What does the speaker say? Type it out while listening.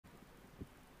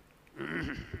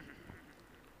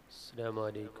السلام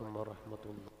عليكم ورحمة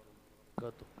الله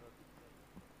وبركاته.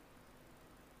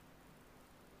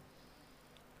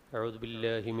 أعوذ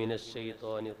بالله من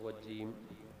الشيطان الرجيم.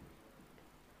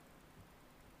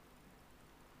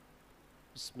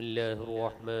 بسم الله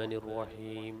الرحمن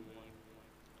الرحيم.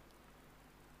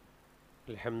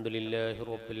 الحمد لله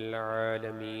رب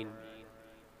العالمين.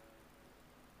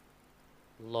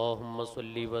 اللهم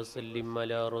صل وسلم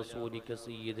على رسولك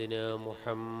سيدنا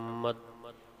محمد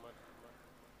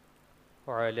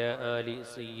وعلى آل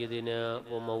سيدنا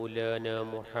ومولانا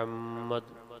محمد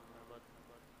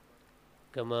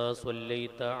كما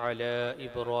صليت على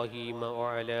إبراهيم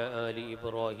وعلى آل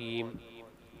إبراهيم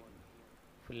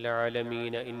في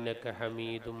العالمين إنك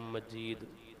حميد مجيد.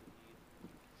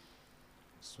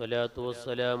 الصلاة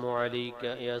والسلام عليك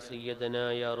يا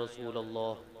سيدنا يا رسول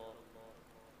الله.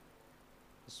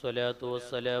 الصلاة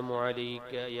والسلام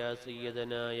عليك يا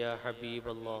سيدنا يا حبيب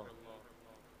الله.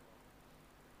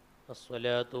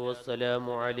 الصلاة والسلام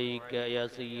عليك يا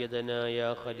سيدنا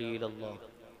يا خليل الله.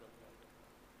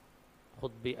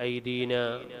 خذ بأيدينا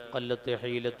قلت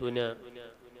حيلتنا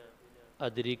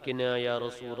أدركنا يا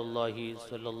رسول الله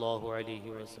صلى الله عليه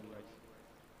وسلم.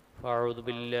 فأعوذ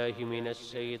بالله من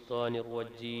الشيطان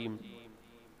الرجيم.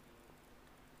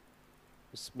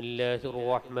 بسم الله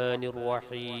الرحمن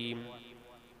الرحيم.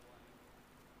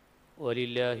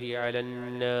 ولله على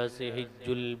الناس حج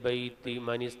البيت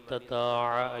من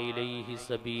استطاع إليه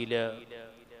سبيلا.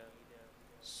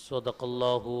 صدق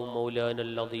الله مولانا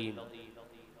العظيم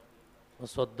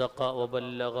وصدق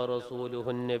وبلغ رسوله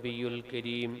النبي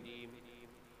الكريم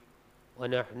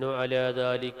ونحن على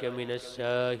ذلك من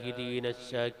الشاهدين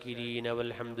الشاكرين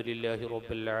والحمد لله رب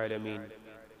العالمين.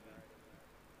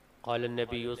 قال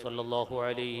النبي صلى الله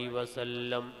عليه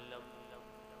وسلم: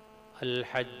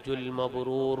 الحج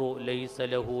المبرور ليس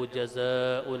له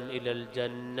جزاء إلى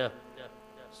الجنة.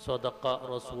 صدق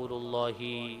رسول الله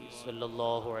صلى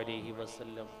الله عليه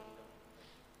وسلم.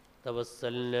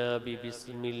 توسلنا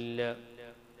ببسم الله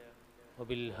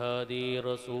وبالهادي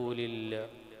رسول الله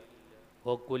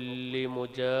وكل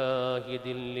مجاهد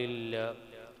لله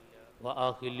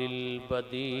وأهل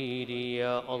البدير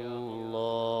يا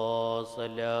الله.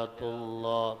 صلاة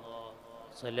الله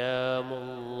سلام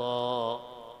الله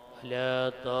على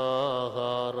طه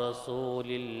رسول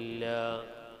الله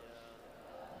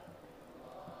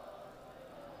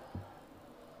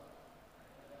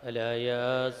على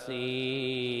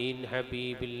ياسين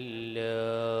حبيب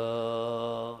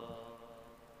الله.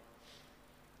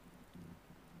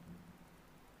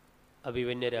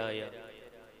 അഭിവന്യരായ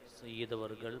സയ്യിദ്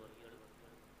വർകൾ,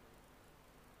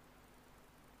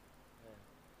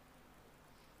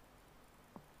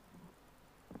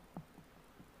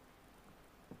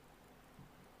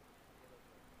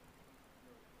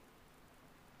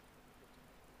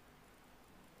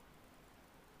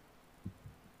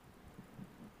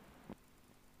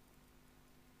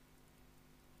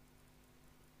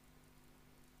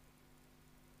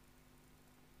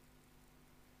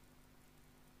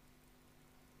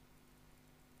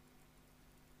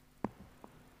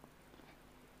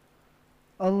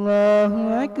 الله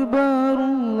أكبر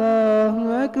الله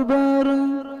أكبر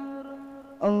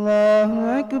الله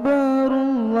أكبر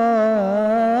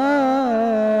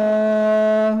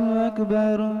الله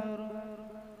أكبر.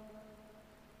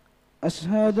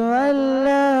 أشهد أن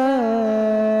لا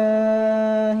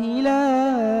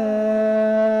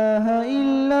إله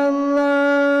إلا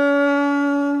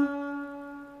الله.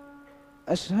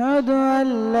 أشهد أن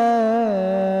لا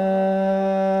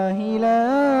إله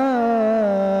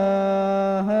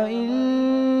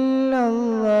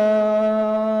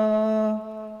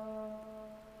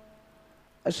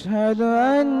أشهد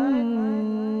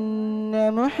أن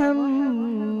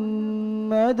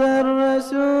محمدًا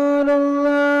رسول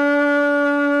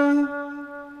الله.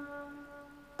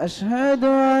 أشهد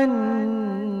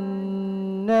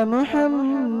أن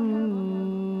محمدًا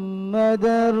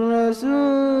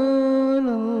رسول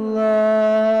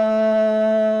الله.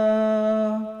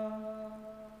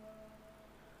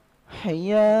 حي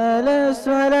على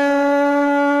الصلاة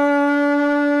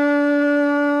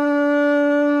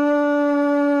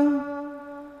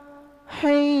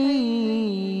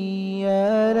حي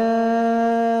على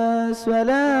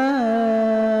الصلاة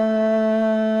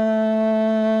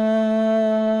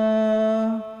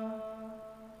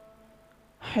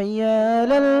حي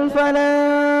على الفلاح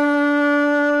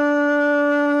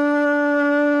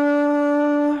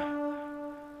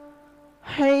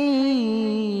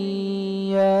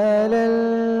حي على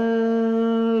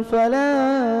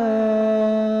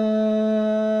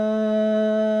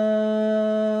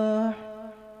الفلاح.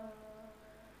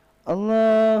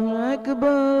 الله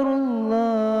أكبر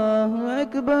الله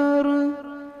أكبر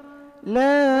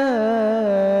لا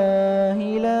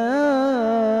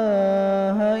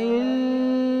إله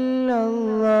إلا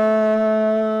الله.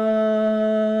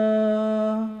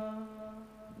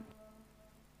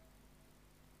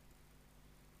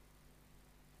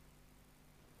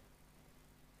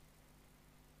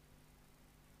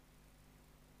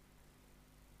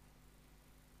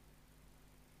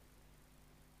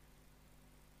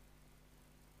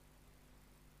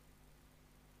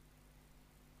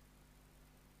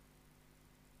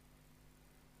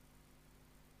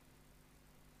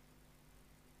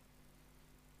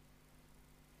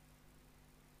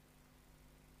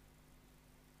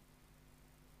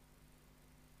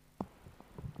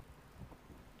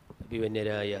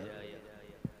 അഭിവന്യരായ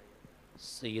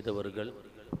സയ്യിദ് അവർകൾ,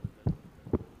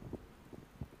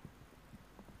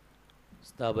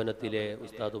 സ്ഥാപനത്തിലെ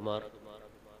ഉസ്താദുമാർ,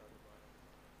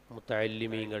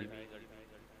 മുത്തഅല്ലിമീങ്ങൾ,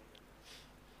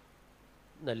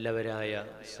 നല്ലവരായ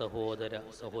സഹോദര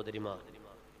സഹോദരിമാർ,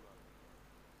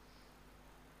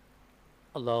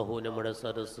 അല്ലാഹു നമ്മുടെ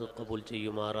സദസ്സ് ഖബൂൽ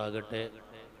ചെയ്യുമാറാകട്ടെ.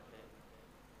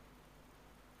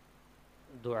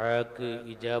 ദുആക്ക്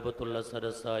ഇജാബത്തുള്ള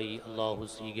സദസ്സായി അല്ലാഹു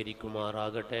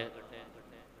സ്വീകരിക്കുമാറാകട്ടെ.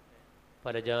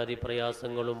 പലജാതി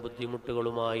പ്രയാസങ്ങളും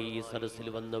ബുദ്ധിമുട്ടുകളുമായി ഈ സദസ്സിൽ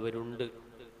വന്നവരുണ്ട്.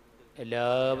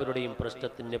 എല്ലാവരുടെയും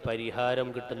പ്രശ്നത്തിന് പരിഹാരം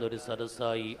കിട്ടുന്ന ഒരു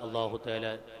സദസ്സായി അല്ലാഹു തആല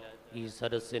ഈ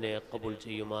സദസ്സിനെ ഖബൂൽ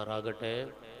ചെയ്യുമാറാകട്ടെ.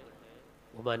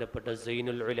 ബഹുമാനപ്പെട്ട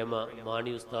സൈനുൽ ഉലമ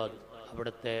മാണി ഉസ്താദ്,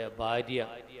 അവിടുത്തെ ഭാര്യ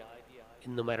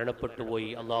ഇന്ന് മരണപ്പെട്ടു പോയി.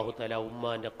 അല്ലാഹു തആല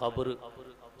ഉമ്മാന്റെ ഖബർ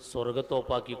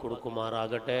സ്വർഗ്ഗത്തോപ്പാക്കി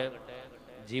കൊടുക്കുമാറാകട്ടെ.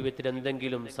 ജീവിതത്തിൽ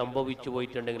എന്തെങ്കിലും സംഭവിച്ചു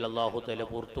പോയിട്ടുണ്ടെങ്കിൽ അല്ലാഹു തആല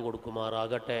പുറത്തു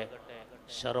കൊടുക്കുമാറാകട്ടെ.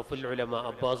 ഷറഫുൽ ഉലമ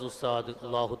അബ്ബാസ് ഉസ്താദ്,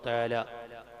 അല്ലാഹു തആല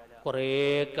കുറേ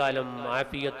കാലം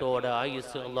ആഫിയത്തോടെ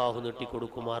ആയുസ് അല്ലാഹു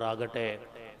നീട്ടിക്കൊടുക്കുമാറാകട്ടെ.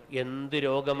 എന്ത്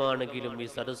രോഗമാണെങ്കിലും ഈ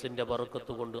സദസ്സിന്റെ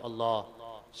ബറക്കത്ത് കൊണ്ട് അല്ലാഹ്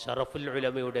ഷറഫുൽ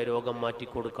ഉലമയുടെ രോഗം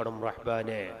മാറ്റിക്കൊടുക്കണം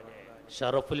റഹ്ബാനെ.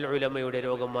 ഷറഫുൽ ഉലമയുടെ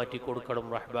രോഗം മാറ്റിക്കൊടുക്കണം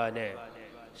റഹ്ബാനെ.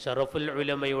 ഷറഫുൽ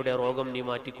ഉലമയുടെ രോഗം നീ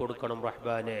മാറ്റിക്കൊടുക്കണം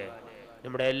റഹ്ബാനെ.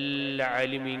 നമ്മുടെ എല്ലാ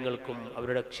ആലിമീങ്ങൾക്കും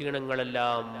അവരുടെ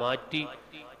ക്ഷീണങ്ങളെല്ലാം മാറ്റി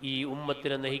ഈ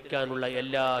ഉമ്മത്തിനെ നയിക്കാനുള്ള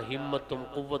എല്ലാ ഹിമ്മത്തും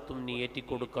ഖുവ്വത്തും നീ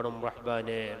ഏറ്റിക്കൊടുക്കണം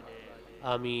റഹ്ബാനെ.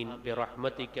 ആമീൻ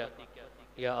ബിറഹ്മതിക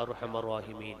യാ അർഹമർ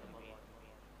റഹീമീൻ.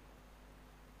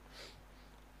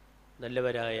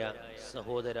 നല്ലവരായ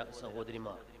സഹോദര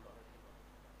സഹോദരിമാർ,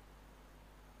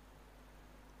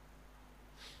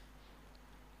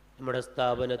 നമ്മുടെ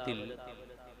സ്ഥാപനത്തിൽ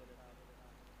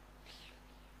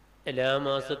എല്ലാ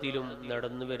മാസത്തിലും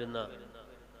നടന്നു വരുന്ന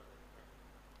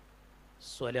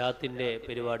സ്വലാത്തിന്റെ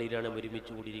പരിപാടിയിലാണ്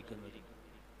ഒരുമിച്ച് കൂടിയിരിക്കുന്നത്.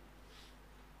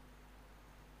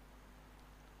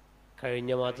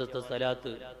 കഴിഞ്ഞ മാസത്തെ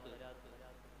സലാത്ത്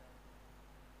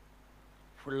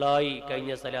ഫുള്ളായി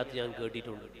കഴിഞ്ഞ സലാത്ത് ഞാൻ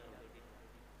കേട്ടിട്ടുണ്ട്.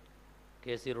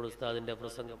 കേസീർ ഉസ്താദിന്റെ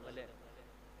പ്രസംഗം അല്ലേ?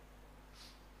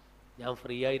 ഞാൻ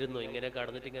ഫ്രീ ആയിരുന്നു, ഇങ്ങനെ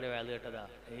കടന്നിട്ട് ഇങ്ങനെ വേല കേട്ടതാ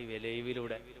ഈ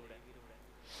ലൈവിലൂടെ.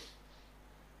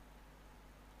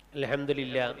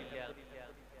 അൽഹംദുലില്ലാ,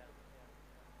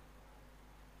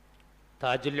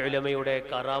 താജുൽ ഉലമയുടെ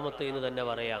കറാമത്ത് എന്ന് തന്നെ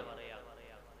പറയാം.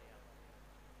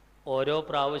 ഓരോ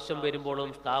പ്രാവശ്യം വരുമ്പോഴും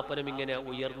സ്ഥാപനം ഇങ്ങനെ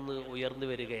ഉയർന്ന് ഉയർന്നു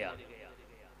വരികയാണ്.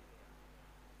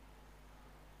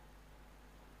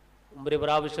 ഒരു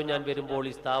പ്രാവശ്യം ഞാൻ വരുമ്പോൾ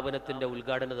ഈ സ്ഥാപനത്തിന്റെ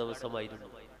ഉദ്ഘാടന ദിവസമായിരുന്നു.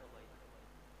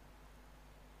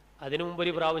 അതിനു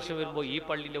മുമ്പൊരു പ്രാവശ്യം വരുമ്പോൾ ഈ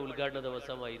പള്ളിന്റെ ഉദ്ഘാടന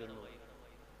ദിവസമായിരുന്നു.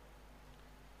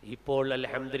 ഇപ്പോൾ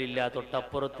അൽഹംദുലില്ലാ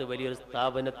തൊട്ടപ്പുറത്ത് വലിയൊരു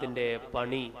സ്ഥാപനത്തിന്റെ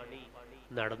പണി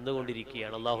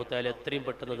നടന്നുകൊണ്ടിരിക്കുകയാണ്. അല്ലാഹു തആല എത്രയും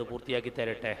പെട്ടെന്ന് അത് പൂർത്തിയാക്കി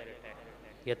തരട്ടെ.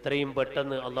 എത്രയും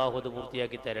പെട്ടെന്ന് അല്ലാഹു അത്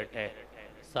പൂർത്തിയാക്കി തരട്ടെ.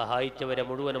 സഹായിച്ചവരെ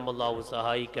മുഴുവനും അല്ലാഹു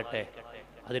സഹായിക്കട്ടെ.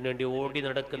 അതിനുവേണ്ടി ഓടി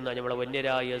നടക്കുന്ന നമ്മളെ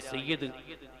വന്യരായ സയ്യിദ്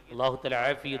അല്ലാഹു തആല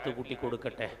ആഫിയത്ത് കൂട്ടി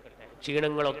കൊടുക്കട്ടെ.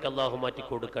 ക്ഷീണങ്ങളൊക്കെ അല്ലാഹു മാറ്റി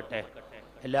കൊടുക്കട്ടെ.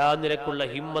 എല്ലാ നിലക്കുള്ള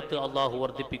ഹിമ്മത്ത് അല്ലാഹു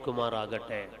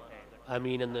വർദ്ധിപ്പിക്കുമാറാകട്ടെ.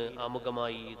 ആമീൻ എന്ന്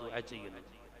ആമുഖമായി ദുആ ചെയ്യുന്നു.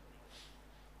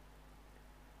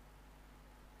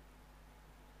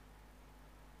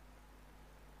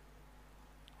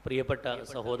 പ്രിയപ്പെട്ട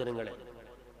സഹോദരങ്ങളെ,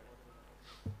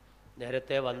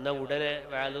 നേരത്തെ വന്ന ഉടനെ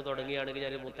വാല് തുടങ്ങിയാണെങ്കിൽ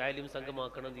ഞാൻ മുത്താലിം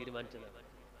സംഘമാക്കണം തീരുമാനിച്ചതാണ്.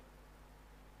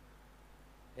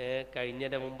 കഴിഞ്ഞ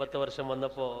മുമ്പത്തെ വർഷം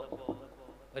വന്നപ്പോ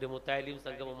ഒരു മുത്താലിം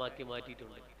സംഗമമാക്കി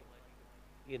മാറ്റിയിട്ടുണ്ട്.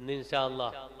 ഇന്ന് ഇൻഷാ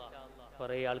അല്ലാഹ്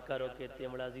കുറെ ആൾക്കാരൊക്കെ എത്തി,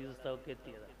 നമ്മുടെ അസീസ് ഉസ്താദൊക്കെ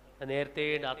എത്തിയതാണ്. നേരത്തെ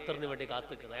അത്തറിന് വേണ്ടി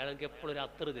കാത്തിക്കുന്നത്. അയാൾ എനിക്ക് എപ്പോഴും ഒരു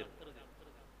അത്തറ് തരും.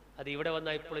 അത് ഇവിടെ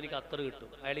വന്നാൽ ഇപ്പോൾ എനിക്ക് അത്തറ് കിട്ടും.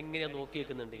 അയാൾ ഇങ്ങനെ നോക്കി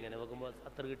വെക്കുന്നുണ്ട്. ഇങ്ങനെ നോക്കുമ്പോൾ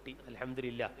അത്തറ് കിട്ടി,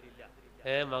 അൽഹംദുലില്ലാ.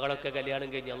 മകളൊക്കെ കല്യാണം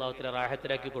കഴിഞ്ഞ് അല്ലാഹു തആല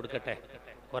റാഹത്തിലാക്കി കൊടുക്കട്ടെ.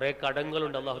 കുറെ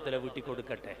കടങ്ങളുണ്ട്, അല്ലാഹു തആല വീട്ടി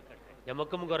കൊടുക്കട്ടെ.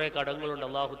 നമുക്കും കുറെ കടങ്ങളുണ്ട്,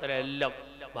 അല്ലാഹു തആല എല്ലാം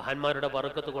മഹാന്മാരുടെ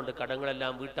ബറക്കത്ത് കൊണ്ട്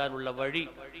കടങ്ങളെല്ലാം വീട്ടാനുള്ള വഴി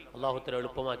അല്ലാഹു തആല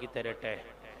എളുപ്പമാക്കി തരട്ടെ.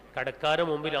 കടക്കാരുടെ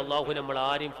മുമ്പിൽ അള്ളാഹു നമ്മൾ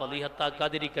ആരെയും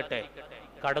ഫളീഹത്താക്കാതിരിക്കട്ടെ.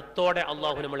 കടത്തോടെ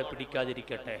അള്ളാഹു നമ്മളെ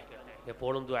പിടിക്കാതിരിക്കട്ടെ.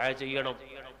 എപ്പോഴും ദുആ ചെയ്യണം.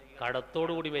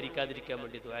 കടത്തോടുകൂടി മരിക്കാതിരിക്കാൻ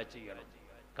വേണ്ടി ദുആ ചെയ്യണം.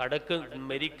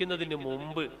 മരിക്കുന്നതിന്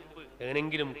മുമ്പ്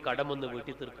എങ്ങനെങ്കിലും കടമൊന്ന്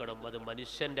വീട്ടി തീർക്കണം. അത്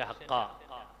മനുഷ്യന്റെ ഹക്കാ.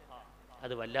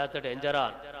 അത് വല്ലാത്ത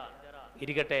ഡേഞ്ചറാണ്.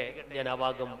 ഇരിക്കട്ടെ, ഞാൻ ആ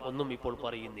ഭാഗം ഒന്നും ഇപ്പോൾ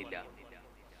പറയുന്നില്ല.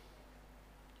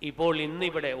 ഇപ്പോൾ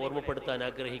ഇന്നിവിടെ ഓർമ്മപ്പെടുത്താൻ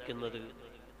ആഗ്രഹിക്കുന്നത്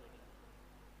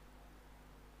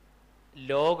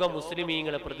ലോക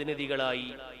മുസ്ലിമീങ്ങളെ പ്രതിനിധികളായി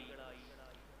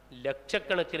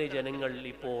ലക്ഷക്കണക്കിന് ജനങ്ങൾ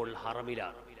ഇപ്പോൾ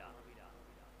ഹറമിലാണ്.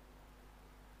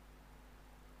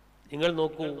 നിങ്ങൾ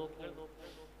നോക്കൂ,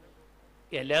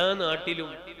 എല്ലാ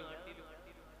നാട്ടിലും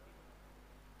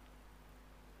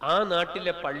ആ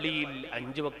നാട്ടിലെ പള്ളിയിൽ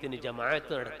 5 വക്തിന്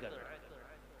ജമാഅത്ത് നടക്കുക.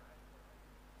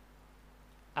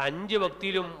 5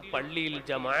 വക്തിലും പള്ളിയിൽ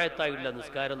ജമാഅത്തായുള്ള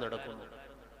നിസ്കാരം നടക്കുന്നു.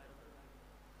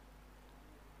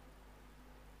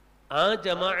 ആ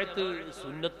ജമാഅത്ത്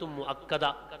സുന്നത്തും മുഅക്കദ,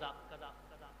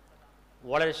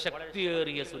 വളരെ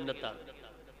ശക്തിയേറിയ സുന്നത്താണ്.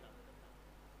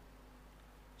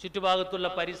 ചുറ്റുഭാഗത്തുള്ള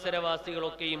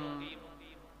പരിസരവാസികളൊക്കെയും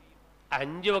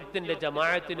 5 വക്തിന്റെ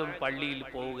ജമാഅത്തിനും പള്ളിയിൽ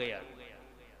പോവുകയാണ്.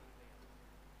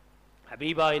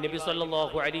 ഹബീബായ നബി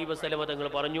സല്ലല്ലാഹു അലൈഹി വസല്ലം തങ്ങൾ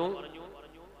പറഞ്ഞു,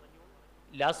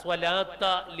 ലാ സ്വലാത്ത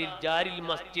ലിൽ ജാരിൽ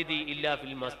മസ്ജിദി ഇല്ലാ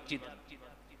ഫിൽ മസ്ജിദ്.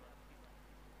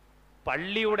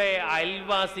 പള്ളിയുടെ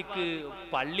അയൽവാസിക്ക്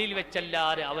പള്ളിയിൽ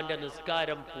വെച്ചല്ലാതെ അവന്റെ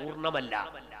നിസ്കാരം പൂർണ്ണമല്ല.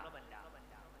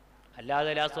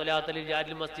 അല്ലാതെ ലാ സ്വലാത്ത ലിൽ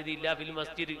ജാരിൽ മസ്ജിദി ഇല്ലാ ഫിൽ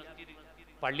മസ്ജിദ്,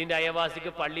 പള്ളിന്റെ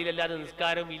അയൽവാസിക്ക് പള്ളിയിലല്ലാതെ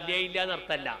നിസ്കാരം ഇല്ലേ ഇല്ല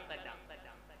എന്നർത്ഥമല്ല.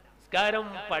 നിസ്കാരം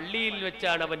പള്ളിയിൽ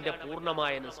വെച്ചാണ് അവന്റെ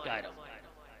പൂർണ്ണമായ നിസ്കാരം.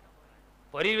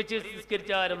 പൊരയിൽ വെച്ച്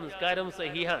നിസ്കരിച്ചാലും നിസ്കാരം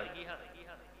സഹിഹാണ്.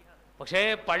 പക്ഷേ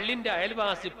പള്ളിന്റെ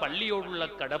അയൽവാസി പള്ളിയോടുള്ള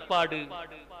കടപ്പാട്,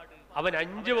 അവൻ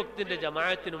 5 വക്തിന്റെ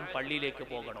ജമാഅത്തിനും പള്ളിയിലേക്ക്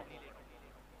പോകണം.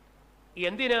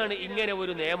 എന്തിനാണ് ഇങ്ങനെ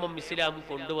ഒരു നിയമം ഇസ്ലാം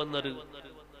കൊണ്ടുവന്നത്?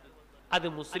 അത്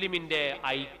മുസ്ലിമിന്റെ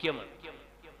ഐക്യമാണ്.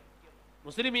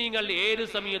 മുസ്ലിമീങ്ങൾ ഏത്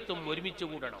സമയത്തും ഒരുമിച്ച്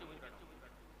കൂടണം.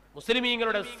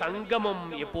 മുസ്ലിമീങ്ങളുടെ സംഗമം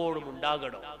എപ്പോഴും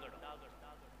ഉണ്ടാകണം.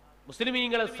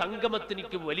 മുസ്ലിമീങ്ങളെ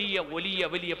സംഗമത്തിനിക്ക് വലിയ വലിയ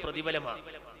വലിയ പ്രതിഫലമാണ്.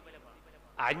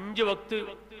 5 വക്ത്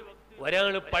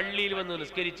ഒരാൾ പള്ളിയിൽ വന്ന്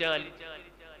നിസ്കരിച്ചാൽ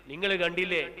നിങ്ങൾ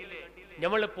കണ്ടില്ലേ,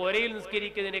 നമ്മളെ പുരയിൽ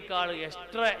നിസ്കരിക്കുന്നതിനേക്കാൾ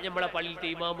എക്സ്ട്രാ നമ്മളെ പള്ളിയിലത്തെ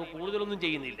ഇമാമ് കൂടുതലൊന്നും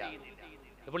ചെയ്യുന്നില്ല.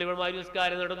 ഇപ്പോൾ ഇവിടെ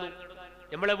നിസ്കാരം നടന്നു,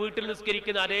 നമ്മളെ വീട്ടിൽ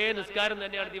നിസ്കരിക്കുന്ന അതേ നിസ്കാരം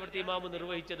തന്നെയാണ് ഇവിടുത്തെ ഇമാമ്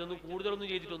നിർവഹിച്ചത്. ഒന്നും കൂടുതലൊന്നും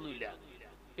ചെയ്തിട്ടൊന്നുമില്ല.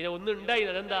 പിന്നെ ഒന്നും ഉണ്ടായി,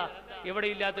 അതെന്താ, ഇവിടെ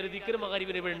ഇല്ലാത്തൊരു ദിക്ർ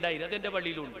മഗ്‌രിബിന് ഇവിടെ ഉണ്ടായി, അതെന്റെ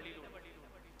പള്ളിയിലുണ്ട്.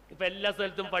 ഇപ്പൊ എല്ലാ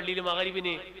സ്ഥലത്തും പള്ളിയിൽ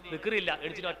മഗ്‌രിബിന് ദിക്റില്ല,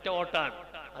 എണിച്ചിട്ട് ഒറ്റ ഓട്ടാണ്.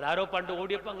 അതാരോ പണ്ട്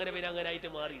ഓടിയപ്പോ അങ്ങനെ പിന്നെ അങ്ങനെ ആയിട്ട്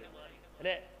മാറി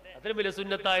അല്ലെ. അത്രയും വലിയ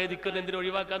സുന്നത്തായ ദിക്ർ എന്തിനു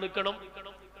ഒഴിവാക്കാൻ നിൽക്കണം?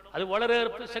 അത് വളരെ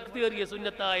ശക്തിയേറിയ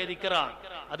സുന്നത്തായ ദിക്റാണ്,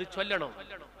 അത് ചൊല്ലണം.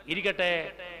 ഇരിക്കട്ടെ,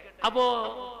 അപ്പോ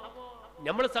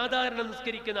നമ്മൾ സാധാരണ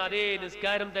നിസ്കരിക്കുന്ന അതേ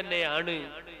നിസ്കാരം തന്നെയാണ്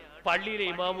പള്ളിയിലെ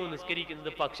ഇമാമും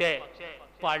നിസ്കരിക്കുന്നത്. പക്ഷേ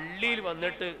പള്ളിയിൽ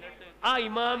വന്നിട്ട് ആ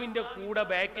ഇമാമിന്റെ കൂടെ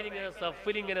ബാക്കിൽ ഇങ്ങനെ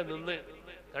സഫിൽ ഇങ്ങനെ നിന്ന്,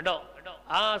 കണ്ടോ,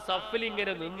 ആ സഫിൽ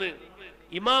ഇങ്ങനെ നിന്ന്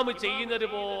ഇമാമ് ചെയ്യുന്നത്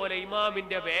പോലെ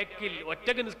ഇമാമിന്റെ ബാക്കിൽ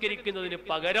ഒറ്റക്ക് നിസ്കരിക്കുന്നതിന്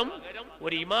പകരം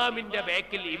ഒരു ഇമാമിന്റെ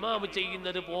ബാക്കിൽ ഇമാമ്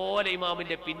ചെയ്യുന്നത് പോലെ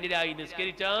ഇമാമിന്റെ പിന്നിലായി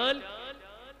നിസ്കരിച്ചാൽ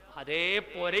അതേ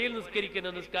പൊരയിൽ നിസ്കരിക്കുന്ന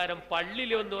നിസ്കാരം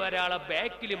പള്ളിയിൽ വന്ന് ഒരാളെ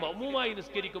ബാക്കിൽ മമ്മുമായി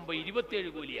നിസ്കരിക്കുമ്പോ 27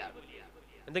 കൂലിയാണ്.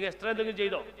 എന്തെങ്കിലും എക്സ്ട്രാ എന്തെങ്കിലും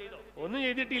ചെയ്തോ? ഒന്നും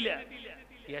ചെയ്തിട്ടില്ല.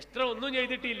 എക്സ്ട്രാ ഒന്നും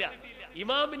ചെയ്തിട്ടില്ല.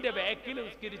 ഇമാമിന്റെ ബാക്കിൽ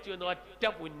നിസ്കരിച്ചു എന്ന് ഒറ്റ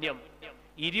പുണ്യം,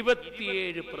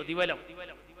 27 പ്രതിഫലം.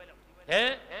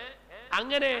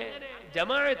 അങ്ങനെ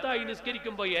ജമാഅത്തായി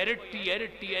നിസ്കരിക്കുമ്പോ ഇരട്ടി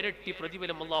ഇരട്ടി ഇരട്ടി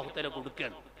പ്രതിഫലം അല്ലാഹു തആല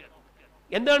കൊടുക്കുകയാണ്.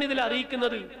 എന്താണ് ഇതിൽ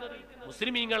അറിയിക്കുന്നത്?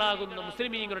 മുസ്ലിമീങ്ങളാകുന്ന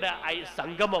മുസ്ലിമീങ്ങളുടെ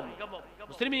സംഗമം,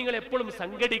 മുസ്ലിമീങ്ങൾ എപ്പോഴും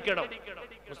സംഘടിക്കണം,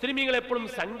 മുസ്ലിമീങ്ങൾ എപ്പോഴും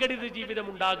സംഘടിത ജീവിതം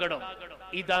ഉണ്ടാകണം.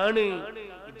 ഇതാണ്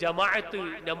ജമാഅത്ത്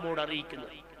നമ്മോട്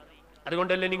അറിയിക്കുന്നത്.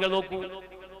 അതുകൊണ്ടല്ലേ നിങ്ങൾ നോക്കൂ,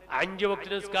 5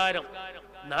 വക്ത് നിസ്കാരം,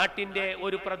 നാട്ടിന്റെ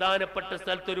ഒരു പ്രധാനപ്പെട്ട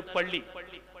സ്ഥലത്ത് ഒരു പള്ളി,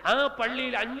 ആ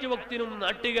പള്ളിയിൽ 5 വക്തിനും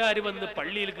നാട്ടുകാർ വന്ന്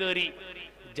പള്ളിയിൽ കയറി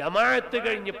ജമാഅത്ത്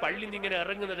കഴിഞ്ഞ് പള്ളിയിൽ നിന്ന് ഇങ്ങനെ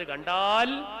ഇറങ്ങുന്നത് കണ്ടാൽ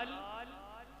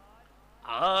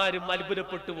ആരും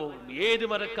അത്ഭുതപ്പെട്ടു പോകും. ഏത്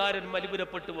മതക്കാരനും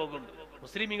അത്ഭുതപ്പെട്ടു പോകും.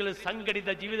 മുസ്ലിമീങ്ങൾ സംഘടിത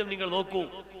ജീവിതം നിങ്ങൾ നോക്കൂ.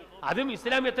 അതും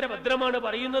ഇസ്ലാം എത്ര ഭദ്രമാണ്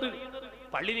പറയുന്നത്.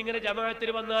 പള്ളിയിൽ ഇങ്ങനെ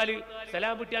ജമാഅത്തിന് വന്നാൽ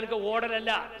സലാം വിട്ടാനൊക്കെ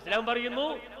ഓടലല്ല. ഇസ്ലാം പറയുന്നു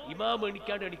ഇമാം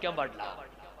എണിക്കാൻ പാടില്ല.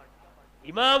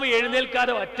 ഇമാം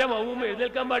എഴുന്നേൽക്കാതെ ഒറ്റ മഅ്മൂം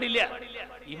എഴുന്നേൽക്കാൻ പാടില്ല.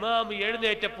 ഇമാം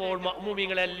എഴുന്നേറ്റപ്പോൾ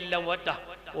മഅ്മൂമിങ്ങളെല്ലാം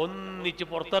ഒന്നിച്ച്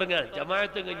പുറത്തിറങ്ങാൻ,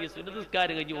 ജമാഅത്ത് കഴിഞ്ഞ് സുന്നത്ത്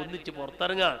കഴിഞ്ഞ് ഒന്നിച്ച്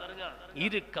പുറത്തിറങ്ങാൻ.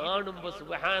 ഇത് കാണുമ്പോ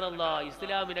സുബ്ഹാനല്ലാഹ്,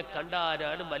 ഇസ്ലാമിനെ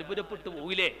കണ്ടാലും അത്ഭുതപ്പെട്ടു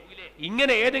പോയില്ലേ?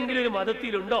 ഇങ്ങനെ ഏതെങ്കിലും ഒരു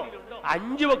മതത്തിലുണ്ടോ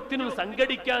 5 വക്തിനും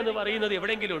സംഘടിക്കാന്ന് പറയുന്നത്?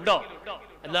 എവിടെയെങ്കിലും ഉണ്ടോ?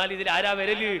 എന്നാൽ ഇതിൽ ആരാ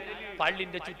വരല്?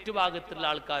 പള്ളിന്റെ ചുറ്റുഭാഗത്തുള്ള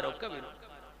ആൾക്കാരൊക്കെ വരും.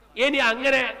 ഇനി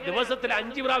അങ്ങനെ ദിവസത്തിൽ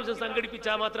 5 പ്രാവശ്യം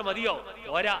സംഘടിപ്പിച്ചാൽ മാത്രം മതിയോ?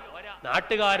 പോരാ,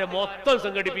 നാട്ടുകാരെ മൊത്തം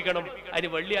സംഘടിപ്പിക്കണം. അതിന്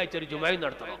വെള്ളിയാഴ്ച ഒരു ജുമയും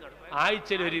നടത്തണം.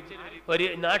 ആഴ്ചയിൽ ഒരു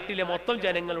നാട്ടിലെ മൊത്തം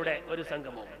ജനങ്ങളുടെ ഒരു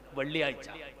സംഗമം വെള്ളിയാഴ്ച.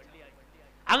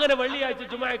 അങ്ങനെ വെള്ളിയാഴ്ച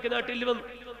ജുമയ്ക്ക് നാട്ടിൽ വന്നു.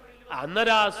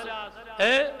 അന്നേരം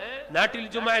നാട്ടിൽ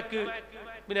ജുമയ്ക്ക്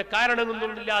പിന്നെ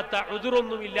കാരണങ്ങളൊന്നുമില്ലാത്ത,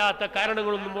 ഉദുറൊന്നുമില്ലാത്ത,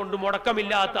 കാരണങ്ങളൊന്നും കൊണ്ട്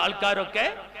മുടക്കമില്ലാത്ത ആൾക്കാരൊക്കെ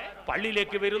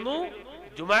പള്ളിയിലേക്ക് വരുന്നു,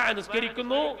 ജുമാ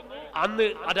നിസ്കരിക്കുന്നു. അന്ന്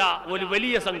അതാ ഒരു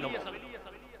വലിയ സംഗമം.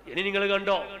 ഇനി നിങ്ങൾ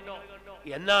കണ്ടോ?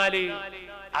 എന്നാല്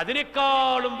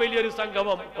അതിനേക്കാളും വലിയൊരു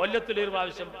സംഗമം കൊല്ലത്തിലൊരു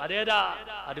പ്രാവശ്യം. അതേതാ?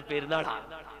 അത് പെരുന്നാളാണ്.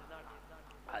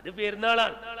 അത്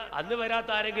പെരുന്നാളാണ്. അന്ന് വരാത്ത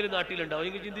ആരെങ്കിലും നാട്ടിലുണ്ടോ?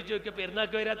 നിങ്ങൾ ചിന്തിച്ചു നോക്കിയ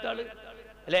പെരുന്നാൾക്ക് വരാത്ത ആള്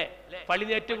അല്ലെ?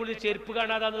 പള്ളിയിൽ ഏറ്റവും കൂടുതൽ ചെരുപ്പ്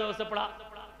കാണാതാന്ന് ദിവസപ്പെടാ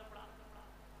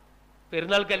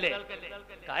പെരുന്നാൾക്കല്ലേ?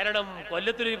 കാരണം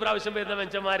കൊല്ലത്തിലൊരു പ്രാവശ്യം വരുന്ന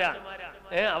മനുഷ്യന്മാരാ.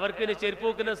 അവർക്ക് ചെരുപ്പ്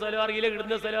വെക്കുന്ന സ്ഥലം അറിയില്ല,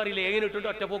 ഇടുന്ന സ്ഥലം അറിയില്ല, എങ്ങനെ ഇട്ടിട്ട്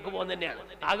ഒറ്റപ്പോക്ക് പോകുന്ന തന്നെയാണ്.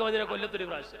 ആകെ വന്നിനെ കൊല്ലത്തൊരു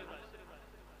പ്രാവശ്യം.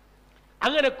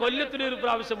 അങ്ങനെ കൊല്ലത്തിലൊരു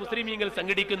പ്രാവശ്യം മുസ്ലിമീങ്ങൾ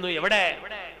സംഘടിക്കുന്നു. എവിടെ?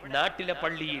 നാട്ടിലെ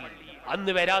പള്ളിയിൽ.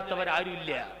 അന്ന്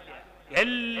വരാത്തവരാരുമില്ല.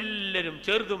 എല്ലാരും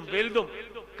ചെറുതും വലുതും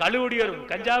കളുടിയരും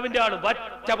കഞ്ചാവിന്റെ ആളും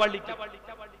ഒറ്റ പള്ളിക്ക്.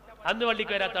 അന്ന്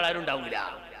പള്ളിക്ക് വരാത്ത ആരുണ്ടാവില്ല.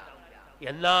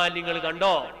 എന്നാൽ നിങ്ങൾ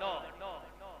കണ്ടോ,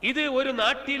 ഇത് ഒരു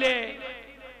നാട്ടിലെ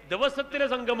ദിവസത്തിലെ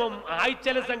സംഗമം,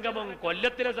 ആഴ്ചയിലെ സംഗമം,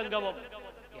 കൊല്ലത്തിലെ സംഗമം.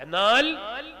 എന്നാൽ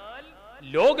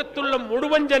ലോകത്തുള്ള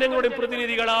മുഴുവൻ ജനങ്ങളുടെയും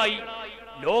പ്രതിനിധികളായി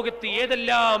ലോകത്ത്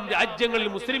ഏതെല്ലാം രാജ്യങ്ങളിൽ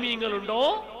മുസ്ലിമീങ്ങളുണ്ടോ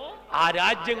ആ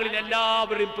രാജ്യങ്ങളിൽ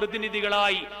എല്ലാവരുടെയും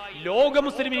പ്രതിനിധികളായി ലോക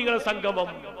മുസ്ലിമീങ്ങളുടെ സംഗമം.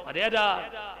 അതേതാ?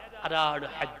 അതാണ്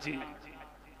ഹജ്ജ്.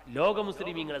 ലോക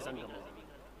മുസ്ലിമീങ്ങളുടെ സംഗമം,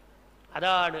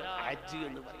 അതാണ് ഹജ്ജ്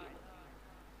എന്ന് പറയുന്നത്.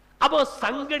 അപ്പോ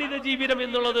സംഘടിത ജീവിതം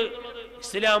എന്നുള്ളത്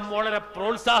ഇസ്ലാം വളരെ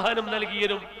പ്രോത്സാഹനം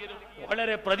നൽകിയതും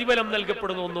വളരെ പ്രതിഫലം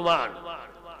നൽകപ്പെടുന്ന ഒന്നുമാണ്.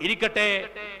 ഇരിക്കട്ടെ,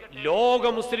 ലോക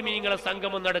മുസ്ലിമീങ്ങളെ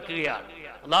സംഗമം നടക്കുകയാണ്.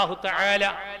 അല്ലാഹു തആല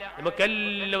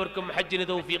നമുക്കെല്ലാവർക്കും ഹജ്ജിന്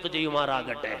തൗഫീഖ്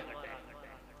ചെയ്യുമാറാകട്ടെ.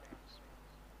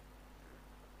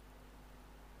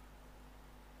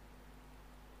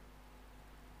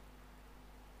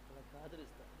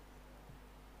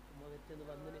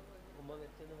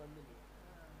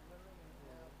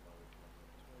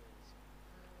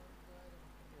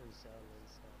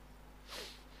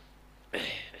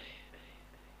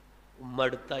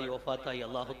 ഉമ്മടുത്തായി വഫാത്തായി.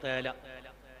 അല്ലാഹു തആല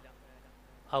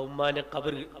ആ ഉമ്മാനെ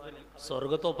ഖബർ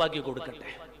സ്വർഗ്ഗത്തോപ്പാക്കി കൊടുക്കട്ടെ.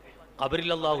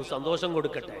 ഖബറിൽ അല്ലാഹു സന്തോഷം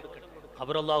കൊടുക്കട്ടെ.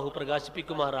 ഖബർ അല്ലാഹു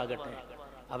പ്രകാശിപ്പിക്കുമാറാകട്ടെ.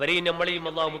 അവരെയും നമ്മളെയും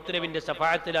അല്ലാഹു മുത്തനബിന്റെ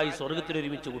ശഫാഅത്തിലായി സ്വർഗ്ഗത്തിൽ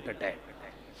ഒരുമിച്ച് കൂട്ടട്ടെ.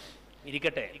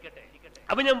 ഇരിക്കട്ടെ,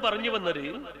 അപ്പൊ ഞാൻ പറഞ്ഞു വന്നത്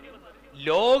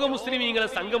ലോക മുസ്ലിമീങ്ങളെ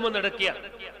സംഗമം നടക്കിയ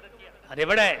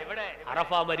അതെവിടെ?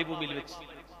 അറഫ മരുഭൂമിയിൽ വെച്ച്.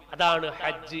 അതാണ്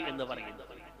ഹജ്ജ് എന്ന് പറയുന്നത്.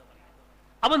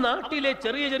 അപ്പൊ നാട്ടിലെ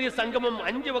ചെറിയ ചെറിയ സംഗമം,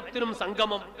 5 വക്തിനും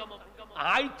സംഗമം,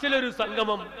 ആഴ്ചയിലൊരു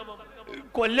സംഗമം,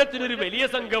 കൊല്ലത്തിനൊരു വലിയ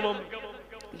സംഗമം,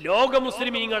 ലോക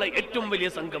മുസ്ലിമീങ്ങളെ ഏറ്റവും വലിയ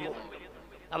സംഗമം.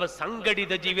 അവ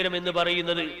സംഘടിത ജീവിതം എന്ന്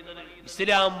പറയുന്നത്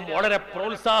ഇസ്ലാം വളരെ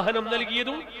പ്രോത്സാഹനം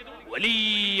നൽകിയതും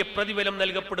വലിയ പ്രതിഫലം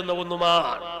നൽകപ്പെടുന്ന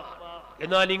ഒന്നുമാണ്.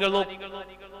 എന്നാൽ നിങ്ങൾ നോക്കൂ,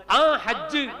 ആ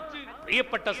ഹജ്ജ്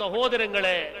പ്രിയപ്പെട്ട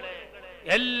സഹോദരങ്ങളെ,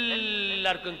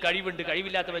 എല്ലാവർക്കും കഴിവുണ്ട്.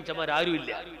 കഴിവില്ലാത്ത മനുഷ്യന്മാർ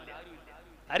ആരുമില്ല.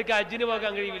 ആർക്കും ഹജ്ജിന്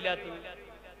പോകാൻ കഴിവില്ലാത്തത്?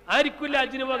 ആർക്കില്ല.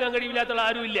 ഹജ്ജിന് പോകാൻ കഴിവില്ലാത്ത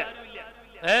ആരുമില്ല.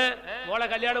 മോളെ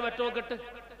കല്യാണം മറ്റോ നോക്കട്ടെ,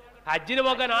 ഹജ്ജിന്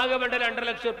പോകാൻ ആകെ വേണ്ട 2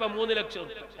 ലക്ഷം രൂപ, 3 ലക്ഷം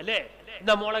രൂപ അല്ലേ?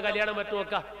 എന്നാ മോളെ കല്യാണം മറ്റു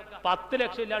നോക്കാം. 10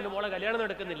 ലക്ഷം ഇല്ലാണ്ട് മോളെ കല്യാണം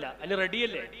നടക്കുന്നില്ല. അതിന്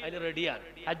റെഡിയല്ലേ? അതിന് റെഡിയാണ്.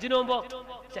 ഹജ്ജിന് പോകുമ്പോ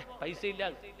പൈസ ഇല്ല.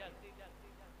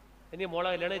 ഇനി മോളെ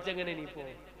കല്യാണം വെച്ചെങ്ങനെ ഇനിയിപ്പോ?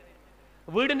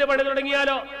 വീടിന്റെ പണി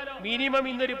തുടങ്ങിയാലോ മിനിമം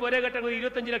ഇന്നൊരു പുര കെട്ടണമെങ്കിൽ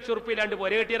 25 ലക്ഷം റുപ്യ ഇല്ലാണ്ട്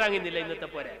പുര കെട്ടിയിറങ്ങുന്നില്ല ഇന്നത്തെ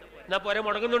പുര. എന്നാ പുര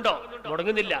മുടങ്ങുന്നുണ്ടോ?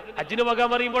 മുടങ്ങുന്നില്ല. ഹജ്ജിന് പോകാൻ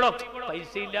പറയുമ്പോഴോ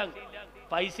പൈസ ഇല്ല.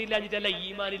 പൈസ ഇല്ലാഞ്ഞിട്ടല്ല,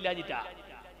 ഈമാൻ ഇല്ലാഞ്ഞിട്ടാ.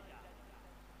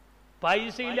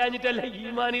 പൈസ ഇല്ലാഞ്ഞിട്ടല്ല,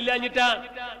 ഈമാൻ ഇല്ലാഞ്ഞിട്ടാ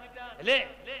അല്ലേ?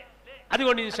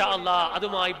 അതുകൊണ്ട് ഇൻഷാ അല്ലാഹ്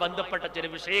അതുമായി ബന്ധപ്പെട്ട ചില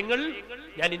വിഷയങ്ങൾ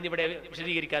ഞാൻ ഇന്നിവിടെ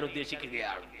വിശദീകരിക്കാൻ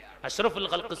ഉദ്ദേശിക്കുകയാണ്. അഷ്റഫുൽ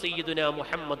ഖൽഖ് സയ്യിദുനാ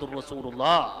മുഹമ്മദുർ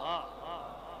റസൂലുള്ളാഹ്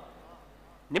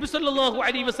നബി സല്ലല്ലാഹു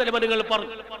അലൈഹി വസല്ലം തങ്ങൾ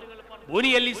പറഞ്ഞു,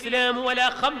 ബുനിയൽ ഇസ്ലാമു അലാ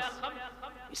ഖംസ്.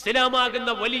 ഇസ്ലാമാകുന്ന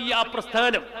വലിയ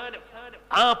പ്രസ്ഥാനം,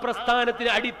 ആ പ്രസ്ഥാനത്തിന്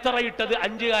അടിത്തറയിട്ടത്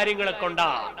 5 കാര്യങ്ങളെ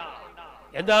കൊണ്ടാണ്.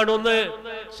 എന്താണ്? ഒന്ന്,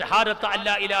 ഷഹാദത്ത്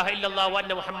അല്ലാ ഇലാഹ ഇല്ലല്ലാഹു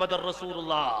വഅന്ന മുഹമ്മദർ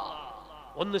റസൂലുള്ളാഹ്.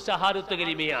 ഒന്ന് ഷഹാദത്ത്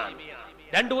കലിമയാണ്.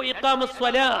 2 ഇഖാമസ്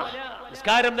സ്വലാഹ്,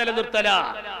 നിസ്കാരം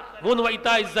നിലനിർത്തലാണ്. 3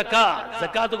 വഇതാഇസ് സകാത്ത്,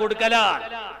 സകാത്ത് കൊടുക്കലാണ്.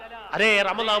 അതേ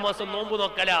റമളാൻ മാസം നോമ്പ്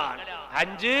നോക്കലാണ്.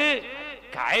 5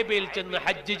 കഅബയിൽ ചെന്ന്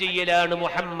ഹജ്ജ് ചെയ്യലാണ്.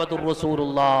 മുഹമ്മദുർ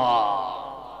റസൂലുള്ളാഹ്.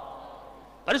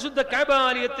 പരിശുദ്ധ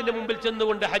കഅബാലയത്തിന്റെ മുമ്പിൽ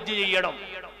ചെന്നുകൊണ്ട് ഹജ്ജ് ചെയ്യണം.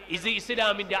 ഇത്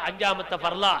ഇസ്ലാമിന്റെ 5ാമത്തെ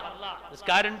ഫർളാണ്.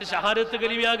 നിസ്കാരം ഷഹാദത്ത്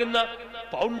കലിമയാകുന്ന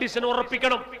ഫൗണ്ടേഷൻ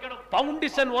ഉറപ്പിക്കണം.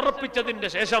 ഫൗണ്ടേഷൻ ഉറപ്പിച്ചതിന്റെ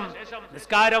ശേഷം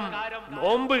നിസ്കാരം,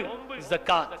 നോമ്പ്,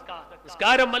 സകാത്ത്.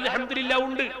 നിസ്കാരം അൽഹംദുലില്ലാഹ്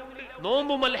ഉണ്ട്,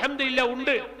 നോമ്പും അൽഹംദുലില്ലാ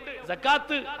ഉണ്ട്,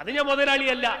 സക്കാത്ത് അത് ഞാൻ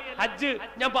മുതലാളിയല്ല, ഹജ്ജ്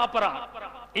ഞാൻ പാപ്പറ,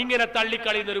 ഇങ്ങനെ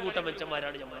തള്ളിക്കളയുന്ന ഒരു കൂട്ടം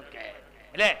മനുഷ്യന്മാരാണ് നമ്മളൊക്കെ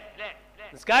അല്ലേ.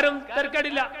 നിസ്കാരം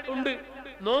തിരക്കേടില്ല ഉണ്ട്,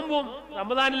 നോമ്പും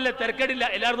റമദാനിലെ തിരക്കേടില്ല,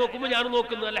 എല്ലാവരും നോക്കുമ്പോ ഞാനും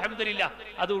നോക്കുന്നു അൽഹംദുലില്ലാ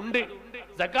അത് ഉണ്ട്.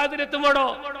 സക്കാത്തിനെത്തുമ്പോഴോ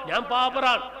ഞാൻ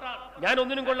പാപ്പറാണ്, ഞാൻ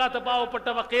ഒന്നിനും കൊള്ളാത്ത പാവപ്പെട്ട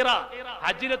ഫക്കീറ.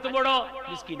 ഹജ്ജിനെത്തുമ്പോഴോ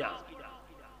മിസ്കിന.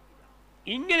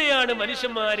 ഇങ്ങനെയാണ്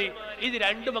മനുഷ്യന്മാര് ഇത്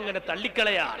രണ്ടും അങ്ങനെ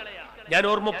തള്ളിക്കളയാണ്. ഞാൻ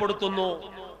ഓർമ്മപ്പെടുത്തുന്നു,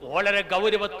 വളരെ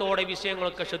ഗൗരവത്തോടെ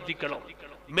വിഷയങ്ങളൊക്കെ ശ്രദ്ധിക്കണം.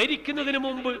 മരിക്കുന്നതിന്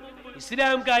മുമ്പ്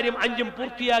ഇസ്ലാം കാര്യം 5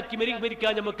 പൂർത്തിയാക്കി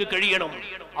മരിക്കാൻ നമുക്ക് കഴിയണം.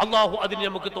 അള്ളാഹു അതിന്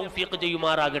നമുക്ക് തൗഫീഖ്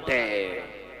ചെയ്യുമാറാകട്ടെ,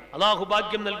 അള്ളാഹു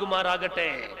ഭാഗ്യം നൽകുമാറാകട്ടെ.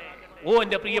 ഓ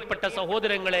എന്റെ പ്രിയപ്പെട്ട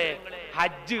സഹോദരങ്ങളെ,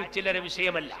 ഹജ്ജ് ചിലരെ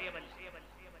വിഷയമല്ല.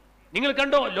 നിങ്ങൾ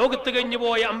കണ്ടോ, ലോകത്ത് കഴിഞ്ഞു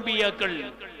പോയ അമ്പിയാക്കൾ,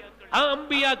 ആ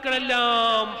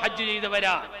അമ്പിയാക്കളെല്ലാം ഹജ്ജ്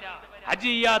ചെയ്തവരാ. ഹജ്ജ്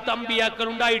ചെയ്യാത്ത അമ്പിയാക്കൾ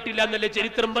ഉണ്ടായിട്ടില്ല എന്നല്ലേ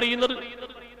ചരിത്രം പറയുന്നത്.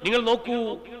 നിങ്ങൾ നോക്കൂ,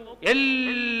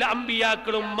 എല്ലാ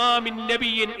അമ്പിയാക്കളും മാമിൻ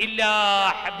നബിയിൻ ഇല്ലാ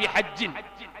ബിഹജ്ജിൻ,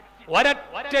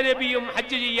 ഒരൊറ്റ നബിയും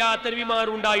ഹജ്ജ് ചെയ്യാത്ത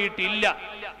നബിമാരുണ്ടായിട്ടില്ല.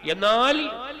 എന്നാൽ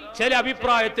ചില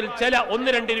അഭിപ്രായത്തിൽ ചില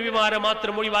 1-2 നബിമാരെ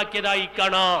മാത്രം ഒഴിവാക്കിയതായി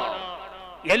കാണാം.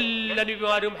 എല്ലാ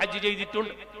നബിമാരും ഹജ്ജ്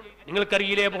ചെയ്തിട്ടുണ്ട്.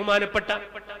 നിങ്ങൾക്കറിയില്ലേ, ബഹുമാനപ്പെട്ട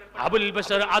അബുൽ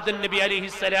ബശർ ആദം നബി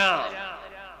അലൈഹിസ്സലാം,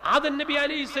 ആദം നബി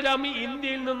അലൈഹിസ്സലാം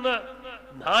ഇന്ത്യയിൽ നിന്ന്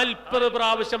 40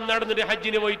 പ്രാവശ്യം നടന്നിട്ട്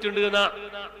ഹജ്ജിന് പോയിട്ടുണ്ട് എന്നാ.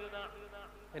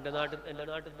 എന്റെ നാട്ടിൽ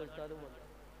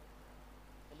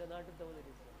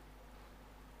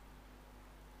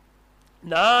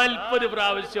 40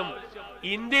 പ്രാവശ്യം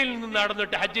ഇന്ത്യയിൽ നിന്ന്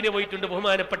നടന്നിട്ട് ഹജ്ജിന് പോയിട്ടുണ്ട്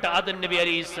ബഹുമാനപ്പെട്ട ആദം നബി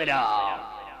അലൈഹിസ്സലാം.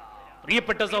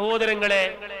 പ്രിയപ്പെട്ട സഹോദരങ്ങളെ,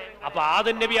 അപ്പൊ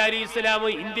ആദം നബി അലൈഹിസ്സലാം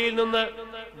ഇന്ത്യയിൽ നിന്ന്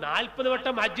 40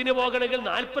 വട്ടം ഹജ്ജിന് പോകണമെങ്കിൽ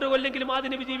 40 കൊല്ലെങ്കിലും ആദം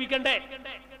നബി ജീവിക്കണ്ടേ?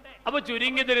 അപ്പൊ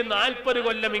ചുരുങ്ങിയതിൽ 40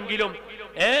 കൊല്ലമെങ്കിലും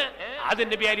ആദം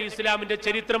നബി അലൈഹിസ്സലാമിന്റെ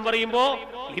ചരിത്രം പറയുമ്പോ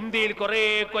ഇന്ത്യയിൽ കുറെ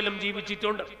കൊല്ലം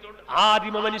ജീവിച്ചിട്ടുണ്ട്.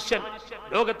 ആദിമ മനുഷ്യൻ,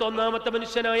 ലോകത്തെ 1ാമത്തെ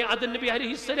മനുഷ്യനായ ആദം നബി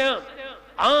അലൈഹിസ്സലാം.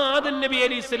 ആ ആദം നബി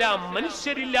അലൈഹിസ്സലാം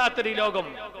മനുഷ്യരില്ലാത്തൊരു ലോകം,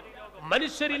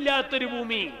 മനുഷ്യരില്ലാത്തൊരു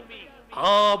ഭൂമി,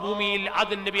 ആ ഭൂമിയിൽ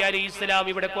ആദം നബി അലൈഹിസ്സലാം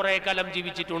ഇവിടെ കുറെ കാലം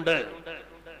ജീവിച്ചിട്ടുണ്ട്.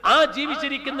 ആ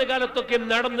ജീവിച്ചിരിക്കുന്ന കാലത്തൊക്കെ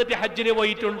നടന്നിട്ട് ഹജ്ജിന്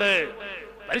പോയിട്ടുണ്ട്,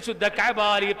 പരിശുദ്ധ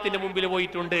കഅബാലയത്തിന്റെ മുമ്പിൽ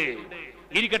പോയിട്ടുണ്ട്.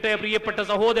 ഇരിക്കട്ടെ പ്രിയപ്പെട്ട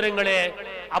സഹോദരങ്ങളെ,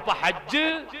 അപ്പൊ ഹജ്ജ്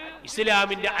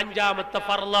ഇസ്ലാമിന്റെ 5ാമത്തെ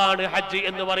ഫർളാണ് ഹജ്ജ്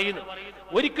എന്ന് പറയുന്നു.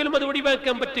 ഒരിക്കലും അത്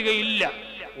ഒഴിവാക്കാൻ പറ്റുകയില്ല.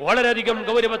 വളരെയധികം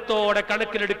ഗൗരവത്തോടെ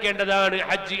കണക്കിലെടുക്കേണ്ടതാണ്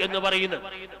ഹജ്ജ് എന്ന് പറയുന്നത്.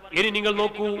 ഇനി നിങ്ങൾ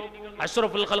നോക്കൂ,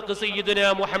 അഷ്റഫുൽ ഖൽഖ് സയ്യിദുനാ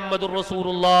മുഹമ്മദുർ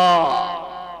റസൂലുള്ളാഹ്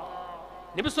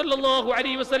നബി സല്ലല്ലാഹു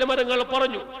അലൈഹി വസല്ലം തങ്ങൾ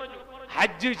പറഞ്ഞു,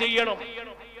 ഹജ്ജ് ചെയ്യണം.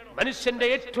 മനുഷ്യന്റെ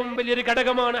ഏറ്റവും വലിയൊരു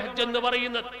ഘടകമാണ് ഹജ്ജ് എന്ന്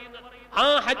പറയുന്നത്. ആ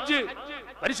ഹജ്ജ്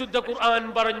പരിശുദ്ധ ഖുർആൻ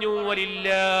പറഞ്ഞു,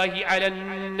 വലില്ലാഹി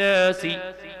അലന്നാസി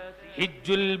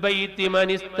ഹിജ്ജുൽ ബൈത്തി മൻ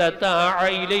ഇസ്തതാഅ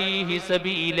ഇലൈഹി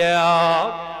സബീലാ.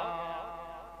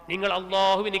 നിങ്ങൾ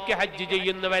അല്ലാഹുവിലേക്ക് ഹജ്ജ്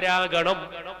ചെയ്യുന്നവരാകണം.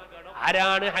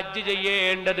 ആരാണ് ഹജ്ജ്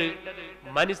ചെയ്യേണ്ടത്?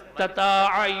 മൻ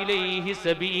ഇസ്തതാഅ ഇലൈഹി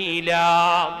സബീലാ.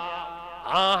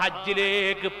 ആ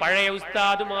ഹജ്ജിലേക്ക് പഴയ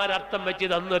ഉസ്താദുമാർ അർത്ഥം വെച്ച്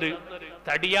തന്നത്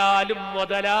തടിയാലും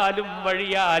മുതലാലും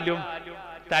വഴിയാലും,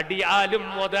 തടിയാലും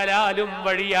മുതലാലും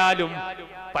വഴിയാലും.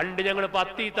 പണ്ട് ഞങ്ങൾ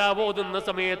പത്തീതാവ് ഓതുന്ന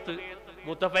സമയത്ത്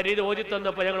മുത്തഫരീദ് ഓതി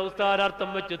തന്നപ്പോ ഞങ്ങൾ ഉസ്താദാർത്ഥം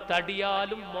വെച്ച്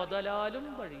തടിയാലും മുതലാലും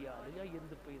വഴിയാലും. ഞാൻ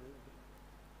എന്ത് ചെയ്തു?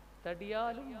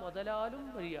 തടിയാലും മുതലാലും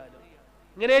വഴിയാലും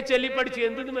ഇങ്ങനെ ചൊല്ലിപ്പടിച്ച്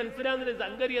എന്തെന്ന് മനസ്സിലാകുന്നില്ല,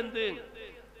 സംഗതി എന്ത്?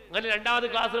 അങ്ങനെ 2ാമത്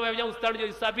ക്ലാസ്സിൽ പോയപ്പോൾ ഞാൻ ഉസ്താദ്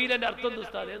ചോദിച്ചു, സബീലന്റെ അർത്ഥം എന്ത്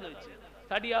ഉസ്താദ് എന്ന് ചോദിച്ചു.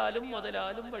 തടിയാലും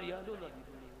മുതലാലും വഴിയാലും എന്ന് പറഞ്ഞു.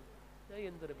 ഞാൻ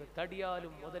എന്തൊരു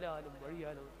തടിയാലും മുതലാലും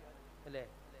വഴിയാലും അല്ലേ?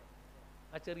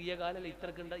 ആ ചെറിയ കാലം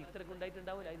ഇത്രക്ക്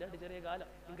ഉണ്ടായിട്ടുണ്ടാവില്ല, അതിനായിട്ട് ചെറിയ കാലം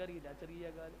എനിക്കറിയില്ല, ആ ചെറിയ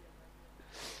കാലം.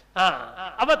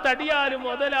 അപ്പൊ തടിയാലും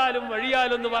മുതലാലും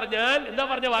വഴിയാലും എന്ന് പറഞ്ഞാൽ എന്താ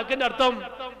പറഞ്ഞ വാക്കിന്റെ അർത്ഥം?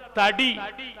 തടി,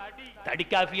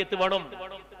 തടിക്കാഫിയത്ത് വേണം.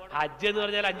 ഹജ്ജ് എന്ന്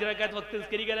പറഞ്ഞാൽ 5 റക്അത്ത് വക്ത്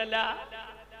നിസ്കരിക്കലല്ല,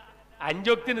 5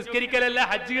 വക്ത് നിസ്കരിക്കലല്ല.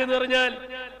 ഹജ്ജ് എന്ന് പറഞ്ഞാൽ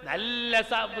നല്ല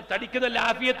തടിക്ക് നല്ല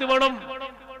ആഫിയത്ത് വേണം.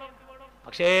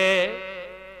 പക്ഷേ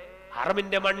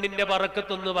ഹറമിന്റെ മണ്ണിന്റെ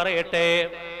ബറക്കത്തൊന്ന് പറയട്ടെ,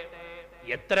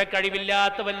 എത്ര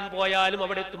കഴിവില്ലാത്തവൻ പോയാലും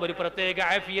അവിടെ എത്തും ഒരു പ്രത്യേക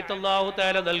ആഫിയത്ത് അല്ലാഹു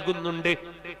തആല നൽകുന്നുണ്ട്.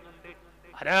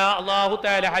 അല്ലാഹു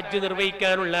തആല ഹജ്ജ്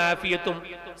നിർവഹിക്കാനുള്ള ആഫിയത്തും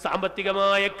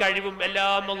സാമ്പത്തികമായ കഴിവും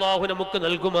എല്ലാം അല്ലാഹു നമുക്ക്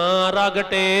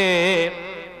നൽകുമാറാകട്ടെ.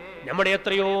 നമ്മുടെ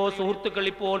എത്രയോ സുഹൃത്തുക്കൾ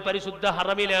ഇപ്പോൾ പരിശുദ്ധ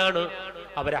ഹറമിലാണ്.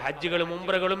 അവരെ ഹജ്ജുകളും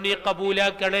ഉംറകളും നീ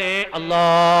കബൂലാക്കണേ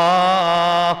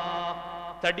അല്ലാഹ്.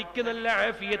 തടിക്ക് നല്ല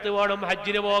ആഫിയത്ത് വേണം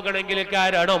ഹജ്ജിന് പോകണമെങ്കിൽ.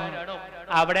 കാരണം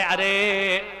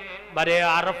അവിടെ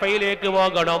അറഫയിലേക്ക്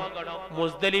പോകണം,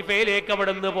 മുസ്ദലിഫയിലേക്ക്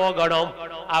അവിടുന്ന് പോകണം,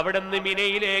 അവിടുന്ന്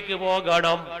മിനയിലേക്ക്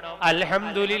പോകണം.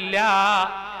 അൽഹംദുലില്ലാഹ്,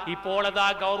 ഇപ്പോൾ അതാ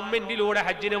ഗവൺമെന്റിലൂടെ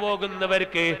ഹജ്ജിന്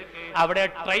പോകുന്നവർക്ക് അവിടെ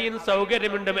ട്രെയിൻ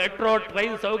സൗകര്യമുണ്ട്, മെട്രോ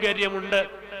ട്രെയിൻ സൗകര്യമുണ്ട്.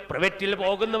 പ്രൈവറ്റിൽ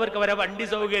പോകുന്നവർക്ക് വരെ വണ്ടി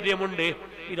സൗകര്യമുണ്ട്.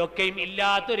 ഇതൊക്കെയും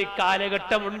ഇല്ലാത്തൊരു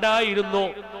കാലഘട്ടം ഉണ്ടായിരുന്നു.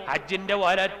 ഹജ്ജിന്റെ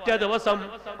ഒരൊറ്റ ദിവസം,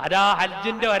 അതാ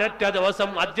ഹജ്ജിന്റെ ഒരൊറ്റ ദിവസം,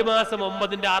 ഹജ്ജ് മാസം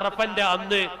 9 അറഫന്റെ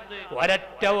അന്ന്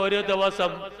ഒരു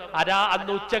ദിവസം, അതാ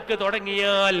അന്ന് ഉച്ചക്ക്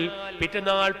തുടങ്ങിയാൽ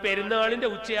പിറ്റന്നാൾ പെരുന്നാളിന്റെ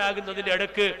ഉച്ചയാകുന്നതിന്റെ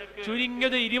ഇടക്ക്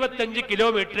ചുരുങ്ങിയത് 25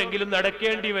 കിലോമീറ്റർ എങ്കിലും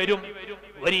നടക്കേണ്ടി വരും.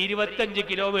 ഒരു 25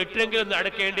 കിലോമീറ്റർ എങ്കിലും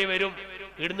നടക്കേണ്ടി വരും.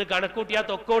 ഇവിടുന്ന് കണക്കൂട്ടിയാ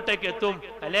തൊക്കോട്ടേക്ക് എത്തും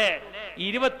അല്ലെ.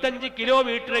 25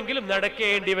 കിലോമീറ്റർ എങ്കിലും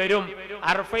നടക്കേണ്ടി വരും.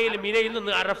 അറഫയിൽ, മിനയിൽ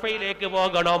നിന്ന് അറഫയിലേക്ക്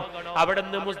പോകണം, അവിടെ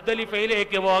നിന്ന്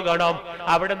മുസ്ദലിഫയിലേക്ക് പോകണം,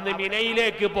 അവിടെ നിന്ന്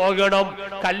മിനയിലേക്ക് പോകണം,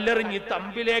 കല്ലെറിഞ്ഞ്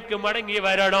തമ്പിലേക്ക് മടങ്ങി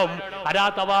വരണം, അതാ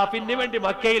തവാഫിന് വേണ്ടി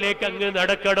മക്കയിലേക്ക് അങ്ങ്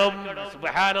നടക്കണം.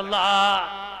 സുബ്ഹാനല്ലാഹ്.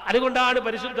 അതുകൊണ്ടാണ്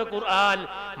പരിശുദ്ധ ഖുർആൻ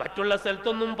മറ്റുള്ള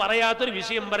സ്ഥലത്തൊന്നും പറയാത്തൊരു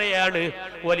വിഷയം പറയാണ്.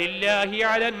 വലില്ലാഹി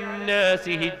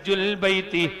അലന്നാസി ഹിജ്ജുൽ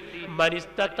ബൈത്തി മൻ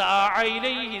ഇസ്തതാഅ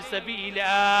ഇലൈഹി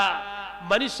സബീലാ.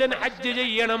 മനുഷ്യൻ ഹജ്ജ്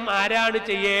ചെയ്യണം. ആരാണ്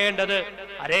ചെയ്യേണ്ടത്?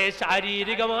 അരേ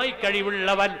ശാരീരികമായി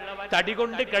കഴിവുള്ളവൻ, തടി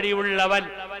കൊണ്ട് കഴിവുള്ളവൻ,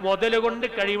 മുതൽ കൊണ്ട്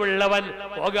കഴിവുള്ളവൻ.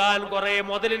 പോകാൻ കുറെ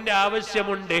മുതലിന്റെ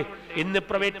ആവശ്യമുണ്ട്. ഇന്ന്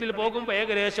പ്രൈവറ്റിൽ പോകുമ്പോൾ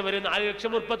ഏകദേശം ഒരു 4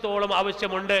 ലക്ഷം ഉറുപ്പത്തോളം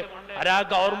ആവശ്യമുണ്ട്. അതാ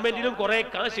ഗവൺമെന്റിനും കുറെ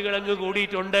കാശുകൾ അങ്ങ്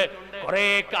കൂടിയിട്ടുണ്ട്, കുറെ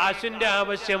കാശിന്റെ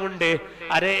ആവശ്യമുണ്ട്.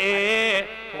 അരേ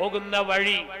പോകുന്ന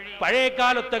വഴി, പഴയ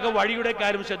കാലത്തൊക്കെ വഴിയുടെ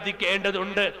കാര്യം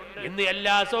ശ്രദ്ധിക്കേണ്ടതുണ്ട്. ഇന്ന്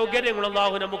എല്ലാ സൗകര്യങ്ങളും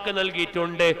അല്ലാഹു നമുക്ക്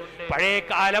നൽകിയിട്ടുണ്ട്. പഴയ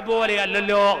കാലം പോലെ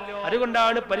അല്ലല്ലോ.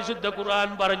 അതുകൊണ്ടാണ് പരിശുദ്ധ ഖുർആൻ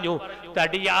പറഞ്ഞു,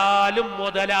 തടിയാലും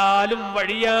മുതലാലും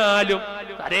വഴിയാലും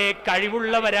അതേ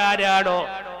കഴിവുള്ളവരാരാണോ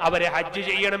അവരെ ഹജ്ജ്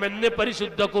ചെയ്യണമെന്ന്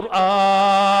പരിശുദ്ധ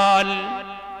ഖുർആൻ.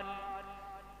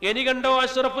 ഇനി കണ്ടോ,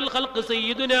 അഷ്റഫുൽ ഖൽഖ്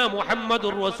സയ്യിദുനാ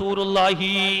മുഹമ്മദുർ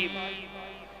റസൂലുള്ളാഹി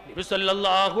നബി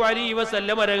സല്ലല്ലാഹു അലൈഹി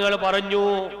വസല്ലം തങ്ങൾ പറഞ്ഞു,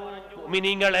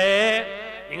 മുഅ്മിനീങ്ങളെ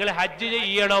നിങ്ങൾ ഹജ്ജ്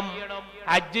ചെയ്യണം,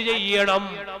 ഹജ്ജ് ചെയ്യണം.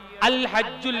 അൽ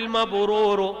ഹജ്ജുൽ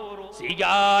മബ്റൂർ,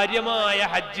 സ്വീകാര്യമായ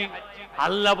ഹജ്ജ്,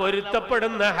 അല്ലാഹു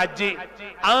പൊരുത്തപ്പെടുന്ന ഹജ്ജ്.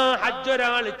 ആ ഹജ്ജ്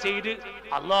ഒരാൾ ചെയ്ത്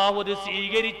അല്ലാഹു അത്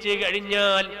സ്വീകരിച്ചു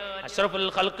കഴിഞ്ഞാൽ അഷ്റഫുൽ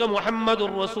ഖൽഖ്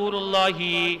മുഹമ്മദുർ റസൂലുള്ളാഹി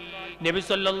നബി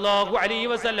സല്ലല്ലാഹു അലൈഹി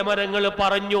വസല്ലം തങ്ങൾ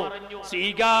പറഞ്ഞു,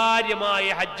 സ്വീകാര്യമായ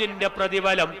ഹജ്ജിന്റെ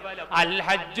പ്രതിഫലം അൽ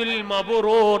ഹജ്ജുൽ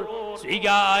മബ്റൂർ,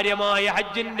 സ്വീകാര്യമായ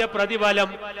ഹജ്ജിന്റെ പ്രതിഫലം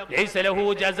ലൈസ ലഹു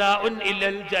ജസാഉൻ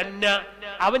ഇല്ലൽ ജന്ന,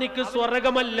 അവനിക്ക്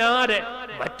സ്വർഗ്ഗമല്ലാതെ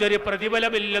മറ്റൊരു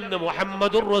പ്രതിഫലമില്ലെന്ന്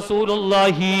മുഹമ്മദുർ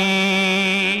റസൂലുള്ളാഹി.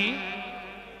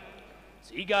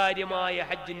 സ്വീകാര്യമായ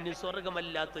ഹജ്ജിന്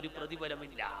സ്വർഗ്ഗമല്ലാത്തൊരു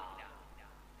പ്രതിഫലമില്ല.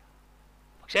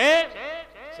 പക്ഷേ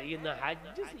ചെയ്യുന്ന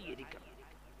ഹജ്ജ് സ്വീകരിക്കണം.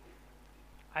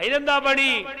 അതിനെന്താ പണി?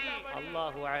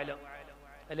 അല്ലാഹു അഅലം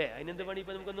അല്ലെ. അതിനെന്ത് പണി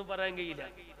ഇപ്പൊ നമുക്കൊന്നും പറയാൻ കഴിയില്ല.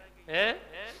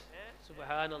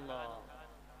 സുബ്ഹാനല്ലാഹ്.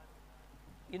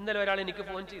 ഇന്നലെ ഒരാൾ എനിക്ക്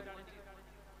ഫോൺ ചെയ്തു,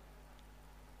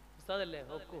 ഉസ്താദല്ലേ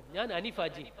നോക്കൂ, ഞാൻ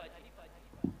ഹനീഫാജി.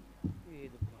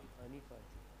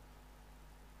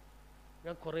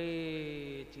 ഞാൻ കുറേ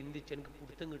ചിന്തിച്ച് എനിക്ക്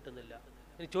പിടുത്തം കിട്ടുന്നില്ല.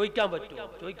 എനിക്ക് ചോദിക്കാൻ പറ്റുമോ?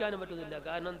 ചോദിക്കാനും പറ്റുന്നില്ല.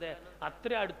 കാരണം എന്താ,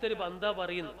 അത്ര അടുത്തൊരു ബന്ധാ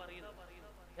പറയുന്നു.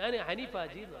 ഞാൻ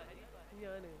ഹനീഫാജി.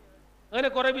 ഞാൻ അങ്ങനെ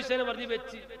കുറെ വിഷയം പറഞ്ഞ്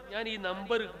വെച്ച് ഞാൻ ഈ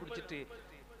നമ്പർ പിടിച്ചിട്ട്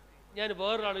ഞാൻ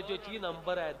വേറൊരാൾ ചോദിച്ചു, ഈ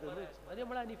നമ്പർ ആയിരുന്നു. അത്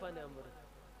നമ്മളെ ഹനീഫാന്റെ നമ്പർ.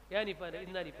 ഹനീഫാൻ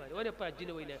ഇന്ന് ഹനീഫാൻ ഓനെപ്പോ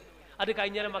ഹജ്ജിന് പോയില്ല. അത്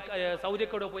കഴിഞ്ഞാൽ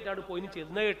സൗദിക്കോടെ പോയിട്ടാണ് പോയിന്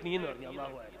ചെന്ന കെട്ടിന്ന് പറഞ്ഞു.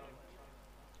 അള്ളാഹു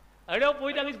അവിടെ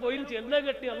പോയിട്ട് അങ്ങനെ പോയിന് ചെന്ന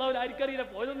കെട്ടി. അള്ളാഹു ആർക്കറിയില്ല,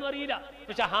 പോയതൊന്നും അറിയില്ല.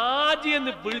 പക്ഷെ ഹാജി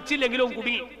എന്ന് വിളിച്ചില്ലെങ്കിലും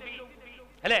കുടുങ്ങി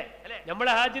അല്ലെ.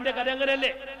 നമ്മളെ ഹാജിന്റെ കഥ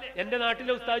അങ്ങനെയല്ലേ. എന്റെ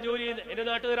നാട്ടിലെ ഉസ്താദ് ജോലി ചെയ്യുന്നത്, എന്റെ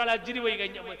നാട്ടിൽ ഒരാൾ ഹജ്ജിന് പോയി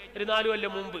കഴിഞ്ഞ ഒരു 4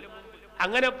 കൊല്ലം മുമ്പ്.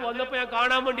 അങ്ങനെ വന്നപ്പോ ഞാൻ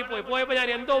കാണാൻ വേണ്ടി പോയപ്പോ ഞാൻ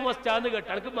എന്തോ മസ്താന്ന് കേട്ടു.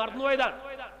 എനിക്ക് മറന്നുപോയതാണ്,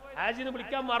 ഹാജിന്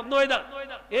വിളിക്കാൻ മറന്നുപോയതാണ്.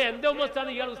 എന്തോ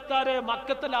മസ്താന്ന്. ഇയാൾ ഉസ്താരെ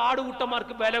മക്കത്തിലെ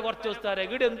ആടുകൂട്ടന്മാർക്ക് വില കുറച്ച് ഉസ്താരെ,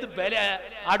 ഇവിടെ എന്ത് വില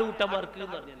ആടുകൂട്ടന്മാർക്ക്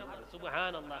എന്ന് പറഞ്ഞു.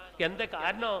 സുബ്ഹാനല്ലാഹ്. എന്താ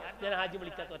കാരണം? ഞാൻ ഹാജി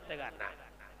വിളിക്കാത്ത ഒറ്റ കാരണം.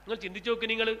 നിങ്ങൾ ചിന്തിച്ചു നോക്ക്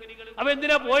നിങ്ങൾ. അപ്പൊ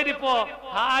എന്തിനാ പോയതിപ്പോ?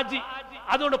 ഹാജി.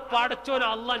 അതുകൊണ്ട് പടച്ചോൻ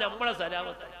അള്ളാഹ് നമ്മളെ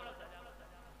സലാമത്താക്കി,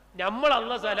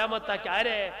 നമ്മളല്ല സലാമത്താക്കി.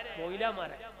 ആരെ?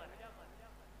 മൊയിലാമാരെ.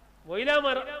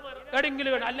 മൊയിലാമാർ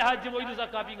എടെങ്കിലും അല്ല ഹാജി മൊയ്തു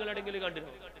സക്കാഫി നിങ്ങൾ എടെങ്കിലും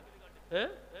കണ്ടിരുന്നു?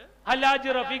 അല്ലാജി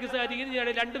റഫീഖ് സാദിഖ്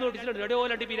 2 നോട്ടീസിലുണ്ട്. എവിടെയോ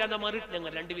 2 പിരാന്തന്മാർ,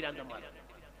 ഞങ്ങൾ 2 പിരാന്തന്മാർ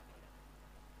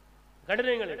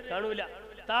കണ്ടിരുന്നു നിങ്ങൾ? കാണൂല.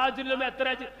 താജുൽ എത്ര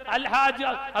അൽഹാജ്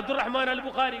അബ്ദുറഹ്മാൻ അൽ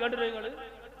ബുഖാരി കണ്ടിരുന്നു നിങ്ങൾ?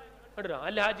 കണ്ടിരുന്നോ?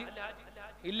 അൽഹാജി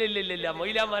ഇല്ല ഇല്ല ഇല്ല ഇല്ല.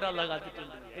 മൊയിലാമാർ അള്ളാഹ്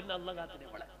കാത്തിട്ടുണ്ട്. എന്ന് അള്ളാഹ് കാത്തിട്ട്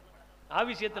നമ്മളെ ആ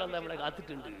വിഷയത്തിൽ അള്ളാഹ് നമ്മളെ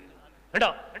കാത്തിട്ടുണ്ട് കേട്ടോ.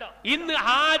 ഇന്ന്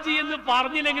ഹാജി എന്ന്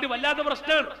പറഞ്ഞില്ലെങ്കിൽ വല്ലാത്ത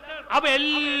പ്രശ്നമാണ്. അപ്പൊ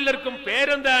എല്ലാവർക്കും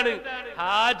പേരെന്താണ്?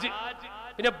 ഹാജ്.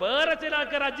 പിന്നെ വേറെ ചില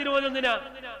ആൾക്കാർ ഹജ്ജിന് പോകുന്നതിനാ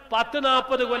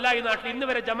 10-40 കൊല്ലായി നാട്ടിൽ ഇന്ന്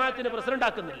വരെ ജമാഅത്തിന് പ്രസിഡന്റ്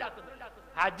ആക്കുന്നില്ല.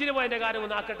 ഹജ്ജിന് പോയതിന്റെ കാര്യം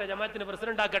ഒന്ന് ആക്കട്ടെ, ജമാഅത്തിന്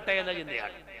പ്രസിഡന്റ് ആക്കട്ടെ എന്ന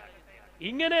ചിന്തയാണ്.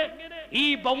 ഇങ്ങനെ ഈ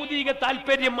ഭൗതിക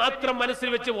താല്പര്യം മാത്രം മനസ്സിൽ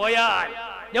വെച്ച് പോയാൽ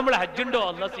നമ്മൾ ഹജ്ജുണ്ടോ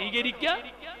അല്ല സ്വീകരിക്കുക?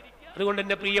 അതുകൊണ്ട്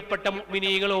എന്റെ പ്രിയപ്പെട്ട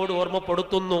മുഅ്മിനീങ്ങളോട്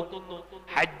ഓർമ്മപ്പെടുത്തുന്നു,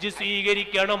 ഹജ്ജ്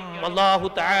സ്വീകരിക്കണം. അല്ലാഹു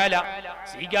തആല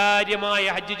സ്വീകാര്യമായ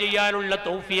ഹജ്ജ് ചെയ്യാനുള്ള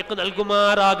തൗഫീഖ്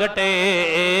നൽകുമാറാകട്ടെ.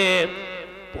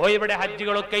 പോയവിടെ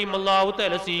ഹജ്ജുകളൊക്കെയും അല്ലാഹു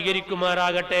തആല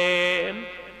സ്വീകരിക്കുമാറാകട്ടെ.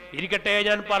 ഇരിക്കട്ടെ,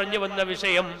 ഞാൻ പറഞ്ഞു വന്ന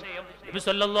വിഷയം നബി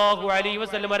സല്ലല്ലാഹു അലൈഹി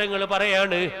വസല്ലം തങ്ങൾ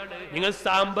പറയാണ്, നിങ്ങൾ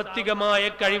സാമ്പത്തികമായ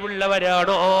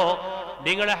കഴിവുള്ളവരാണോ,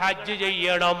 നിങ്ങൾ ഹജ്ജ്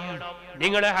ചെയ്യണം,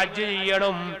 നിങ്ങൾ ഹജ്ജ്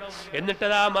ചെയ്യണം.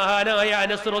 എന്നിട്ടതാ മഹാനായ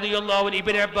അനസ് റളിയല്ലാഹു അൻഹു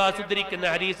ഇബ്നു അബ്ബാസ് ഉദ്ധരിക്കുന്ന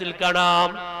ഹദീസിൽ കാണാം,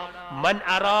 മൻ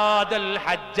അറാദൽ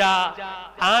ഹജ്ജ,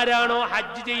 ആരാണോ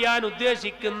ഹജ്ജ് ചെയ്യാൻ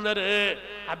ഉദ്ദേശിക്കുന്നത്,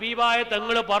 ഹബീബായ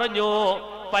തങ്ങൾ പറഞ്ഞു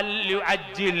ഫല്യു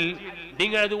അജ്ജിൽ,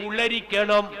 നിങ്ങളത്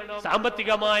ഉള്ളരിക്കണം.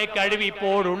 സാമ്പത്തികമായ കഴിവ്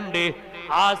ഇപ്പോഴുണ്ട്.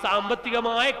 ആ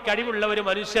സാമ്പത്തികമായ കഴിവുള്ള ഒരു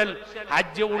മനുഷ്യൻ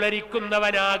ഹജ്ജ്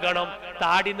ഉളരിക്കുന്നവനാകണം.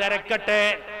 താടി നരക്കട്ടെ,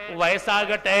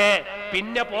 വയസ്സാകട്ടെ,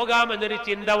 പിന്നെ പോകാമെന്നൊരു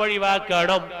ചിന്ത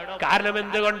ഒഴിവാക്കണം. കാരണം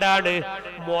എന്തുകൊണ്ടാണ്?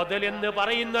 മുതൽ എന്ന്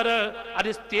പറയുന്നത് അത്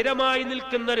സ്ഥിരമായി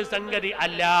നിൽക്കുന്ന ഒരു സംഗതി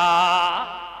അല്ല.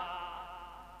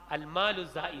 അൽമാലു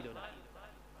സായിലുൻ,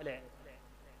 അല്ലേ?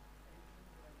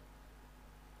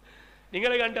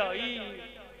 നിങ്ങൾ കണ്ടോ ഈ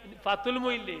ഫത്തുൽ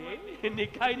മുഇല്ലേ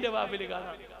നിക്കാഹിന്റെ ബാബിൽ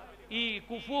കാണാം, ഈ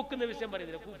കുഫു വെക്കുന്ന വിഷയം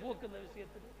പറയുന്നില്ല, കുഫു വെക്കുന്ന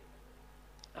വിഷയത്തിൽ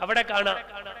അവിടെ കാണാം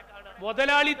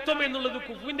മുതലാളിത്വം എന്നുള്ളത്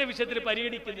കുഫുവിന്റെ വിഷയത്തിൽ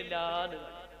പരിഗണിക്കുന്നില്ല.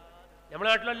 നമ്മുടെ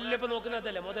നാട്ടിലെല്ലാം ഇപ്പൊ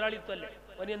നോക്കുന്നതല്ലേ മുതലാളിത്വം അല്ലേ.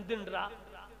 അവന് എന്തുണ്ടാ,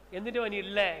 എന്തിന്റെ പനി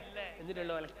ഇല്ലേ,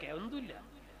 എന്തിനുള്ള വിലക്കെ ഒന്നുമില്ല.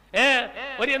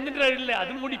 ഒരു എന്തിന്റെ ഇല്ല,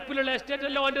 അതും കൂടി ഇപ്പിലുള്ള എസ്റ്റേറ്റ്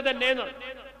അല്ല ഓന്റെ തന്നെയെന്ന്.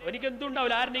 എനിക്ക്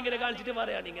എന്തുണ്ടാവില്ല, ആരുടെ ഇങ്ങനെ കാണിച്ചിട്ട്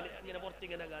പറയാണ്, ഇങ്ങനെ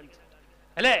പുറത്തിങ്ങനെ കാണിച്ചിട്ട്,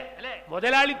 അല്ലേ?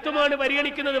 മുതലാളിത്വമാണ്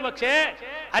പരിഗണിക്കുന്നത്. പക്ഷേ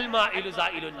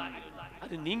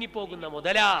അത് നീങ്ങിപ്പോകുന്ന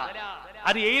മുതലാ,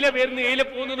 അത് എയിലെ പേരുന്ന് എയിലെ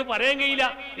പോകുന്നത് പറയാൻ കഴിയില്ല.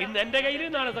 ഇന്ന് എന്റെ കയ്യിൽ,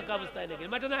 നാളെ സക്കാബുസ്താന്റെ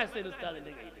കയ്യിൽ, മറ്റന്നാ ഹസൈൻ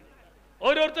ഉസ്താദിന്റെ കയ്യിൽ.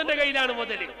 ഓരോരുത്തരുടെ കയ്യിലാണ്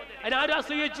മുതല്. അതിനാരും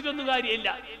അസൂയിച്ചിട്ടൊന്നും കാര്യമില്ല.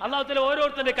 അള്ളാഹു തആല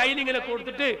ഓരോരുത്തരുടെ കയ്യിൽ ഇങ്ങനെ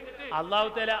കൊടുത്തിട്ട് അള്ളാഹു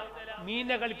തആല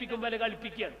മീനിനെ കളിപ്പിക്കുമ്പോൾ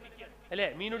കളിപ്പിക്കുകയാണ്, അല്ലെ?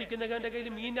 മീനൊടിക്കുന്നവന്റെ കയ്യിൽ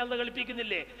മീൻ അല്ല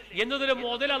കളിപ്പിക്കുന്നില്ലേ എന്നതൊരു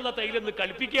മുതൽ അല്ല തൈലൊന്ന്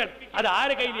കളിപ്പിക്കുകയാണ്. അത്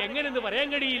ആരെ കയ്യിൽ എങ്ങനെയെന്ന് പറയാൻ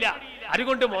കഴിയില്ല.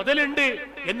 അതുകൊണ്ട് മുതലുണ്ട്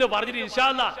എന്ന് പറഞ്ഞിട്ട് ഇൻഷാ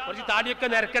അല്ലാഹ് കുറച്ച് താടിയൊക്കെ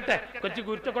നിരക്കട്ടെ, കുറച്ച്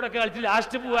കുരുത്തക്കൊടൊക്കെ കളിച്ച്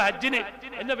ലാസ്റ്റ് പോവാ ഹജ്ജിന്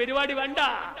എന്ന പരിപാടി വേണ്ട.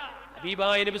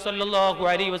 ഹബീബായ നബി സല്ലല്ലാഹു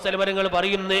അലൈഹി വസല്ലം തങ്ങൾ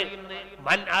പറയുന്നു,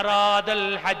 മൻ അറാദൽ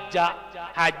ഹജ്ജ,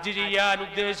 ഹജ്ജ് ചെയ്യാൻ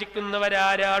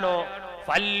ഉദ്ദേശിക്കുന്നവരാരാണോ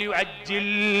ഫല്യു അജ്ജിൽ,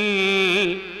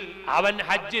 അവൻ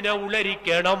ഹജ്ജിനെ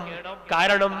ഉളരിക്കണം.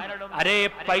 കാരണം അരേ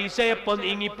പൈസ എപ്പം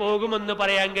നീങ്ങിപ്പോകുമെന്ന്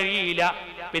പറയാൻ കഴിയില്ല.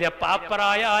 പിന്നെ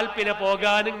പാപ്പറായാൽ പിന്നെ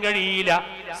പോകാനും കഴിയില്ല.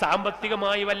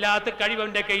 സാമ്പത്തികമായി വല്ലാത്ത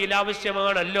കഴിവന്റെ കയ്യിൽ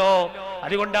ആവശ്യമാണല്ലോ.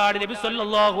 അതുകൊണ്ടാണ് നബി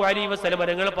സല്ലല്ലാഹു അലൈഹി വസല്ലം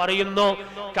തങ്ങൾ പറയുന്നു,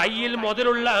 കയ്യിൽ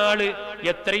മുതലുള്ള ആള്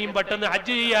എത്രയും പെട്ടെന്ന്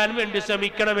ഹജ്ജ് ചെയ്യാൻ വേണ്ടി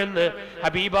ശ്രമിക്കണമെന്ന്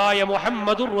ഹബീബായ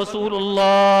മുഹമ്മദുർ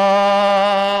റസൂലുള്ളാഹ്.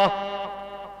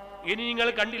 ഇനി നിങ്ങൾ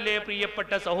കണ്ടില്ലേ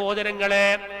പ്രിയപ്പെട്ട സഹോദരങ്ങളെ,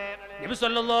 നബി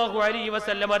സല്ലല്ലാഹു അലൈഹി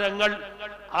വസല്ലം തങ്ങൾ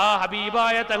ആ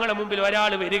ഹബീബായ തങ്ങളുടെ മുമ്പിൽ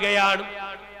ഒരാൾ വരികയാണ്.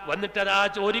 വന്നിട്ട് അതാ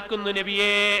ചോദിക്കുന്നു,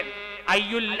 നബിയേ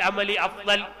അയ്യുൽ അമലി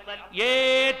അഫ്ളൽ,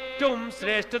 ഏറ്റവും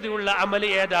ശ്രേഷ്ഠതയുള്ള അമൽ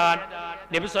ഏതാണ്?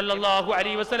 നബി സല്ലല്ലാഹു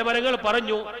അലൈഹി വസല്ലം തങ്ങൾ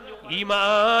പറഞ്ഞു,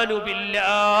 ഈമാനു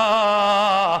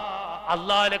ബില്ലാഹ്,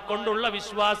 അല്ലാഹുവിനെ കൊണ്ടുള്ള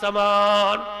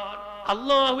വിശ്വാസമാണ്.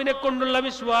 അല്ലാഹുവിനെ കൊണ്ടുള്ള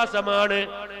വിശ്വാസമാണ്,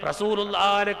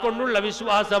 റസൂലുള്ളാഹിനെ കൊണ്ടുള്ള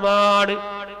വിശ്വാസമാണ്.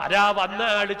 അതാ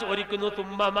വന്നാട് ചോദിക്കുന്നു,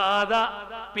 തുമ്മമാത,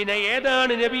 പിന്നെ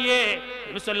ഏതാണ് നബിയെ?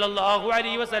 നബി സല്ലല്ലാഹു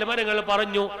അലൈഹി വസല്ലം തങ്ങൾ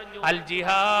പറഞ്ഞു, അൽ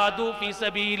ജിഹാദു ഫീ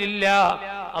സബീലില്ലാഹ്,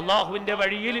 അല്ലാഹുവിന്റെ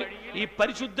വഴിയിൽ ഈ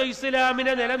പരിശുദ്ധ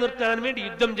ഇസ്ലാമിനെ നിലനിർത്താൻ വേണ്ടി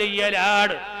യുദ്ധം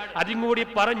ചെയ്യലാണ്. അതും കൂടി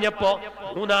പറഞ്ഞപ്പോ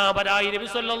മൂന്നാമതായി നബി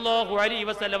സല്ലല്ലാഹു അലൈഹി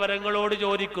വസല്ലം തങ്ങളോട്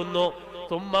ചോദിക്കുന്നു,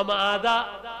 തുമ്മമാത,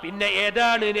 പിന്നെ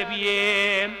ഏതാണ് നബിയെ?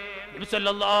 നബി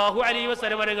സല്ലല്ലാഹു അലൈഹി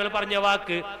വസല്ലം തങ്ങൾ പറഞ്ഞ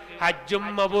വാക്ക് ഹജ്ജും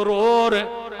മബ്റൂർ,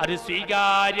 അത്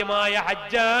സ്വീകാര്യമായ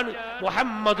ഹജ്ജാണ്.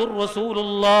 മുഹമ്മദുർ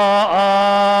റസൂലുള്ളാഹ്.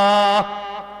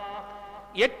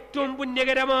 ഏറ്റവും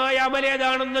പുണ്യകരമായ അമൽ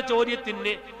ഏതാണെന്ന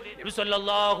ചോദ്യത്തിന് നബി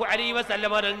സല്ലല്ലാഹു അലൈഹി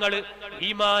വസല്ലം തങ്ങൾ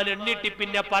ഈമാൻ എണ്ണിട്ട്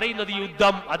പിന്നെ പറയുന്നത്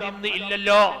യുദ്ധം അതിന്ന്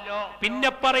ഇല്ലല്ലോ. പിന്നെ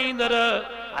പറയുന്നത്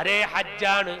അരേ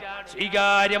ഹജ്ജാണ്.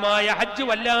 സ്വീകാര്യമായ ഹജ്ജ്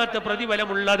വല്ലാത്ത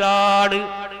പ്രതിഫലമുള്ളതാണ്.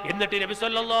 എന്നിട്ട് നബി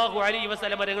സല്ലല്ലാഹു അലൈഹി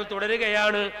വസല്ലം തങ്ങൾ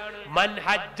തുടരുകയാണ്, മൻ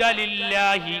ഹജ്ജ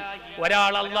ലില്ലാഹി,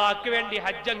 ഒരാൾ അല്ലാഹുവിന് വേണ്ടി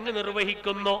ഹജ്ജ് അങ്ങ്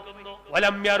നിർവഹിക്കുന്നു,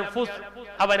 വലം യർഫുസ്,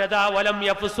 അവനതാ വലം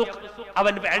യഫ്സുഖ്,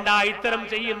 അവൻ വേണ്ടായിത്തരം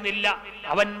ചെയ്യുന്നില്ല,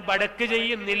 അവൻ ബടക്ക്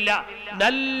ചെയ്യുന്നില്ല,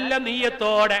 നല്ല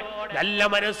നീയത്തോടെ നല്ല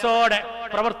മനസ്സോടെ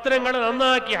പ്രവർത്തനങ്ങൾ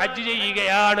നന്നാക്കി ഹജ്ജ്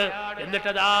ചെയ്യുകയാണ്.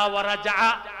 എന്നിട്ടതാ വറജഅ,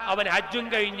 അവൻ ഹജ്ജും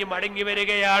കഴിഞ്ഞ് മടങ്ങി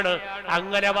വരികയാണ്.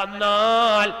 അങ്ങനെ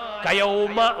വന്നാൽ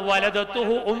കയൗമ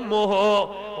വലദതുഹു ഉമ്മുഹു,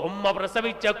 ഉമ്മ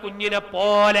പ്രസവിച്ച കുഞ്ഞിനെ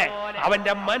പോലെ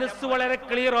അവന്റെ മനസ്സ് വളരെ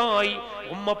ക്ലിയറായി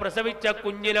ഉമ്മ പ്രസവിച്ച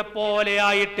കുഞ്ഞിനെ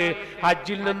പോലെയായിട്ട്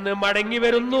ഹജ്ജിൽ നിന്ന് മടങ്ങി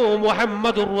വരുന്നു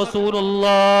മുഹമ്മദുർ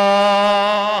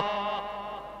റസൂലുള്ളാഹ്.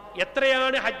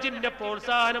 എത്രയാണ് ഹജ്ജിന്റെ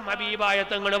പ്രോത്സാഹനം ഹബീബായ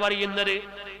തങ്ങൾ പറയുന്നത്.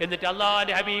 എന്നിട്ട്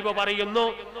അല്ലാഹുവിന്റെ ഹബീബ് പറയുന്നു,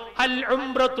 അൽ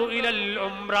ഉംറതു ഇലൽ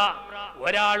ഉംറ,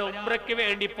 ഒരാൾ ഉംറയ്ക്ക്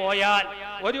വേണ്ടി പോയാൽ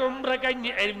ഒരു ഉംറ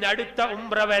കഴിഞ്ഞ് അടുത്ത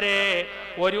ഉംറ വരെ,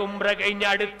 ഒരു ഉംറ കഴിഞ്ഞ്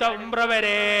അടുത്ത ഉംറ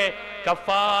വരെ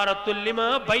കഫാറത്തുൽ ലിമാ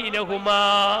ബൈനഹുമാ,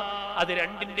 അത്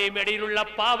രണ്ടിന്റെയും ഇടയിലുള്ള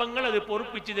പാവങ്ങൾ അത്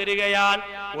പൊറുപ്പിച്ചു തരികയാണ്.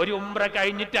 ഒരു ഉംറ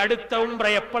കഴിഞ്ഞിട്ട് അടുത്ത ഉംറ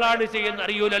എപ്പോഴാണ് ചെയ്യുന്ന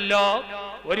അറിയൂലല്ലോ.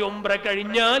 ഒരു ഉംറ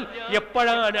കഴിഞ്ഞാൽ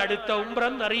എപ്പോഴാണ് അടുത്ത ഉംറ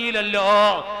എന്നറിയില്ലല്ലോ.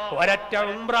 ഒരൊറ്റ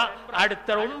ഉംറ അടുത്ത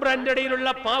ഉംറന്റെ ഇടയിലുള്ള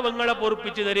പാവങ്ങളെ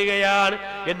പൊറുപ്പിച്ചു തരികയാണ്.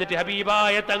 എന്നിട്ട്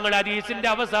ഹബീബായ തങ്ങൾ ഹദീസിന്റെ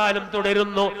അവസാനം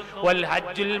തുടരുന്നു, വൽ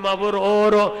ഹജ്ജുൽ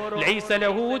മബ്റൂറു ലൈസ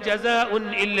ലഹു ജസാഉൻ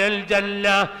ഇല്ലൽ ജന്ന,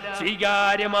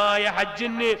 സ്വീകാര്യമായ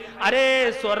ഹജ്ജിന് അരേ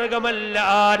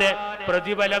സ്വർഗമല്ലാതെ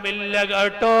പ്രതിഫലമില്ല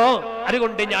കേട്ടോ.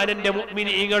 അതുകൊണ്ട് ഞാൻ എന്റെ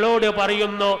മുഅ്മിനീങ്ങളോട്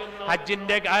പറയുന്നു,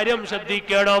 ഹജ്ജിന്റെ കാര്യം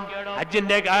ശ്രദ്ധിക്കണം,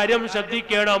 ഹജ്ജിന്റെ കാര്യം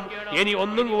ശ്രദ്ധിക്കണം. ഇനി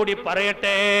ഒന്നും കൂടി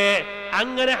പറയട്ടെ,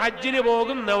 അങ്ങനെ ഹജ്ജിന്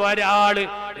പോകുന്ന ഒരാള്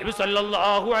നബി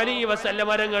സല്ലല്ലാഹു അലൈഹി വസല്ലം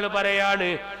തങ്ങൾ പറയാണ്,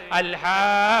 അൽ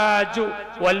ഹാജു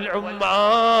വൽ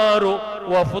ഉമ്മാറു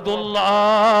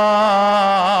വഫദുല്ലാഹ്,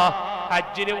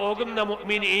 ഹജ്ജിന് പോകുന്ന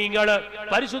മുഅ്മിനീങ്ങള്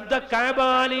പരിശുദ്ധ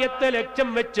കഅബാലയത്തെ ലക്ഷ്യം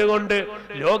വെച്ചുകൊണ്ട്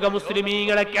ലോക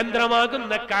മുസ്ലിമീങ്ങളെ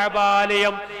കേന്ദ്രമാകുന്ന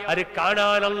കഅബാലയം അത്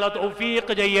കാണാനുള്ള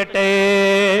തൗഫീഖ് ചെയ്യട്ടെ.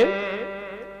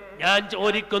 ഞാൻ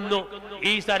ചോദിക്കുന്നു,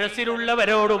 ഈ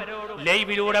സരസിലുള്ളവരോടും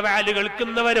ലൈവിലൂടെ വാല്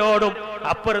കേൾക്കുന്നവരോടും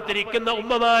അപ്പുറത്തിരിക്കുന്ന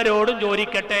ഉമ്മമാരോടും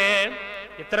ചോദിക്കട്ടെ,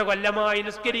 എത്ര കൊല്ലമായി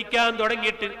നിസ്കരിക്കാൻ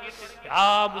തുടങ്ങിയിട്ട് ആ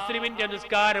മുസ്ലിമിന്റെ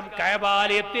നിസ്കാരം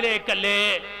കഅബാലയത്തിലേക്കല്ലേ?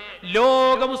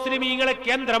 ലോക മുസ്ലിമീങ്ങളെ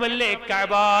കേന്ദ്രമല്ലേ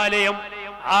കഅബാലയം?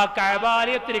 ആ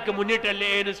കഅബാലയത്തിലേക്ക്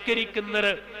മുന്നിട്ടല്ലേ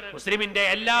നിസ്കരിക്കുന്നത്? മുസ്ലിമിന്റെ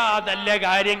എല്ലാ നല്ല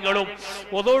കാര്യങ്ങളും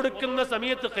ഒതുടുക്കുന്ന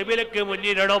സമയത്ത് ഖിബലക്ക്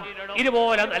മുന്നിടണം.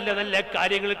 ഇതുപോലെ നല്ല നല്ല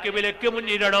കാര്യങ്ങൾ ഖിബലക്ക്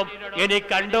മുന്നിടണം. ഇനി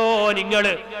കണ്ടോ നിങ്ങൾ,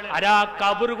 ആരാ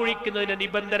ഖബർ കുഴിക്കുന്നതിന്റെ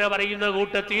നിബന്ധന പറയുന്ന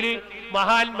കൂട്ടത്തിൽ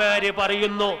മഹാന്മാര്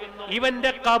പറയുന്നു,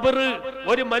 ഇവന്റെ ഖബർ,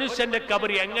 ഒരു മനുഷ്യന്റെ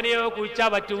ഖബർ എങ്ങനെയോ കുഴിച്ചാ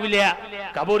പറ്റൂല,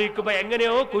 ഖബറിക്കുമ്പോ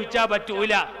എങ്ങനെയോ കുഴിച്ചാ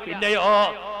പറ്റൂല. പിന്നെയോ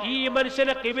ഈ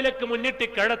മനുഷ്യനെ ഖിബലക്ക് മുന്നിട്ട്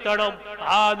കിടത്തണം.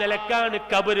 ആ നിലക്കാണ്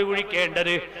ഖബർ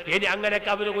കുഴിക്കേണ്ടത്. ഇനി അങ്ങനെ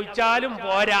ഖബർ കുഴിച്ചാലും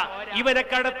പോരാ, ഇവനെ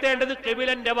കടത്തേണ്ടത്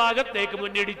ഖിബലന്റെ ഭാഗത്തേക്ക്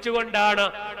മുന്നിടിച്ചുകൊണ്ടാണ്.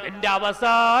 എന്റെ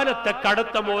അവസാനത്തെ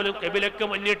കടത്തം പോലും ഖിബലക്ക്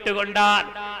മുന്നിട്ടുകൊണ്ടാണ്.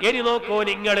 ഇനി നോക്കൂ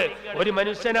നിങ്ങൾ, ഒരു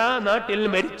മനുഷ്യനാ നാട്ടിൽ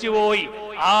മരിച്ചുപോയി,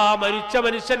 ആ മരിച്ച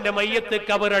മനുഷ്യന്റെ മയ്യത്ത്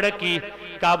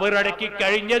കബറടക്കി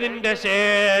കഴിഞ്ഞതിന്റെ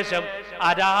ശേഷം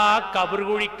അതാ ഖബർ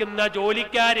കുഴിക്കുന്ന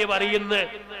ജോലിക്കാര് പറയുന്നു,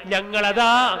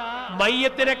 ഞങ്ങളതാ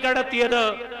മയ്യത്തിനെ കടത്തിയത്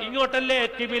ഇങ്ങോട്ടല്ലേ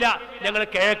ഖിബില, ഞങ്ങൾ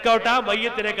കിഴക്കോട്ടാ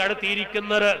മയ്യത്തിനെ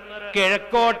കടത്തിയിരിക്കുന്നത്,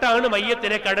 കിഴക്കോട്ടാണ്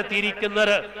മയ്യത്തിനെ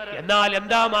കടത്തിയിരിക്കുന്നത്. എന്നാൽ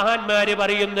എന്താ മഹാന്മാര്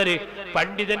പറയുന്നത്,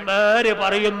 പണ്ഡിതന്മാര്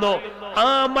പറയുന്നു, ആ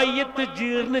മയ്യത്ത്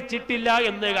ജീർണിച്ചിട്ടില്ല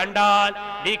എന്ന് കണ്ടാൽ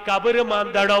നീ കബറ്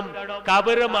മാന്തണം,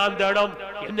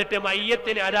 എന്നിട്ട്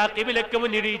മയ്യത്തിന് അതാ ഖിബിലക്ക്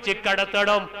മുന്നിടിച്ച്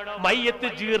കടത്തണം. മയ്യത്ത്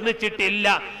ജീർണിച്ചിട്ടില്ല,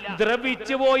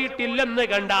 ദ്രവിച്ചു പോയിട്ടില്ലെന്ന്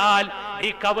കണ്ടാൽ ഈ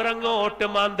കബറങ്ങോട്ട്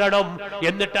മാന്തണം,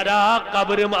 എന്നിട്ട് അതാ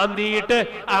കബറ് മാന്തിയിട്ട്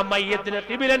ആ മയ്യത്തിന്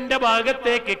ഖിബിലന്റെ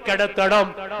ഭാഗത്തേക്ക് കടത്തണം.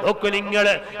 നോക്കൂ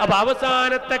നിങ്ങള്, അപ്പൊ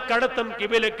അവസാനത്തെ കടത്തം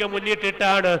ഖിബിലക്ക്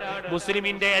മുന്നിട്ടിട്ടാണ്.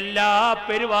 മുസ്ലിമിന്റെ എല്ലാ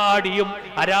പരിപാടിയും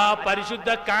അതാ പരിശുദ്ധ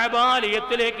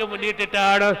കഅബാലയത്തിലേക്ക്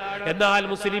മുന്നിട്ടിട്ടാണ്. എന്നാൽ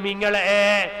മുസ്ലിമിങ്ങളെ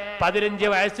 15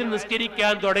 വയസ്സിൽ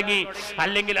നിസ്കരിക്കാൻ തുടങ്ങി,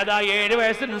 അല്ലെങ്കിൽ അതാ 7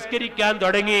 വയസ്സിൽ നിസ്കരിക്കാൻ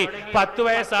തുടങ്ങി, 10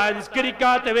 വയസ്സായി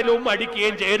നിസ്കരിക്കാത്തവരും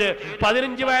അടിക്കുകയും ചെയ്ത്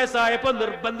 15 വയസ്സായപ്പോ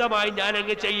നിർബന്ധമായി ഞാൻ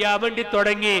അങ്ങ് ചെയ്യാൻ വേണ്ടി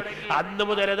തുടങ്ങി. അന്ന്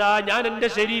മുതലതാ ഞാൻ എന്റെ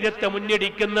ശരീരത്തെ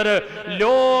മുന്നിടിക്കുന്നത്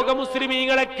ലോക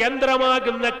മുസ്ലിമീങ്ങളെ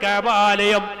കേന്ദ്രമാകുന്ന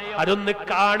കഅബാലയം. അതൊന്ന്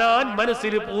കാണാൻ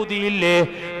മനസ്സിൽ പൂതിയില്ലേ?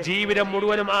 ജീവിതം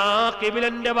മുഴുവനും ആ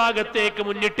ഖിബിലന്റെ ഭാഗത്തേക്ക്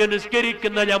മുന്നിട്ട്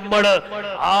നിസ്കരിക്കുന്ന നമ്മള്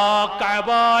ആ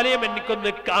കഅബാലയം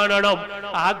എനിക്കൊന്ന് കാണണം,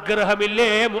 ആഗ്രഹമില്ലേ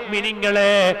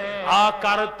മുഅ്മിനീങ്ങളെ? ആ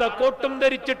കറുത്ത കോട്ടും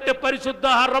ധരിച്ചിട്ട് പരിശുദ്ധ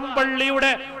ഹറം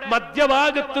പള്ളിയുടെ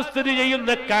മധ്യഭാഗത്ത് സ്ഥിതി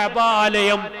ചെയ്യുന്ന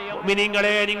കഅബാലയം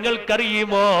മുഅ്മിനീങ്ങളെ,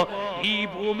 നിങ്ങൾക്കറിയുമോ? ഈ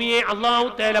ഭൂമിയെ അല്ലാഹു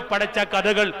തആല പടച്ച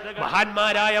കഥകൾ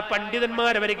മഹാന്മാരായ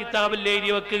പണ്ഡിതന്മാർ അവരെ കിതാബിൽ എഴുതി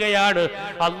വെക്കുകയാണ്.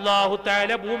 അല്ലാഹു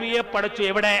തആല ഭൂമിയെ പടച്ചു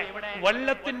എവിടെ?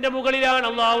 വെള്ളത്തിന്റെ മുകളിലാണ്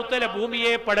അല്ലാഹു തആല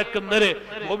ഭൂമിയെ പടക്കുന്നത്.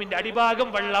 ഭൂമിന്റെ അടിഭാഗം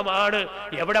വെള്ളമാണ്,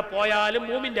 എവിടെ പോയാലും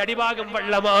ഭൂമിന്റെ അടിഭാഗം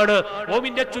വെള്ളമാണ്,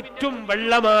 ഭൂമിന്റെ ചുറ്റും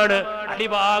വെള്ളമാണ്,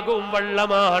 അടിഭാഗവും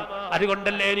വെള്ളമാണ്.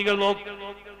 അതുകൊണ്ടല്ലേ നിങ്ങൾ നോക്കൂ,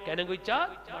 കിണർ കുഴിച്ചാൽ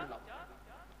വെള്ളം,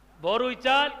 ബോർ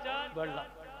കുഴിച്ചാൽ വെള്ളം.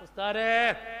 ഉസ്താദേ,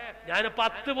 ഞാൻ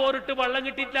 10 ബോറിട്ട് വെള്ളം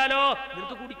കിട്ടിയിട്ടാലോ,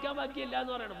 നിനക്ക് കുടിക്കാൻ ബാക്കിയല്ല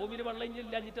എന്ന് പറയണം. ഭൂമിയിൽ വെള്ളം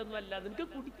ഇല്ലാഞ്ഞിട്ടൊന്നും അല്ല, നിനക്ക്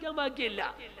കുടിക്കാൻ ബാക്കിയല്ല.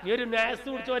 നീ ഒരു നയസ്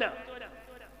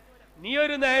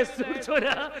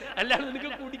കുടിച്ചോനാ, അല്ലാതെ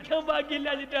നിനക്ക് കുടിക്കാൻ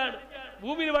ബാക്കിയില്ലാഞ്ഞിട്ടാണ്.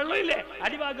 ഭൂമിയിൽ വെള്ളമില്ലേ,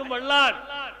 അടിഭാഗം വെള്ളമാണ്,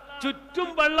 ചുറ്റും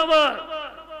വെള്ളമാണ്,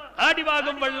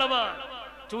 അടിഭാഗം വെള്ളമാണ്,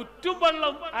 ചുറ്റും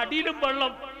വെള്ളം, അടിയിലും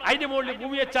വെള്ളം. അതിന്റെ മുകളിൽ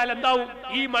ഭൂമി വെച്ചാൽ എന്താവും?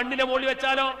 ഈ മണ്ണിന്റെ മുകളിൽ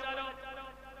വെച്ചാലോ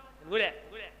അനങ്ങൂലേ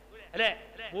അല്ലെ?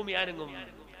 ഭൂമി അനങ്ങും.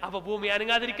 അപ്പൊ ഭൂമി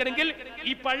അനങ്ങാതിരിക്കണമെങ്കിൽ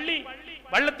ഈ പള്ളി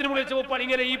വെള്ളത്തിന് മുകളിൽ ചുവപ്പാൽ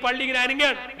ഇങ്ങനെ ഈ പള്ളി ഇങ്ങനെ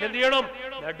അനങ്ങാൻ എന്ത് ചെയ്യണം?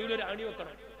 നടുവിലൊരു ആണി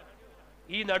വെക്കണം.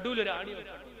 ഈ നടുവിലൊരു ആണി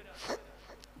വെക്കണം.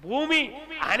 ഭൂമി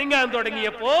അനങ്ങാൻ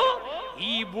തുടങ്ങിയപ്പോ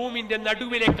ഈ ഭൂമിന്റെ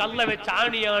നടുവിലെ കള്ള വെച്ച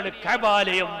ആണിയാണ്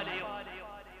കഅബാലയം.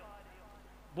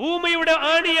 ഭൂമിയുടെ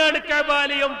ആണിയാണ്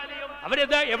കഅബാലയം.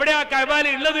 അവരെന്താ എവിടെയാ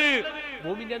കഅബാലയം ഉള്ളത്?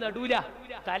 ഭൂമിന്റെ നടുവില.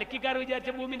 തലക്കിക്കാർ വിചാരിച്ച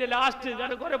ഭൂമിന്റെ ലാസ്റ്റ്,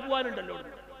 കാരണം കുറെ പോവാനുണ്ടല്ലോ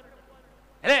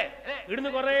അല്ലേ?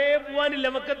 ഇവിടുന്ന് കുറെ പോവാനില്ല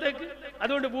മക്കത്തേക്ക്,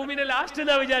 അതുകൊണ്ട് ഭൂമിന്റെ ലാസ്റ്റ്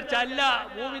എന്നാ വിചാരിച്ച. അല്ല,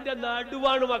 ഭൂമിന്റെ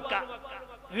നടുവാണ് മക്ക.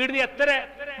 വീടിന് എത്ര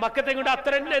മക്കത്തെ കൊണ്ട്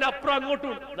അത്ര തന്നെ, അപ്പുറം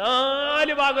അങ്ങോട്ടും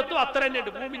 4 ഭാഗത്തും അത്ര തന്നെ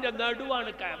ഉണ്ട്. ഭൂമിന്റെ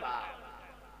നടുവാണ് കഅബ.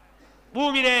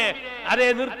 ഭൂമിനെ അതേ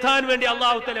നിർത്താൻ വേണ്ടി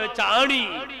അല്ലാഹു തആല വെച്ച ആണി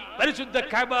പരിശുദ്ധ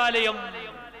കഅബാലയം.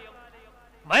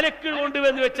 മലക്കുകൾ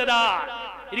കൊണ്ടുവന്ന് വെച്ചതാ.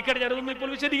 ഇരിക്കട്ടെ, ഞാനതൊന്നും ഇപ്പോൾ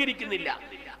വിശദീകരിക്കുന്നില്ല.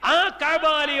 ആ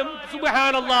കഅബാലയം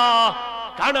സുബ്ഹാനല്ലാഹ്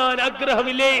കാണാൻ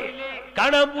ആഗ്രഹമില്ലേ?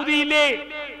 കാണാൻ പൂതിയില്ലേ?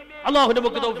 അല്ലാഹു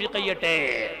നമുക്ക് തൗഫീഖ് ചെയ്യട്ടെ.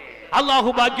 അല്ലാഹു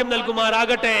ഭാഗ്യം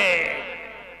നൽകുമാറാകട്ടെ.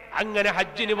 അങ്ങനെ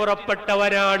ഹജ്ജിന്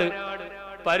പുറപ്പെട്ടവരാണ്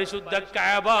പരിശുദ്ധ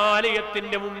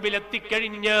കഅബാലയത്തിന്റെ മുമ്പിൽ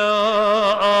എത്തിക്കഴിഞ്ഞാൽ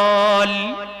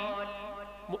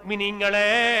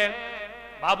മുഅ്മിനീങ്ങളെ,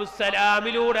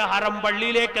 ബാബുസലാമിലൂടെ ഹറം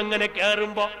പള്ളിയിലേക്ക് അങ്ങനെ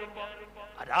കയറുമ്പോ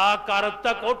ആ കറുത്ത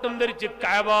കോട്ടും ധരിച്ച്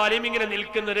കഅബാലയം ഇങ്ങനെ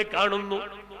നിൽക്കുന്നത് കാണുന്നു.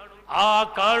 ആ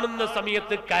കാണുന്ന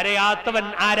സമയത്ത് കരയാത്തവൻ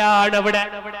ആരാണ്? അവിടെ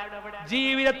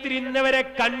ജീവിതത്തിൽ ഇന്നവരെ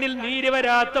കണ്ണിൽ നീര്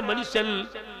വരാത്ത മനുഷ്യൻ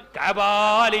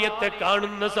കഅബാലയത്തെ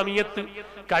കാണുന്ന സമയത്ത്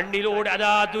കണ്ണിലൂടെ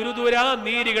അതാ ദുരുദുരാ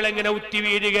നീരുകൾ എങ്ങനെ ഉറ്റി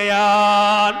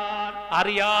വീഴുകയാണ്.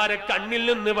 അറിയാതെ കണ്ണിൽ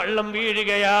നിന്ന് വെള്ളം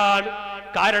വീഴുകയാണ്.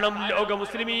 കാരണം ലോക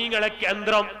മുസ്ലിമീങ്ങളെ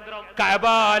കേന്ദ്രം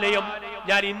കഅബാലയം.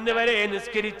 ഞാൻ ഇന്ന് വരെ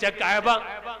നിസ്കരിച്ച കഅബ,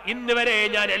 ഇന്ന് വരെ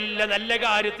ഞാൻ എല്ലാ നല്ല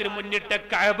കാര്യത്തിനും മുന്നിട്ട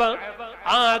കഅബ,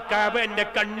 ആ കഅബ എന്റെ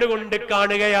കണ്ണുകൊണ്ട്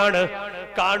കാണുകയാണ്.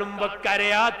 കാണുമ്പോ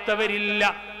കരയാത്തവരില്ല,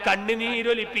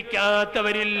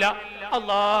 കണ്ണുനീരൊലിപ്പിക്കാത്തവരില്ല.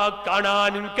 അല്ലാഹ്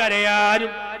കാണാനും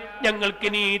കരയാനും ഞങ്ങൾക്ക്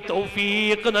നീ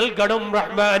തൗഫീഖ് നൽകണം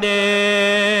റഹ്മാനേ.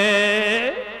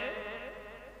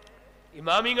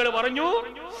 ഇമാമിങ്ങൾ പറഞ്ഞു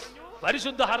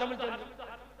പരിശുദ്ധ ഹറമിൽ ചെന്നു.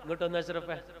 ഇങ്ങോട്ട് വന്ന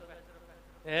അഷ്റഫേ,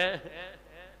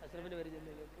 അഷ്റഫിന്റെ പേര്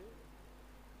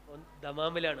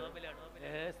ദമാമിലാണ്.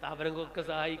 സ്ഥാപനങ്ങളൊക്കെ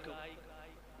സഹായിക്കും.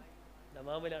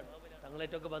 ദമാമിലാണ്.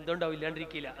 തങ്ങളായിട്ടൊക്കെ ബന്ധം ഉണ്ടാവും,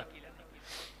 ഇല്ലാണ്ടിരിക്കില്ല.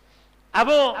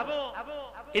 അപ്പോ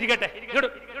ഇരിക്കട്ടെ.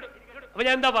 അപ്പൊ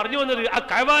ഞാൻ എന്താ പറഞ്ഞു വന്നത്? ആ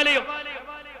കഅബാലയം,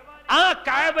 ആ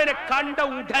കഅബനെ കണ്ട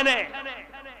ഉടനെ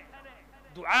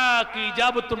ദുആക്ക്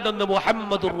ഇജാബത്തുണ്ടെന്ന്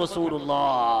മുഹമ്മദുർ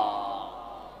റസൂലുള്ളാഹ്.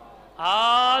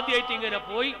 ആദ്യമായിട്ട് ഇങ്ങനെ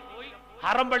പോയി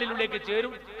ഹറം പള്ളിയിലേക്ക്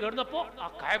ചേർന്നപ്പോ ആ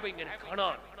കഅബ ഇങ്ങനെ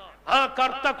കാണാൻ, ആ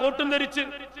കറുത്ത കോട്ടും ധരിച്ച്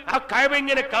ആ കഅബ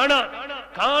ഇങ്ങനെ കാണാൻ,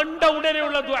 കണ്ട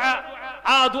ഉടനെയുള്ള ദുആ,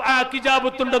 ആ ദുആക്ക്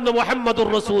ഇജാബത്തുണ്ടെന്ന് മുഹമ്മദുർ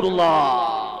റസൂലുള്ളാഹ്.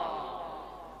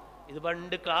 ഇത്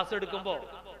പണ്ട് ക്ലാസ് എടുക്കുമ്പോ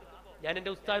ഞാൻ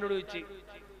എന്റെ ഉസ്താദിനോട് ചോദിച്ചു,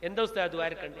 എന്താ ഉസ്താദ്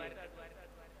ദ്വാരക്കണ്ടേ?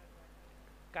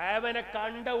 കഅബനെ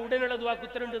കണ്ട ഉടനെയുള്ള ദുആക്ക്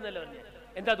ഉത്തരം ഉണ്ടെന്നല്ലോ പറഞ്ഞു.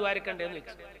 എന്താ ദ്വാരക്കണ്ടേന്ന്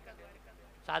ചോദിച്ചു.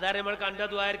 സാധാരണ നമ്മൾ കണ്ട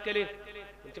ദ്വാരക്കല്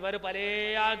മിച്ചമാര് പല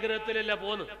ആഗ്രഹത്തിലല്ല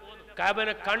പോന്നു.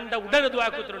 കഅബനെ കണ്ട ഉടനെ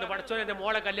ദുആക്ക് ഉത്തരമുണ്ട്. പടച്ചോനെ എന്റെ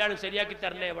മോളെ കല്യാണം ശരിയാക്കി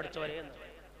തരണേ പടച്ചോനെ എന്ന്.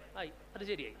 ആയി, അത്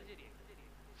ശരിയായി.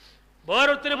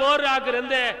 വേറൊരുത്തിന് വേറൊരു ആഗ്രഹം,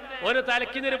 എന്തേ ഓരോ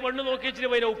തലക്കുന്നൊരു പെണ്ണ് നോക്കി വെച്ചിട്ട്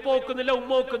പോയി, ഉപ്പ വെക്കുന്നില്ല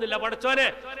ഉമ്മ വെക്കുന്നില്ല. പടച്ചോനെ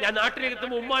ഞാൻ നാട്ടിലേക്ക്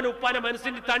എത്തുമ്പോ ഉമ്മാനും ഉപ്പാനെ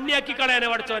മനസ്സിന്റെ തണ്ണിയാക്കി കളയാനെ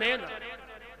പടച്ചോനെ എന്ന്.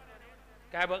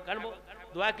 കാണുമ്പോ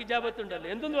ദുആക്ക് ഇജാബത്ത് ഉണ്ടല്ലോ,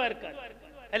 എന്തൊന്നും ദ്വാരക്കാൻ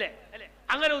അല്ലെ?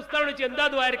 അങ്ങനെ ഉസ്താദ് വെച്ച് എന്താ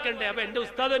ദ്വാരക്കണ്ടേ? അപ്പൊ എന്റെ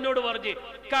ഉസ്താദ് എന്നോട് പറഞ്ഞു,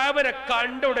 കഅബനെ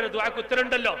കണ്ട ഉടനെ ദുആക്ക് ഉത്തരം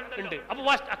ഉണ്ടല്ലോ, ഉണ്ട്. അപ്പൊ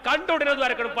കണ്ട ഉടനെ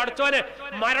ദ്വാരക്കണം. പടച്ചോനെ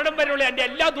മരണം വരെയുള്ള എന്റെ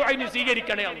എല്ലാ ദുആയും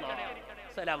സ്വീകരിക്കണേ അല്ലാഹ്.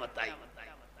 സലാമത്തായി,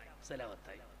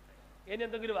 സലാമത്തായി. ഇനി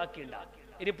എന്തെങ്കിലും ബാക്കിയുണ്ടാ?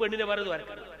 ഇനി പെണ്ണിനെ വേറെ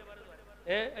ദ്വാരക്കണം,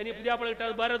 ഇനി പുതിയാപ്പിള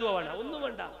കിട്ടാതെ വേറെ ദുആ വേണ്ട, ഒന്നും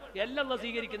വേണ്ട, എല്ലാം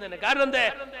സ്വീകരിക്കുന്നതന്നെ. കാരണം എന്തേ?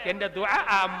 എന്റെ ദുആ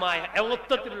അമ്മായ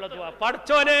മൊത്തത്തിലുള്ള ദുആ.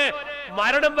 പടച്ചോനെ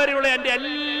മരണം വരെയുള്ള എന്റെ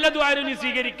എല്ലാ ദുആയും നീ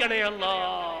സ്വീകരിക്കണേ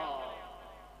അല്ലാഹ്.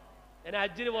 ഞാൻ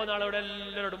ഹജ്ജിന് പോകുന്ന ആളോട്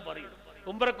എല്ലാവരോടും പറയും,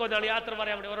 ഉംറക്ക് പോകുന്ന ആൾ യാത്ര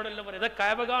പറയാൻ വേണ്ടി അവരോടെല്ലാം പറയും, ഇതാ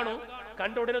കഅബ കാണും,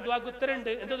 കണ്ട ഉടനെ ദുആക്ക്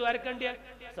ഉത്തരമുണ്ട്. എന്താ ദ്വാരക്കണ്ടിയ?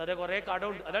 സാറേ കുറെ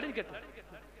കടമുണ്ട്, അതാണ് ഇരിക്കട്ടെ,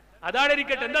 അതാണ്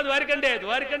ഇരിക്കട്ടെ. എന്താ ദ്വാരക്കണ്ടേ?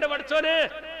 ദ്വാരക്കണ്ട പടച്ചോനെ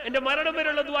എന്റെ മരണം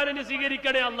വരെയുള്ള ദുആ നീ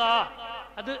സ്വീകരിക്കണേ അല്ലാഹ്.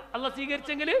 അത് അല്ലാഹ്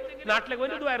സ്വീകരിച്ചെങ്കിൽ നാട്ടിലേക്ക്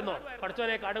വേണ്ടി ദുആയിരുന്നോ?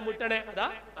 പടച്ചോനെ കടം വീട്ടണേ. അതാ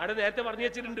അവിടെ നേരത്തെ പറഞ്ഞു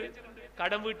വെച്ചിട്ടുണ്ട്,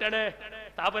 കടം വീട്ടണേ,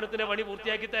 സ്ഥാപനത്തിന്റെ പണി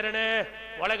പൂർത്തിയാക്കി തരണേ,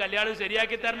 മോളെ കല്യാണം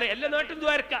ശരിയാക്കി തരണേ. എല്ലാ നാട്ടിൽ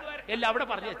ദ്വാരക്ക, എല്ലാം അവിടെ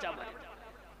പറഞ്ഞു വെച്ചാൽ മതി.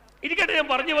 ഇരിക്കട്ടെ, ഞാൻ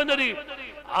പറഞ്ഞു വന്നത്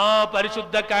ആ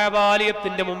പരിശുദ്ധ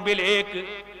കഅബാലയത്തിന്റെ മുമ്പിലേക്ക്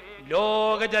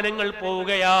ലോക ജനങ്ങൾ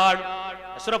പോവുകയാണ്.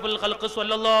 അഷ്റഫുൽ ഖൽഖ്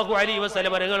സ്വല്ലല്ലാഹു അലൈഹി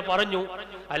വസല്ലം തങ്ങൾ പറഞ്ഞു,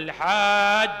 അൽ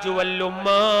ഹാജ്ജു വൽ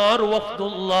ഉമ്മാർ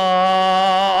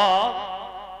വഫ്ദുല്ലാഹ്.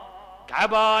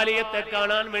 കഅബാലയത്തെ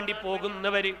കാണാൻ വേണ്ടി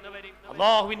പോകുന്നവര്,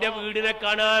 അല്ലാഹുവിന്റെ വീടിനെ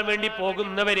കാണാൻ വേണ്ടി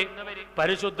പോകുന്നവര്,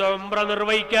 പരിശുദ്ധ ഉംറ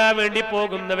നിർവഹിക്കാൻ വേണ്ടി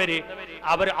പോകുന്നവര്,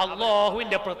 അവർ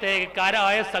അല്ലാഹുവിന്റെ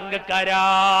പ്രത്യേകക്കാരായ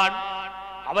സംഘക്കാരാണ്.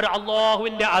 അവർ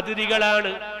അല്ലാഹുവിന്റെ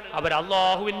അതിഥികളാണ്. അവർ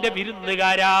അല്ലാഹുവിന്റെ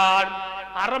വിരുന്നുകാരാണ്.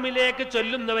 ഹറമിലേക്ക്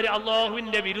ചൊല്ലുന്നവർ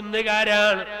അല്ലാഹുവിന്റെ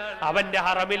വിരുന്നുകാരാണ്. അവന്റെ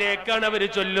ഹറമിലേക്കാണ് അവർ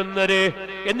ചൊല്ലുന്നത്.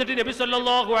 എന്നിട്ട് നബി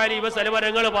സല്ലല്ലാഹു അലൈഹി വസല്ലം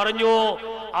തങ്ങൾ പറഞ്ഞു,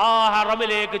 ആ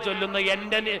ഹറമിലേക്ക് ചൊല്ലുന്ന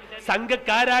എന്റെ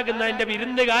സംഘക്കാരാകുന്ന എന്റെ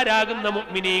വിരുന്നുകാരാകുന്ന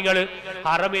മുഅ്മിനീങ്ങൾ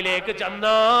ഹറമിലേക്ക്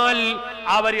ചെന്നാൽ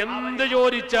അവർ എന്ത്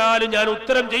ചോദിച്ചാലും ഞാൻ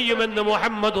ഉത്തരം ചെയ്യുമെന്ന്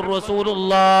മുഹമ്മദുർ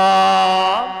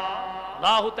റസൂലുള്ളാഹ്.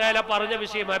 അല്ലാഹു തആല പറഞ്ഞ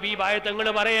വിഷയം ഹബീബായ തങ്ങൾ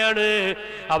പറയാണ്,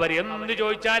 അവർ എന്ത്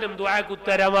ചോദിച്ചാലും ദുആക്ക്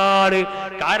ഉത്തരമാണ്.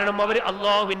 കാരണം അവർ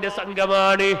അല്ലാഹുവിന്റെ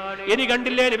സംഘമാണ്. ഇനി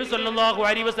കണ്ടില്ലേ നബി സല്ലല്ലാഹു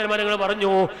അലൈഹി വസല്ലം തങ്ങൾ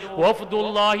പറഞ്ഞു,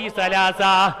 വഫ്ദുല്ലാഹി സലാസ,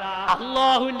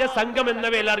 അല്ലാഹുവിന്റെ സംഘം എന്ന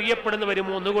പേരിൽ അറിയപ്പെടുന്നവർ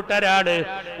 3 കൂട്ടരാണ്.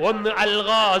 ഒന്ന് അൽ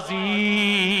ഗാസി,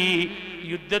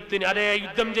 യുദ്ധത്തിന്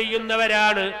യുദ്ധം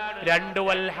ചെയ്യുന്നവരാണ്. 2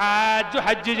 വൽ ഹാജ്,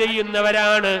 ഹജ്ജ്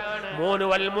ചെയ്യുന്നവരാണ്. 3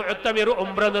 വൽ മുഅ്തമിർ,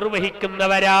 ഉംറ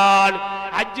നിർവഹിക്കുന്നവരാണ്.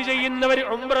 ഹജ്ജ് ചെയ്യുന്നവർ,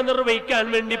 ഉംറ നിർവഹിക്കാൻ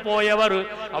വേണ്ടി പോയവർ,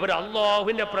 അവർ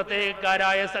അല്ലാഹുവിന്റെ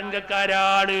പ്രത്യേകക്കാരായ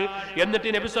സംഘക്കാരാണ്. എന്നിട്ട്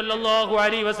നബി സല്ലല്ലാഹു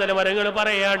അലൈഹി വസല്ലം തങ്ങൾ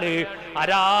പറയാണ്,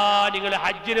 ആരാ നിങ്ങൾ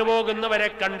ഹജ്ജിന് പോകുന്നവരെ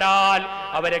കണ്ടാൽ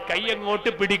അവരെ കൈയങ്ങോട്ട്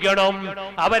പിടിക്കണം,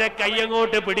 അവരെ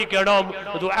കൈയങ്ങോട്ട് പിടിക്കണം,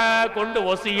 ദുആ കൊണ്ട്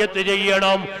വസിയത്ത്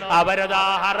ചെയ്യണം. അവരതാ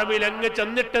ഹറമിലങ്ങ്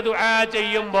ചെന്നിട്ട് ദുആ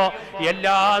ചെയ്യുമ്പോ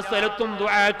എല്ലാ സ്ഥലത്തും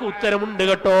ദുആക്ക് ഉത്തരമുണ്ട്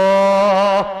കേട്ടോ.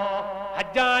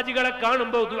 ഹജ്ജാജികളെ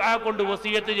കാണുമ്പോൾ ദുആ കൊണ്ട്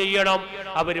വസിയത്ത് ചെയ്യണം.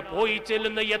 അവര് പോയി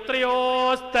ചെല്ലുന്ന എത്രയോ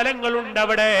സ്ഥലങ്ങളുണ്ട്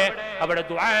അവിടെ, അവിടെ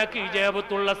ദുആക്ക്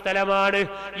ഇജാബത്തുള്ള സ്ഥലമാണ്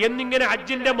എന്നിങ്ങനെ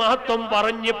ഹജ്ജിന്റെ മഹത്വം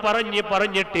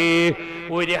പറഞ്ഞിട്ട്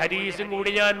ഒരു ഹദീസും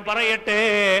കൂടി ഞാൻ പറയട്ടെ.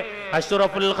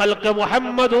 അഷ്റഫുൽ ഖൽഖ്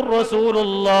മുഹമ്മദുർ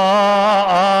റസൂലുള്ളാഹ്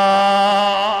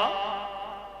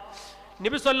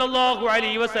നബി സല്ലല്ലാഹു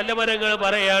അലൈഹി വസല്ലം തങ്ങൾ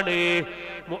പറയാണ്,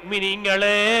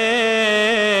 മുഅ്മിനീങ്ങളെ,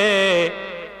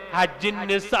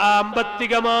 ഹജ്ജിന്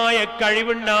സാമ്പത്തികമായ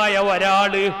കഴിവുണ്ടായ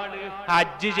ഒരാള്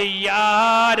ഹജ്ജ്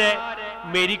ചെയ്യാതെ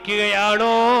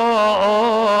മരിക്കുകയാണോ,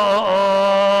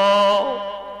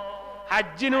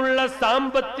 ഹജ്ജിനുള്ള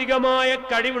സാമ്പത്തികമായ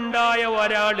കഴിവുണ്ടായ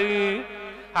ഒരാള്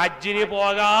ഹജ്ജിന്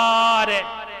പോകാതെ,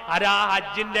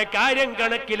 ഹജ്ജിന്റെ കാര്യം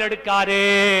കണക്കിലെടുക്കാതെ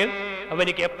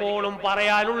അവനിക്ക് എപ്പോഴും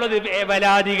പറയാനുള്ളത്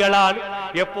വേവലാതികളാണ്,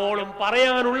 എപ്പോഴും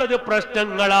പറയാനുള്ളത്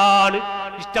പ്രശ്നങ്ങളാണ്.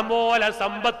 ഇഷ്ടംപോലെ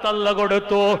സമ്പത്തല്ല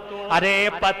കൊടുത്തു.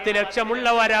 10 ലക്ഷമുള്ള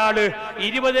ഒരാള്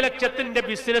 20 ലക്ഷത്തിന്റെ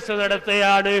ബിസിനസ്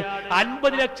നടത്തുകയാണ്.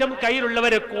 50 ലക്ഷം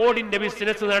കയ്യിലുള്ളവര് കോടിന്റെ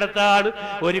ബിസിനസ് നടത്താണ്.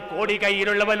 1 കോടി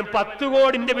കയ്യിലുള്ളവൻ 10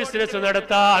 കോടിന്റെ ബിസിനസ്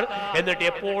നടത്താണ്. എന്നിട്ട്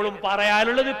എപ്പോഴും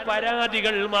പറയാനുള്ളത്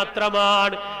പരാതികൾ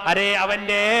മാത്രമാണ്.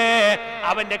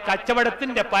 അവന്റെ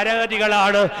കച്ചവടത്തിന്റെ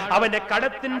പരാതികളാണ്, അവന്റെ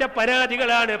കടത്തിന്റെ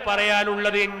പരാതികളാണ്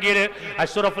പറയാനുള്ളത് എങ്കിൽ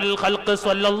അഷ്റഫുൽ ഖൽഖ്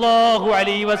സ്വല്ലല്ലാഹു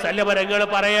അലൈഹി വസല്ലം തങ്ങൾ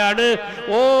പറയാണ്,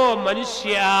 ഓ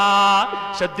മനുഷ്യ,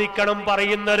 ശ്രദ്ധിക്കണം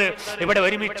പറയുന്നത്. ഇവിടെ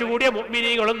ഒരുമിച്ച് കൂടിയ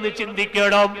മുഅ്മിനീങ്ങളൊന്ന്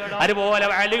ചിന്തിക്കണം. അതുപോലെ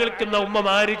വാല് കേൾക്കുന്ന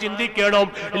ഉമ്മമാര് ചിന്തിക്കണം,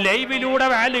 ലൈവിലൂടെ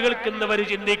വാല് കേൾക്കുന്നവർ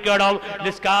ചിന്തിക്കണം.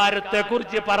 നിസ്കാരത്തെ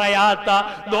കുറിച്ച് പറയാത്ത,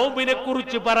 നോമ്പിനെ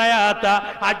കുറിച്ച് പറയാത്ത,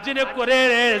 ഹജ്ജിനെ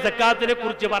സക്കാത്തിനെ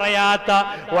കുറിച്ച് പറയാത്ത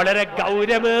വളരെ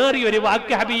ഗൗരവമേറിയ ഒരു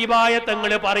വാക്ക് ഹബീബായ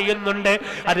തങ്ങൾ പറയുന്നുണ്ട്.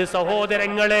 അത്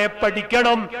സഹോദരങ്ങളെ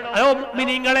പഠിക്കണം,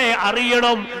 മുഅ്മിനീങ്ങളെ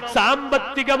അറിയണം.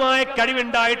 സാമ്പത്തികമായ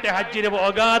കഴിവുണ്ടായിട്ട് ഹജ്ജിന്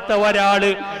പോകാത്ത ഒരാള്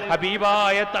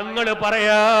ഹബീബായ തങ്ങൾ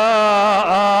പറയാ,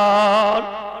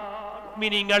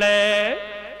 മുഅ്മിനീങ്ങളെ,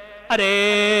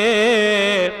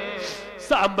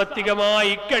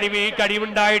 സാമ്പത്തികമായി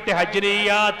കഴിവുണ്ടായിട്ട് ഹജ്ജിന്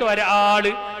ചെയ്യാത്ത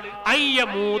ഒരാള്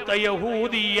അയ്യമൂത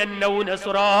യഹൂദിയൻ ഔ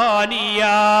നസ്റാനിയ,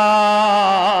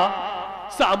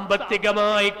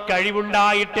 സാമ്പത്തികമായി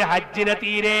കഴിവുണ്ടായിട്ട് ഹജ്ജിനെ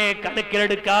തീരെ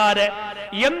കണക്കിലെടുക്കാതെ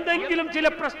എന്തെങ്കിലും ചില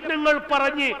പ്രശ്നങ്ങൾ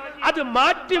പറഞ്ഞ് അത്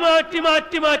മാറ്റി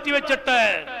വെച്ചിട്ട്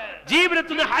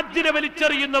ജീവിതത്തിൽ നിന്ന് ഹജ്ജിനെ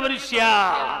വലിച്ചെറിയുന്ന മനുഷ്യ,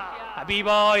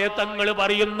 ഹബീബായ തങ്ങൾ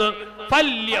പറയുന്നു,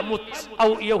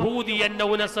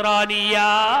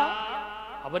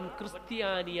 അവൻ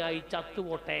ക്രിസ്ത്യാനിയായി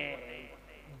ചത്തുപോട്ടെ,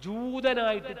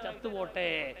 ജൂതനായിട്ട്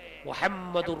ചത്തുപോട്ടെ.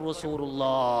 മുഹമ്മദുർ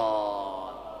റസൂലുള്ളാഹ്.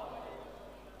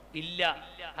 ഇല്ല,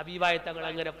 ഹബീബായ തങ്ങൾ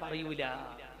അങ്ങനെ പറയൂല.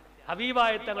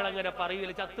 ഹബീബായ തങ്ങൾ അങ്ങനെ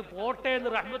പറയൂല. ചത്ത് പോട്ടെ എന്ന്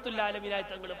റഹ്മത്തുൽ ആലമീനായ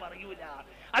തങ്ങൾ പറയൂല.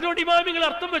 അതുകൊണ്ട് ഇമാമിങ്ങൾ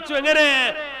അർത്ഥം വെച്ചു, എങ്ങനെ?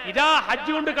 ഇതാ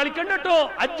ഹജ്ജ് കൊണ്ട് കളിക്കണ്ടോ,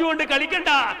 ഹജ്ജ് കൊണ്ട് കളിക്കണ്ട,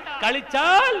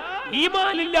 കളിച്ചാൽ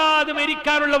ഈമാനില്ലാതെ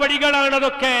മരിക്കാനുള്ള വഴികളാണ്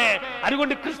അതൊക്കെ.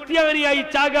 അതുകൊണ്ട് ക്രിസ്ത്യാനിയായി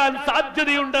ചാകാൻ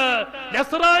സാധ്യതയുണ്ട്,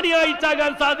 നസ്രാനിയായി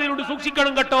ചാകാൻ സാധ്യതയുണ്ട്,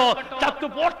 സൂക്ഷിക്കണം കേട്ടോ. ചത്തു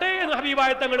പോട്ടെ എന്ന്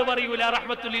ഹബീബായ തങ്ങൾ പറയൂല.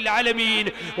 റഹ്മത്തുൽ ആലമീൻ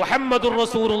മുഹമ്മദുർ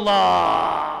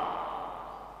റസൂലുള്ളാഹ്.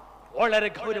 വളരെ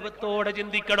ഗൗരവത്തോടെ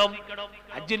ചിന്തിക്കണം.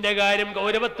 ഹജ്ജിന്റെ കാര്യം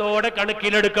ഗൗരവത്തോടെ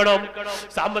കണക്കിലെടുക്കണം.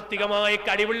 സാമ്പത്തികമായി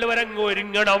കഴിവുള്ളവരങ്ങ്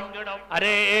ഒരുങ്ങണം.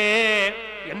 അരേ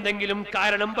എന്തെങ്കിലും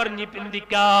കാരണം പറഞ്ഞ്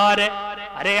പിന്തിക്കാതെ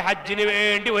അരേ ഹജ്ജിന്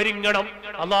വേണ്ടി ഒരുങ്ങണം.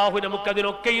 അള്ളാഹു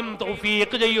നമുക്കതിനൊക്കെയും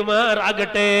തൗഫീഖ്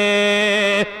ചെയ്യുമാറാകട്ടെ.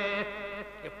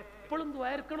 എപ്പോഴും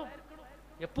ദ്വാരക്കണം,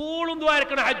 എപ്പോഴും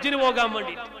ദ്വാരക്കണം ഹജ്ജിന് പോകാൻ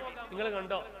വേണ്ടി. നിങ്ങൾ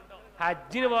കണ്ടോ,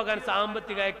 ഹജ്ജിന് പോകാൻ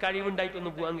സാമ്പത്തികമായ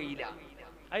കഴിവുണ്ടായിട്ടൊന്നും പോകാൻ കഴിയില്ല.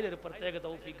 അതിനൊരു പ്രത്യേക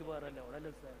തൗഫീഖ് വേറെ തന്നെ,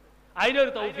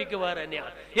 അതിനൊരു തൗഫീഖ് വേറെ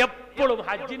തന്നെയാണ്. എപ്പോഴും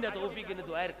ഹജ്ജിന്റെ തൗഫീഖിന്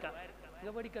ദ്വാരക്കാം.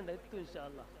 നിങ്ങൾ പഠിക്കണ്ട, എത്തും ഇൻഷാ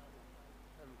അല്ലാഹ്.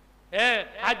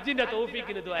 ഹജ്ജിന്റെ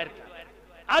തൗഫീഖിന് ദ്വാരക്കാം.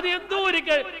 അത് എന്തോ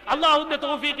ഒരിക്കൽ അള്ളാഹുവിന്റെ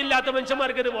തൗഫീഖ് ഇല്ലാത്ത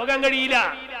മനുഷ്യന്മാർക്ക് അത് പോകാൻ കഴിയില്ല.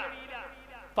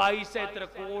 പൈസ എത്ര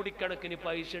കോടിക്കണക്കിന്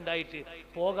പൈസ ഉണ്ടായിട്ട്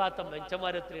പോകാത്ത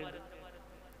മനുഷ്യന്മാരെത്രയുണ്ട്.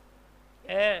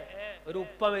 ഒരു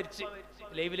ഉപ്പ മരിച്ച്,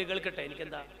 ലൈവില് കേൾക്കട്ടെ,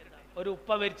 എനിക്കെന്താ, ഒരു ഉപ്പ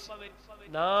മരിച്ച്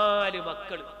 4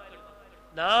 മക്കള്,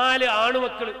 4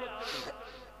 ആണുമക്കള്.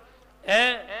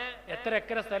 എത്ര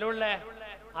ഏക്കർ സ്ഥലമുള്ള?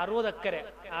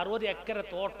 60 ഏക്കർ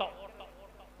തോട്ടം,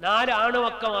 4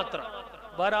 ആണുമക്ക മാത്രം,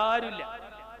 വേറെ ആരുമില്ല.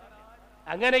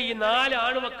 അങ്ങനെ ഈ 4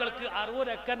 ആണുമക്കൾക്ക് 60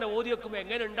 ഏക്കറിന്റെ ഓതി വെക്കുമ്പോ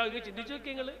എങ്ങനെ ഉണ്ടാവും ചിന്തിച്ചു നോക്കി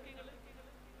നിങ്ങള്.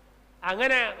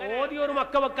 അങ്ങനെ ഓതി ഒരു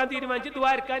മക്ക വെക്കാൻ തീരുമാനിച്ച്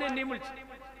ദ്വാരക്കാൻ എന്നെയും വിളിച്ചു.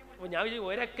 അപ്പൊ ഞാൻ വിചാരിച്ചു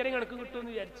 1 ഏക്കറെ കണക്ക്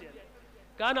കിട്ടുമെന്ന് വിചാരിച്ചു.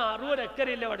 കാരണം 60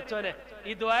 ഏക്കറില്ല പഠിച്ചോനെ.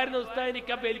 ഈ ദ്വാരുന്ന ഉസ്താദ്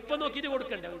എനിക്ക് വലിപ്പം നോക്കിയിട്ട്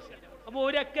കൊടുക്കണ്ട പൈസ. അപ്പൊ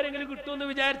 1 ഏക്കറെങ്കിലും കിട്ടുമെന്ന്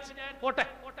വിചാരിച്ച് പോട്ടെ.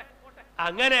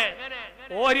 അങ്ങനെ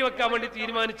ഓരി വെക്കാൻ വേണ്ടി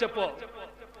തീരുമാനിച്ചപ്പോ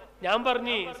ഞാൻ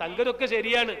പറഞ്ഞു, സംഗതിയൊക്കെ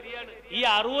ശരിയാണ്. ഈ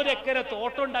 60 ഏക്കറെ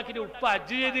തോട്ടം ഉണ്ടാക്കിയിട്ട് ഉപ്പ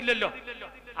ഹജ്ജ് ചെയ്തില്ലല്ലോ.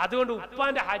 അതുകൊണ്ട്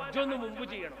ഉപ്പാന്റെ ഹജ്ജൊന്ന് മുമ്പ്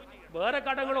ചെയ്യണം. വേറെ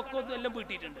കടങ്ങളൊക്കെ ഒന്നും എല്ലാം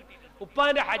വീട്ടിയിട്ടുണ്ട്.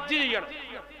 ഉപ്പാന്റെ ഹജ്ജ് ചെയ്യണം.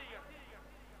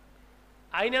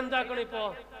 അതിനെന്താക്കണം ഇപ്പോ?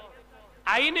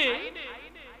 അതിന്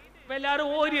ഇപ്പൊ എല്ലാരും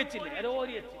ഓരി വെച്ചില്ലേ, അത്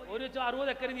ഓരി വെച്ച് 60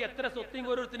 ഏക്കറിന് എത്ര സ്വത്തും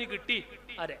ഓരോരുത്തരും കിട്ടി?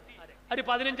 അതെ, ഒരു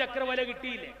 15 ഏക്കർ വില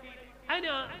കിട്ടിയില്ലേ?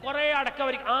 അതിന് കുറെ അടക്ക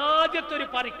ആദ്യത്തെ ഒരു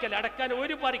പറിക്കൽ അടക്കാൻ,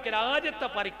 ഒരു പറിക്കൽ, ആദ്യത്തെ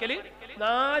പറിക്കല്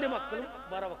 4 മക്കളും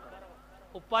വേറെ വെക്കണം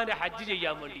ഉപ്പാന്റെ ഹജ്ജ്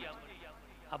ചെയ്യാൻ വേണ്ടി.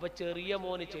 അപ്പൊ ചെറിയ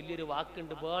മോന് ചൊല്ലിയൊരു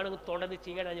വാക്കുണ്ട്, വേണമെങ്കിൽ തൊണ്ടന്ന്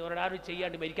ചെയ്യണം. ഒരാളും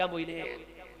ചെയ്യാണ്ട് മരിക്കാൻ പോയില്ലേ?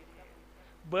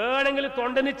 വേണമെങ്കിൽ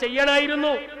തൊണ്ടന്ന്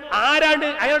ചെയ്യണമായിരുന്നു. ആരാണ്ട്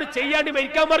അയാളോട് ചെയ്യാണ്ട്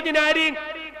മരിക്കാൻ പറഞ്ഞു? ആരെയും?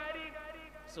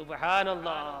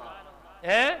 സുബ്ഹാനല്ലാഹ്.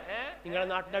 നിങ്ങളുടെ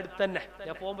നാട്ടിന്റെ അടുത്ത് തന്നെ.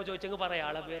 ഞാൻ പോകുമ്പോ ചോദിച്ചെങ്കിൽ പറയാം,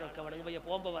 ആളെ പേരൊക്കെ വേണമെങ്കിൽ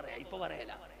പോകുമ്പോ പറയാം, ഇപ്പൊ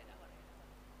പറയല.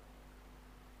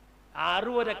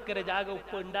 60 ഏക്കർ ജാഗ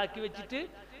ഉപ്പ് ഉണ്ടാക്കി വെച്ചിട്ട്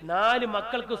 4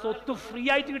 മക്കൾക്ക് സ്വത്ത് ഫ്രീ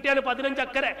ആയിട്ട് കിട്ടിയാണ് 15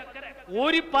 ഏക്കർ.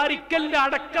 ഒരു പറിക്കലിന്റെ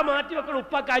അടക്ക മാറ്റി വെക്കണം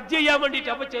ഉപ്പാക്ക് ഹജ്ജ് ചെയ്യാൻ വേണ്ടിട്ട്.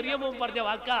 അപ്പൊ ചെറിയ മോൻ പറഞ്ഞ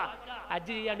വാക്കാ,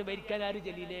 ഹജ്ജ് ചെയ്യാണ്ട് മരിക്കാൻ ആരും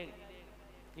ചെല്ലിയില്ലേ?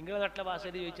 നിങ്ങളുടെ നാട്ടിലെ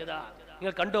ഭാഷയിൽ ചോദിച്ചതാ.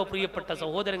 നിങ്ങൾ കണ്ടോ പ്രിയപ്പെട്ട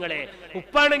സഹോദരങ്ങളെ?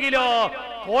 ഉപ്പാണെങ്കിലോ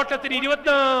തോട്ടത്തിന്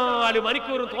 24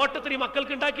 മണിക്കൂറും തോട്ടത്തിന്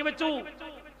മക്കൾക്ക് ഉണ്ടാക്കി വെച്ചു.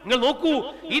 നിങ്ങൾ നോക്കൂ,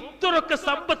 ഇത്രയൊക്കെ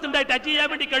സമ്പത്ത് ഉണ്ടായിട്ട് ഹജ്ജ് ചെയ്യാൻ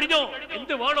വേണ്ടി കഴിഞ്ഞോ?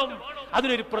 എന്ത് വേണം?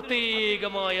 അതിനൊരു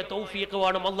പ്രത്യേകമായ തൗഫീഖ്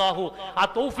വേണം. അല്ലാഹു ആ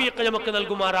തൗഫീഖ് നമുക്ക്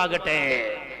നൽകുമാറാകട്ടെ.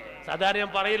 സാധാരണ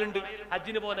ഞാൻ പറയലുണ്ട്,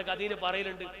 ഹജ്ജിന് പോകുന്ന കഥയിൽ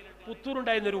പറയലുണ്ട്,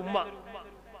 പുത്തൂരുണ്ടായിരുന്നൊരു ഉമ്മ.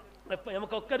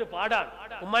 നമുക്കൊക്കെ ഒരു പാടാണ്.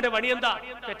 ഉമ്മാന്റെ പണി എന്താ?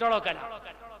 പെട്രോൾ നോക്കാൻ.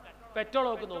 പെട്രോൾ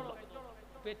നോക്കുന്ന ഉമ്മ.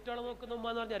 പെട്രോൾ നോക്കുന്ന ഉമ്മ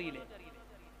എന്ന് പറഞ്ഞാൽ അറിയില്ലേ?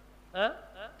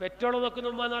 പെട്രോൾ നോക്കുന്ന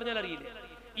ഉമ്മ എന്ന് പറഞ്ഞാൽ അറിയില്ലേ?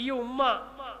 ഈ ഉമ്മ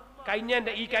കഴിഞ്ഞ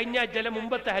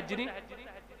മുമ്പത്തെ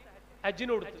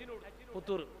ഹജ്ജിന് കൊടുത്തു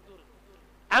പുത്തൂർ.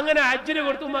 അങ്ങനെ ഹജ്ജിന്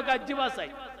കൊടുത്തു. ഉമ്മക്ക് ഹജ്ജ്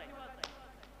പാസ്സായി.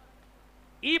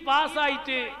 ഈ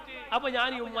പാസ്സായിട്ട് അപ്പൊ ഞാൻ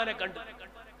ഈ ഉമ്മാനെ കണ്ടു.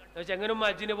 എങ്ങനെ ഉമ്മ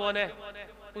ഹജ്ജിന് പോനെ?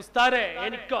 ഉസ്താദേ,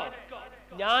 എനിക്കോ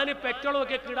ഞാൻ പെട്രോൾ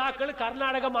നോക്കിയ കിടാക്കൾ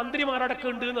കർണാടക മന്ത്രിമാരടക്കം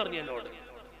ഉണ്ട് എന്ന് പറഞ്ഞു എന്നോട്.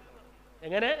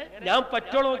 എങ്ങനെ? ഞാൻ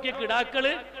പെട്രോൾ നോക്കിയ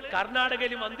കിടാക്കള്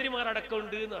കർണാടകയിൽ മന്ത്രിമാരടക്കം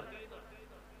ഉണ്ട് എന്ന് പറഞ്ഞു.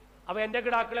 അപ്പൊ എന്റെ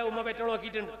കിടാക്കളെ ഉമ്മ പെട്രോൾ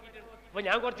നോക്കിയിട്ടുണ്ട്. അപ്പൊ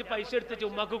ഞാൻ കുറച്ച് പൈസ എടുത്തിട്ട്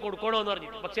ഉമ്മക്ക് കൊടുക്കണോന്ന് പറഞ്ഞു.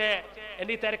 പക്ഷേ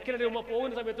എന്റെ ഈ തിരക്കിലെ ഉമ്മ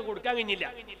പോകുന്ന സമയത്ത് കൊടുക്കാൻ കഴിഞ്ഞില്ല.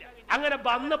 അങ്ങനെ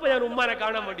വന്നപ്പോ ഞാൻ ഉമ്മാനെ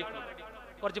കാണാൻ വേണ്ടി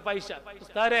കുറച്ച് പൈസ,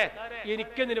 ഉസ്താദേ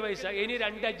എനിക്കെന്തിന് പൈസ? ഇനി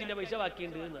 2 ഹജ്ജിന്റെ പൈസ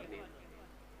ബാക്കിയുണ്ട് എന്ന് പറഞ്ഞു.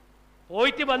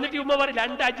 പോയിട്ട് വന്നിട്ട് ഉമ്മ പറയും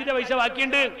 2 ഹജ്ജിന്റെ പൈസ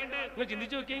ബാക്കിയുണ്ട്. നിങ്ങൾ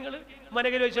ചിന്തിച്ചു നോക്കിയ നിങ്ങള് ഉമ്മനെ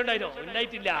കയ്യിൽ പൈസ ഉണ്ടായിനോ?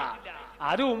 ഉണ്ടായിട്ടില്ല.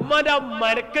 അത് ഉമ്മന്റെ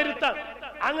മനക്കരുത്താണ്.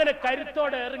 അങ്ങനെ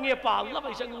കരുത്തോടെ ഇറങ്ങിയപ്പോ അള്ള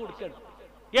പൈസ അങ്ങ് കൊടുക്കണം.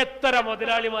 എത്ര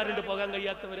മുതലാളിമാരുണ്ട് പോകാൻ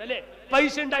കഴിയാത്തവർ, അല്ലെ?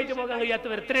 പൈസ ഉണ്ടായിട്ട് പോകാൻ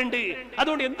കഴിയാത്തവർ എത്രയുണ്ട്?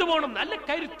 അതുകൊണ്ട് എന്ത് വേണം? നല്ല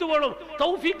കരുത്ത് വേണം.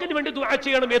 തൗഫീഖിന് വേണ്ടി ദുആ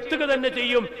ചെയ്യണം. എത്തുക തന്നെ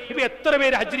ചെയ്യും. ഇപ്പൊ എത്ര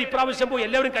പേര് ഹജ്ജിന് ഇപ്രാവശ്യം പോയി?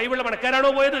 എല്ലാവരും കൈവുള്ള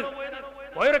പണക്കാരാണോ പോയത്?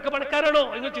 പോയവരൊക്കെ പണക്കാരാണോ?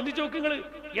 നിങ്ങൾ ചിന്തിച്ചു നോക്ക്. നിങ്ങൾ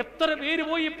എത്ര പേര്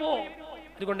പോയി ഇപ്പോ?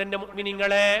 അതുകൊണ്ട് എന്റെ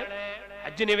മുഅ്മിനീങ്ങളെ,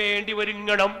 ഹജ്ജിന് വേണ്ടി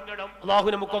ഒരുങ്ങണം. അല്ലാഹു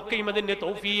നമുക്കൊക്കെയും അതിന്റെ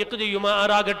തൗഫീഖ്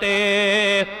ചെയ്യുമാറാകട്ടെ.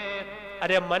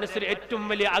 അരെ മനസ്സിൽ ഏറ്റവും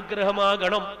വലിയ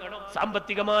ആഗ്രഹമാകണം,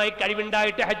 സാമ്പത്തികമായി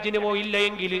കഴിവുണ്ടായിട്ട് ഹജ്ജിന് പോയില്ല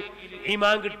എങ്കിൽ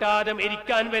ഈമാൻ കിട്ടാതെ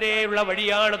മരിക്കാൻ വരെയുള്ള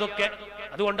വഴിയാണതൊക്കെ.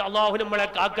 അതുകൊണ്ട് അല്ലാഹു നമ്മളെ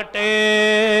കാക്കട്ടെ.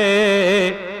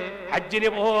 ഹജ്ജിന്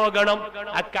പോകണം,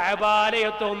 ആ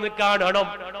കഅബാലയത്തെ ഒന്ന് കാണണം,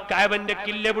 കഅബന്റെ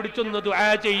കില്ല പിടിച്ചൊന്ന് ദുആ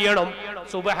ചെയ്യണം.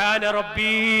 സുബ്ഹാന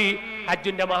റബ്ബി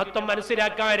ഹജ്ജിന്റെ മഹത്വം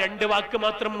മനസ്സിലാക്കാൻ രണ്ട് വാക്ക്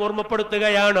മാത്രം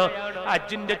ഓർമ്മപ്പെടുത്തുകയാണ്.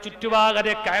 ഹജ്ജിന്റെ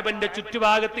ചുറ്റുഭാഗത്തെ കഅബന്റെ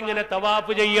ചുറ്റുഭാഗത്ത് ഇങ്ങനെ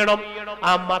തവാഫ് ചെയ്യണം.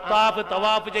 ആ മതാഫ്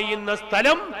തവാഫ് ചെയ്യുന്ന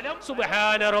സ്ഥലം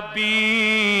സുബ്ഹാന റബ്ബി,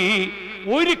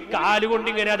 ഒരു കാലുകൊണ്ട്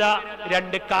ഇങ്ങനെ അതാ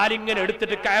രണ്ട് കാലിങ്ങനെ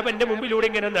എടുത്തിട്ട് കഅബന്റെ മുമ്പിലൂടെ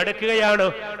ഇങ്ങനെ നടക്കുകയാണ്.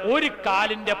 ഒരു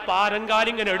കാലിന്റെ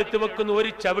പാരങ്കാലിങ്ങനെ എടുത്തു വെക്കുന്ന ഒരു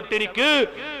ചവിട്ടിനിക്ക്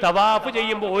തവാഫ്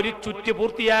ചെയ്യുമ്പോൾ ഒരു ചുറ്റ്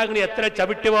പൂർത്തിയാകണ എത്ര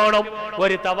ചവിട്ട് വേണം?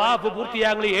 ഒരു തവാഫ്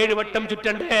പൂർത്തിയാകണ 7 വട്ടം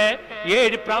ചുറ്റണ്ടേ,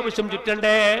 7 പ്രാവശ്യം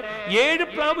ചുറ്റണ്ടേ? 7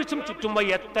 പ്രാവശ്യം ചുറ്റുമ്പോ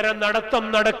എത്ര നടത്തം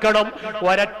നടക്കണം?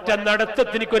 ഒരൊറ്റ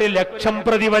നടത്തത്തിനിക്ക് 1,00,000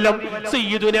 പ്രതിഫലം.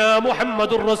 സയ്യിദുനാ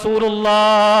മുഹമ്മദുർ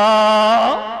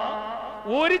റസൂലുള്ളാഹ്.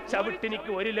 ഒരു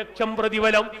ചവിട്ടിനിക്ക് 1,00,000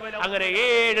 പ്രതിഫലം. അങ്ങനെ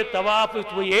 7 തവാഫ്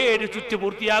 7 ചുറ്റ്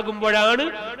പൂർത്തിയാകുമ്പോഴാണ്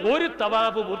ഒരു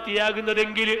തവാഫ്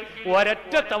പൂർത്തിയാകുന്നതെങ്കിൽ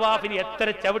ഒരൊറ്റ തവാഫിന് എത്ര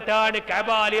ചവിട്ടാണ്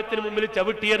കഅബാലയത്തിന് മുമ്പിൽ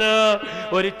ചവിട്ടിയത്?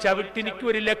 ഒരു ചവിട്ടിനിക്ക്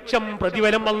 1,00,000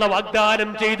 പ്രതിഫലം അല്ലാഹു വാഗ്ദാനം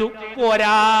ചെയ്തു.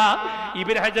 പോരാ,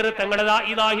 ഇബ്നു ഹജർ തങ്ങളുടെ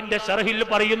ഇലാഹിന്റെ ശർഹിൽ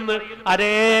പറയുന്നു,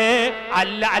 അതേ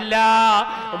അല്ല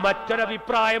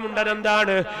മറ്റൊരഭിപ്രായമുണ്ട്.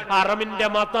 എന്താണ്? ഹറമിന്റെ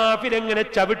മതാഫിൽ എങ്ങനെ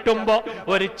ചവിട്ടുമ്പോ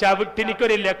ഒരു ചവിട്ടിനിക്ക്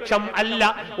 1,00,000 അല്ല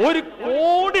 1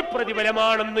 കോടി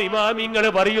പ്രതിഫലമാണെന്ന് ഇമാമിങ്ങൾ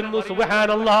പറയുന്നു.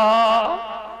 സുബ്ഹാനല്ലാഹ്,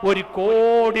 1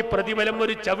 കോടി പ്രതിഫലം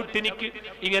ഒരു ചവിട്ടിനിക്ക്.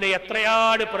 ഇങ്ങനെ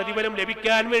എത്രയാണ് പ്രതിഫലം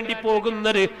ലഭിക്കാൻ വേണ്ടി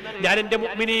പോകുന്നത്? ഞാൻ എന്റെ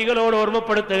മുഅ്മിനീകളോട്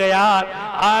ഓർമ്മപ്പെടുത്തുകയാണ്.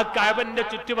 ആ കഅബന്റെ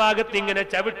ചുറ്റുഭാഗത്ത് ഇങ്ങനെ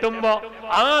ചവിട്ടുമ്പോ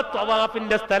ആ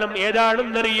തവാഫിന്റെ സ്ഥലം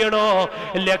ഏതാണെന്നറിയണോ?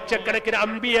 ലക്ഷക്കണക്കിന്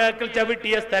അമ്പിയാക്കൾ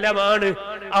ചവിട്ടിയ സ്ഥലമാണ്,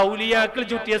 ഔലിയാക്കൾ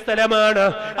ചുറ്റിയ സ്ഥലമാണ്,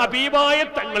 ഹബീബായ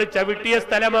തങ്ങൾ ചവിട്ടിയ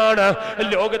സ്ഥലമാണ്,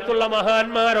 ലോകത്തുള്ള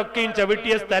മഹാന്മാരൊക്കെയും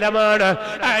ചവിട്ടിയ സ്ഥലമാണ്,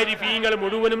 ആരിഫീങ്ങൾ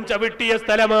മുഴുവനും ചവിട്ടിയ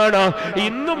സ്ഥലമാണ്.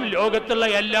 ഇന്നും ലോകത്തുള്ള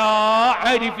എല്ലാ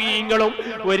ആരിഫീങ്ങളും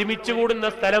ഒരുമിച്ച് കൂടുന്ന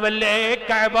സ്ഥലമല്ലേ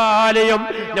കഅബാലയം?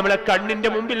 നമ്മളെ കണ്ണിന്റെ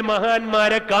മുമ്പിൽ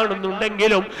മഹാന്മാരെ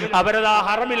കാണുന്നുണ്ടെങ്കിലും അവരതാ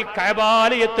ഹറമിൽ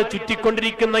കഅബാലയത്തെ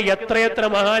ചുറ്റിക്കൊണ്ടിരിക്കുന്ന എത്രയെത്ര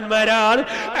മഹാന്മാരാണ്.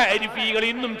 ആരിഫീങ്ങൾ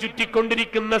ഇന്നും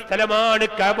ചുറ്റിക്കൊണ്ടിരിക്കുന്ന സ്ഥലമാണ്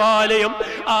കഅബാലയം.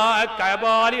 ആ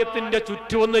കഅബാലയത്തിന്റെ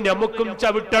ചുറ്റുമൊന്ന് നമുക്കും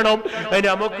ചവിട്ടണം,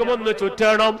 നമുക്കും ഒന്ന്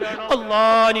ചുറ്റണം.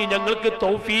 അല്ലാഹ് നീ ഞങ്ങൾക്ക്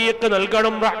തൗഫീഖ്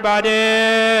നൽകണം റഹ്മാനേ.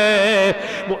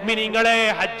 മുഅ്മിനീങ്ങളെ,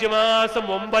 ഹജ്ജ് മാസം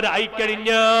 9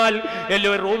 ആയിക്കഴിഞ്ഞാൽ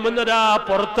എല്ലാവരും റൂമിൽ നിന്ന്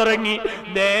പുറത്തിറങ്ങി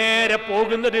നേരെ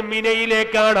പോകുന്നത്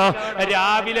മിനയിലേക്കാണ്.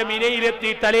 രാവിലെ മിനയിലെത്തി,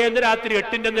 തലേന്ന് രാത്രി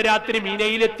 8 രാത്രി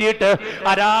മിനയിലെത്തിയിട്ട്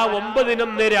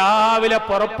 9 രാവിലെ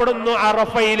പുറപ്പെടുന്നു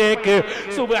അറഫയിലേക്ക്.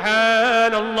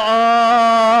 സുബ്ഹാനല്ലാഹ്,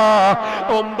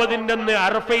 9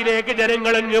 അറഫയിലേക്ക്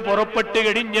ജനങ്ങളങ്ങ് പുറപ്പെട്ടു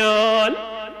കഴിഞ്ഞാൽ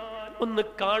ഒന്ന്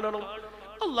കാണണം.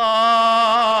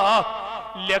 അല്ലാഹ്,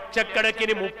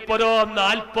 ലക്ഷക്കണക്കിന്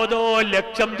 30-40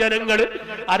 ലക്ഷം ജനങ്ങൾ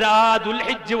അതാ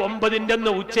ദുൽഹിജ്ജ്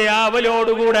 9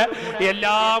 ഉച്ചയാവലോടുകൂടെ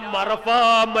എല്ലാം അറഫ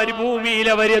മരുഭൂമിയിൽ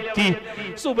അവരെത്തി.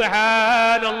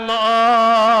 സുബ്ഹാനല്ലാഹ്,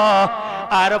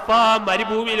 അറഫ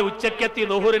മരുഭൂമിയിൽ ഉച്ചക്കെത്തി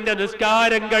ളുഹറിന്റെ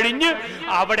നിസ്കാരം കഴിഞ്ഞ്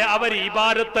അവിടെ അവർ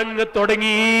ഇബാദത്തങ്ങ്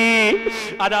തുടങ്ങി.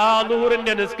 അതാ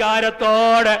ളുഹറിന്റെ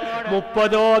നിസ്കാരത്തോടെ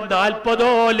 30-40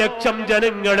 ലക്ഷം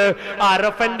ജനങ്ങൾ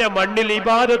അറഫന്റെ മണ്ണിൽ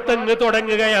ഇബാദത്തങ്ങ്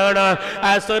തുടങ്ങുകയാണ്.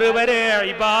 അസ്ർ വരെ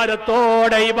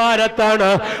ഇബാദത്തോടെ ഇബാദത്താണ്.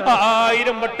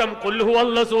 1000 വട്ടം ഖുൽ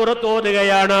ഹുവല്ലാഹ് സൂറത്ത്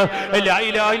ഓതുകയാണ്. ലാ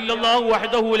ഇലാഹ ഇല്ലല്ലാഹു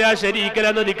വഹ്ദഹു ലാ ശരീക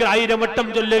ലഹു എന്ന ദിക്ർ 1000 വട്ടം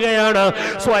ചൊല്ലുകയാണ്.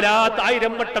 സ്വലാത്ത്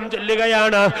 1000 വട്ടം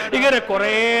ചൊല്ലുകയാണ്. ഇങ്ങനെ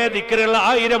കുറേ ദിക്റുകൾ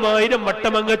 1000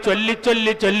 വട്ടം അങ്ങ്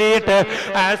ചൊല്ലിയിട്ട്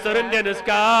അസ്റിന്റെ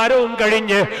നിസ്കാരവും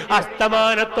കഴിഞ്ഞ്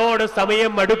അസ്തമാനത്തോട്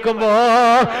സമയം അടുക്കുമ്പോ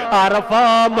അറഫ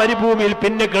മരുഭൂമിയിൽ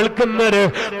പിന്നെ കേൾക്കുന്നത്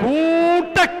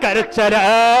കൂട്ടക്കരച്ചല.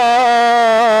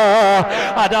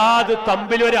 അതാത്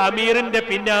തമ്പിൽ ഒരു അമീറിന്റെ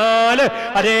പിന്നാലെ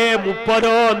അതേ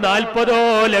 30-40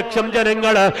 ലക്ഷം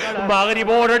ജനങ്ങള്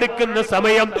മഗ്രിബോടടുക്കുന്ന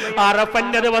സമയം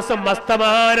അറഫന്റെ ദിവസം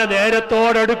അസ്തമാന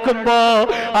നേരത്തോടടുക്കുമ്പോ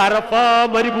അറഫ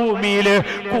മരുഭൂമിയില്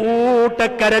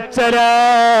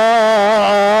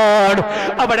കൂട്ടക്കരച്ചലാണ്.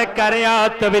 അവിടെ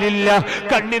കരയാത്തവരില്ല,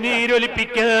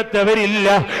 കണ്ണുനീരൊലിപ്പിക്കാത്തവരില്ല.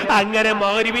 അങ്ങനെ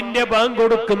മഗ്രിബിന്റെ ബാങ്ക്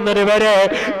കൊടുക്കുന്നത് വരെ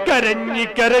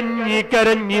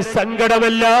കരഞ്ഞി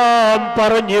സങ്കടമെല്ലാം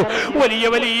പറഞ്ഞ് വലിയ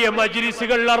വലിയ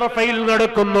മജ്ലിസുകൾ അറഫയിൽ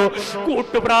നടക്കുന്നു,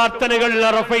 കൂട്ടുപ്രാർത്ഥനകൾ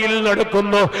അറഫയിൽ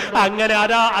നടക്കുന്നു. അങ്ങനെ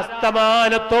അതാ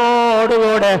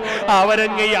അസ്തമാനത്തോടുകൂടെ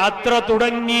അവരങ്ങ് യാത്ര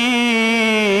തുടങ്ങി.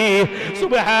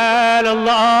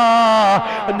 സുബ്ഹാനല്ലാഹ്,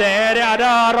 നേരെ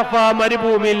അതാ അറഫ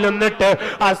മരുഭൂമിയിൽ നിന്നിട്ട്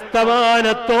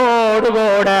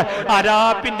അസ്തമാനത്തോടുകൂടെ അതാ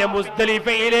പിന്നെ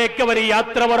മുസ്ദലിഫയിലേക്ക് അവർ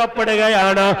യാത്ര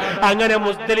പുറപ്പെടുകയാണ്. അങ്ങനെ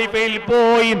മുസ്ദലിഫയിൽ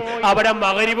പോയി അവിടെ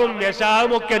മഗ്രിബും ഇശാ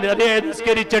ഇശാമൊക്കെ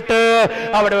നിസ്കരിച്ചിട്ട്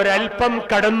അവിടെ ഒരൽപ്പം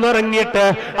കടന്നിറങ്ങിയിട്ട്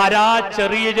അരാ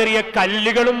ചെറിയ ചെറിയ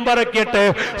കല്ലുകളും പറക്കിയിട്ട്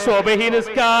സുബ്ഹി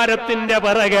നിസ്കാരത്തിന്റെ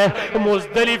പിറകെ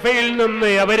മുസ്ദലിഫയിൽ നിന്ന്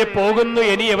അവര് പോകുന്നു.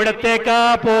 ഇനി എവിടത്തേക്കാ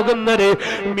പോകുന്നത്?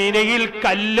 മിനയിൽ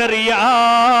കല്ലെറിയാൻ.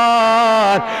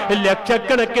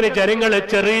 ലക്ഷക്കണക്കിന് ജനങ്ങൾ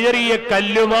ചെറിയ ചെറിയ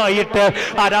കല്ലുമായിട്ട്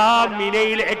അരാ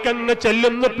മിനയിലേക്കങ്ങ്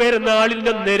ചെല്ലുന്നു.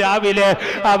 പെരുന്നാളിന്റെ അന്ന് രാവിലെ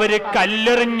അവര്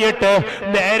കല്ലെറിഞ്ഞിട്ട്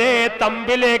നേരെ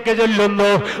തമ്പിലേക്ക്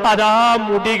ചെല്ലുന്നു. അതാ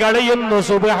മുടി കളയുന്നു.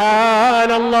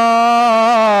 സുബ്ഹാനല്ലാഹ്.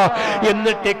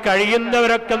 എന്നിട്ട്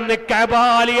കഴിയുന്നവരൊക്കെ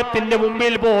കഅബാലയത്തിന്റെ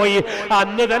മുമ്പിൽ പോയി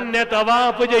അന്ന് തന്നെ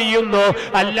തവാഫ് ചെയ്യുന്നു.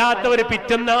 അല്ലാത്തവർ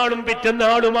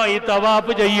പിറ്റന്നാളുമായി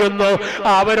തവാഫ് ചെയ്യുന്നു.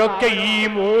 അവരൊക്കെ ഈ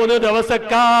 3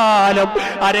 ദിവസക്കാലം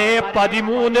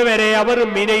 13 വരെ അവർ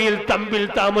മിനയിൽ തമ്പിൽ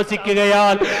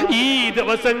താമസിക്കുകയാൽ ഈ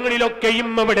ദിവസങ്ങളിലൊക്കെയും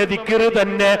അവിടെ ദിക്ർ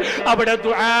തന്നെ, അവിടെ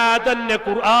ദുആ തന്നെ,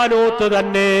 ഖുർആനോത്ത്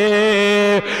തന്നെ.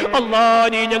 അല്ലാഹ്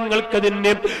നീ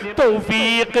ഞങ്ങൾക്കതിന്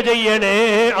തൗഫീഖ് ചെയ്യണേ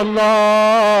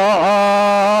അല്ലാഹ്.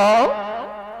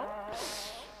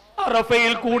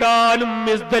 അറഫയിൽ കൂടാനും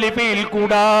മുസ്ദലിഫയിൽ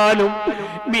കൂടാനും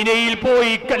മിനയിൽ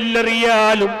പോയി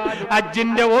കല്ലെറിയാലും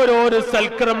ഹജ്ജിന്റെ ഓരോരോ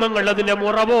സൽക്രമങ്ങൾ അതിന്റെ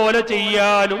മുറ പോലെ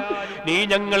ചെയ്യാനും നീ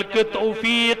ഞങ്ങൾക്ക്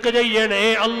തൗഫീഖ് ചെയ്യണേ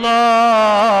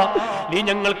അല്ലാഹ്. നീ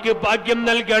ഞങ്ങൾക്ക് ഭാഗ്യം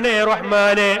നൽകണേ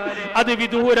റഹ്മാനെ. അത്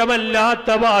വിദൂരമല്ലാത്ത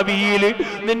ഭാവിയിൽ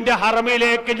നിന്റെ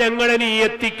ഹറമിലേക്ക് ഞങ്ങളെ നീ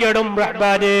എത്തിക്കണം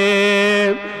റഹ്മാനെ.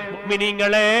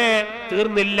 മുഅ്മിനീങ്ങളെ,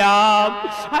 തീർന്നില്ല.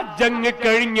 ഹജ്ജങ്ങ്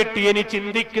കഴിഞ്ഞിട്ട് ഇനി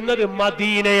ചിന്തിക്കുന്നത്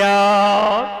മദീനയാ.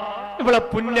 ഇവിടെ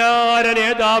പുന്നാര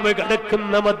നേതാവ്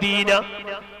കിടക്കുന്ന മദീന.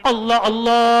 അല്ലാ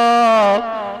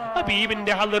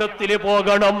ഹബീബിന്റെ ഹളറത്തിൽ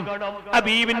പോകണം,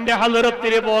 ഹബീബിന്റെ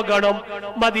ഹളറത്തിൽ പോകണം,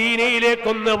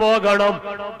 മദീനയിലേക്കൊന്ന് പോകണം,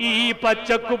 ഈ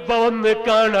പച്ചക്കുബ്ബ ഒന്ന്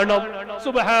കാണണം.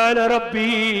 സുബ്ഹാന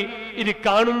റബ്ബി. ഇത്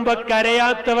കാണുമ്പോ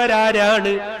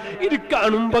കരയാത്തവരാരാണ്? ഇത്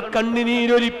കാണുമ്പോ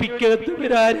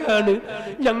കണ്ണുനീരൊലിപ്പിക്കാത്തവരാരാണ്?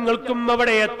 ഞങ്ങൾക്കും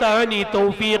അവിടെ എത്താൻ നീ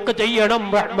തൗഫീഖ് ചെയ്യണം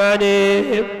റഹ്മാനേ.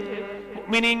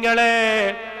 മുഅ്മിനീങ്ങളെ,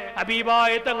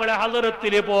 ഹബീബായ തങ്ങളെ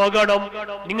ഹളറത്തിൽ പോകണം.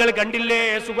 നിങ്ങൾ കണ്ടില്ലേ?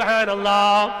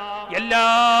 സുബ്ഹാനല്ലാഹ്, എല്ലാ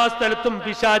സ്ഥലത്തും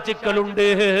പിശാചുക്കളുണ്ട്.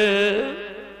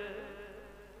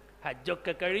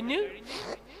 ഹജ്ജൊക്കെ കഴിഞ്ഞ്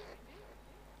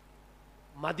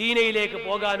മദീനയിലേക്ക്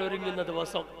പോകാൻ ഒരുങ്ങുന്ന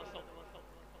ദിവസം,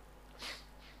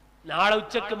 നാളെ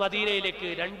ഉച്ചക്ക് മദീനയിലേക്ക്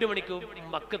 2 മണിക്ക്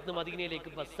മക്കത്ത് മദീനയിലേക്ക്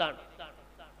ബസ്സാണ്.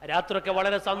 രാത്രിയൊക്കെ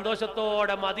വളരെ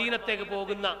സന്തോഷത്തോടെ മദീനത്തേക്ക്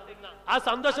പോകുന്ന ആ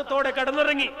സന്തോഷത്തോടെ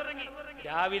കടന്നിറങ്ങി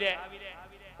രാവിലെ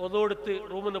ഒതുകൊടുത്ത്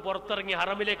റൂമിൽ നിന്ന് പുറത്തിറങ്ങി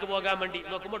ഹറമിലേക്ക് പോകാൻ വേണ്ടി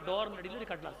നോക്കുമ്പോൾ ഡോറിന്റെ അടിയിൽ ഒരു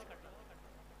കടലാസ്,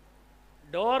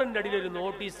 ഡോറിന്റെ അടിയിൽ ഒരു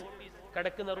നോട്ടീസ്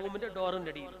കിടക്കുന്ന റൂമിന്റെ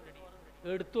ഡോറിന്റെ അടിയിൽ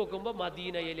എടുത്തു നോക്കുമ്പോ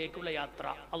മദീനയിലേക്കുള്ള യാത്ര.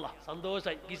 അല്ലാഹ്,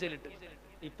 സന്തോഷമായി കീശയിലിട്ട്.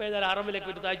 ഇപ്പൊ ഏതായാലും ഹറമിലേക്ക്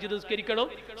ഒരു തഹജ്ജുദ് നിസ്കരിക്കണം,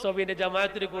 സോഫിന്റെ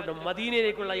ജമാഅത്തിന് കൂട്ടണം,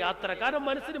 മദീനയിലേക്കുള്ള യാത്ര. കാരണം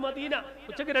മനസ്സിന് മദീന.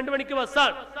 ഉച്ചക്ക് 2 മണിക്ക്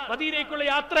ബസ്സാണ്, മദീനയിലേക്കുള്ള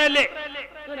യാത്രയല്ലേ.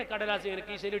 അങ്ങനെ കടലാസ് ഇങ്ങനെ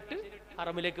കീശയിലിട്ട്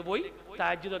ഹറമിലേക്ക് പോയി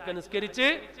തഹജ്ജുദൊക്കെ നിസ്കരിച്ച്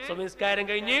സുബ്ഹിസ്കാരം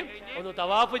കഴിഞ്ഞ് ഒന്ന്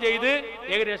തവാഫ് ചെയ്ത്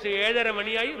ഏകദേശം 7:30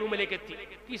 മണിയായി റൂമിലേക്ക് എത്തി.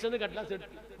 കീശന്ന് കടലാസ്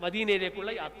എടുത്ത്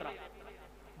മദീനയിലേക്കുള്ള യാത്ര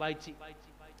വായിച്ച്.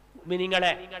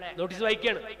 മിനിങ്ങളെ, നോട്ടീസ്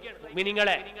വായിക്കാണ്.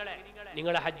 മിനിങ്ങളെ,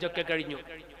 നിങ്ങളെ ഹജ്ജൊക്കെ കഴിഞ്ഞു,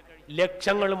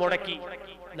 ലക്ഷങ്ങൾ മുടക്കി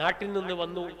നാട്ടിൽ നിന്ന്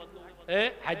വന്നു,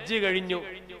 ഹജ്ജ് കഴിഞ്ഞു,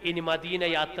 ഇനി മദീന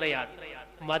യാത്രയാണ്,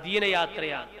 മദീന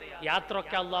യാത്രയാണ്. യാത്ര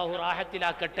ഒക്കെ അള്ളാഹു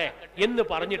റാഹത്തിലാക്കട്ടെ എന്ന്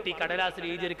പറഞ്ഞിട്ട് ഈ കടലാസിൽ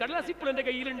എഴുതിയത്. കടലാസ് ഇപ്പോൾ എന്റെ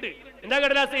കയ്യിലുണ്ട്. എന്താ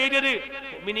കടലാസ് എഴുതിയത്?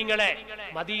 മിനിങ്ങളെ,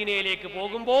 മദീനയിലേക്ക്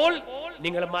പോകുമ്പോൾ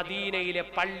നിങ്ങൾ മദീനയിലെ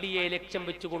പള്ളിയെ ലക്ഷ്യം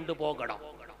വെച്ചുകൊണ്ട് പോകണം.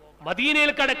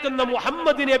 മദീനയിൽ കിടക്കുന്ന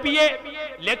മുഹമ്മദ് നബിയെ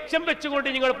ലക്ഷ്യം വെച്ചുകൊണ്ട്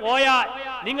നിങ്ങൾ പോയാൽ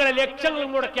നിങ്ങളെ ലക്ഷങ്ങൾ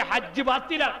മുടക്കിയ ഹജ്ജ്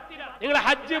ബാത്തിലാണ്. നിങ്ങളെ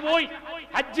ഹജ്ജ് പോയി,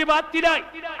 ഹജ്ജ് ബാത്തിലായി.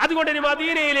 അതുകൊണ്ട് ഇനി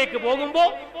മദീനയിലേക്ക് പോകുമ്പോ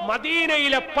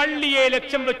മദീനയിലെ പള്ളിയെ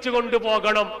ലക്ഷ്യം വെച്ചുകൊണ്ട്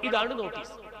പോകണം. ഇതാണ്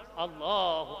നോട്ടീസ്.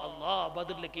 അല്ലാഹു അല്ലാഹ്,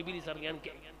 ബദറിലേക്ക് ഇബ്ലീസ് ഇറങ്ങിയാൻ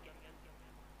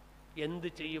എന്ത്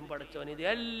ചെയ്യും പടച്ചോൻ? ഇത്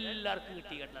എല്ലാവർക്കും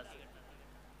കിട്ടി കടലാസ്.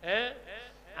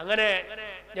 അങ്ങനെ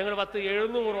ഞങ്ങൾ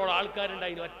 700-ഓളം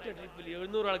ആൾക്കാരുണ്ടായിരുന്നു. ഒറ്റ ട്രിപ്പിൽ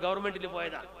 700 ആൾ ഗവൺമെന്റിൽ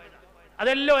പോയതാ.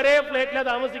 അതെല്ലാം ഒരേ ഫ്ലാറ്റിലാണ്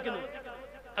താമസിക്കുന്നത്.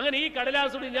 അങ്ങനെ ഈ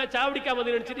കടലാസോട് ഞാൻ ചാവടിക്കാൻ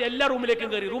വന്നതിനനുസരിച്ച് എല്ലാ റൂമിലേക്കും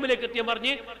കയറി. റൂമിലേക്ക് എത്തിയാൻ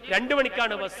പറഞ്ഞ് 2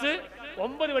 മണിക്കാണ് ബസ്.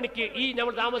 9 മണിക്ക് ഈ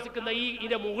നമ്മൾ താമസിക്കുന്ന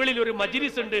ഇതിന്റെ മുകളിൽ ഒരു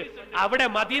മജ്ലിസ് ഉണ്ട്, അവിടെ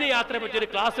മദീന യാത്രയെ പറ്റിയൊരു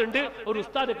ക്ലാസ് ഉണ്ട്, ഒരു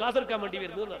ഉസ്താദ് ക്ലാസ് എടുക്കാൻ വേണ്ടി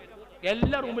വരുന്നത്.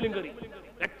 എല്ലാ റൂമിലും കയറി.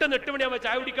 8 മണിയാകുമ്പോൾ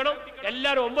ചായ കുടിക്കണം,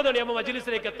 എല്ലാവരും 9 മണിയാകുമ്പോൾ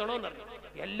മജ്ലിസിലേക്ക് എത്തണമെന്ന് പറഞ്ഞു.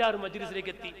 എല്ലാവരും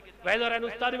മജ്ലിസിലേക്ക് എത്തി. വയസ്സ് പറയാൻ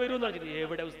ഉസ്താദ് വരുമെന്ന് പറഞ്ഞു.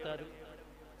 എവിടെ ഉസ്താദ്?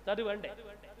 ഉസ്താദ് വേണ്ടേ?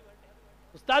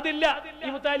 ഉസ്താദ് ഇല്ല, ഈ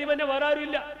മുത്താലിമന്നെ വേറെ ആരും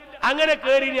ഇല്ല. അങ്ങനെ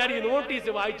കയറി ഞാൻ ഈ നോട്ടീസ്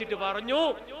വായിച്ചിട്ട് പറഞ്ഞു,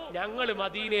 ഞങ്ങൾ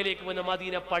മദീനയിലേക്ക് വന്ന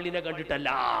മദീന പള്ളിനെ കണ്ടിട്ടല്ല,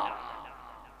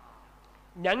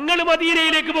 ഞങ്ങൾ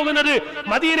മദീനയിലേക്ക് പോകുന്നത്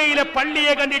മദീനയിലെ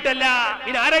പള്ളിയെ കണ്ടിട്ടല്ല.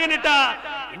 പിന്നെ ആരെ കണ്ടിട്ടാ?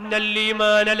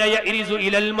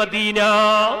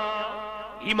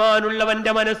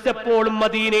 ഈമാനുള്ളവന്റെ മനസ്സെപ്പോഴും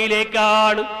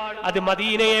മദീനയിലേക്കാണ്. അത്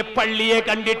മദീനയെ പള്ളിയെ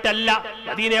കണ്ടിട്ടല്ല,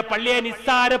 മദീനയെ പള്ളിയെ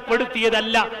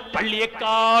നിസ്സാരപ്പെടുത്തിയതല്ല.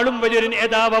 പള്ളിയെക്കാളും വലിയൊരു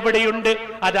നേതാവ് അവിടെയുണ്ട്.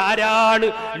 അതാരാണ്?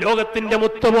 ലോകത്തിന്റെ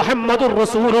മുത്ത് മുഹമ്മദുർ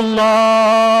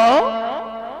റസൂലുള്ളാഹ്.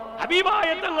 ഹബീബായ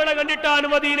തങ്ങളെ കണ്ടിട്ടാണ്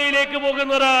മദീനയിലേക്ക്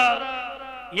പോകുന്നത്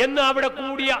എന്ന് അവിടെ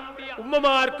കൂടിയ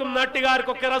ഉമ്മമാർക്കും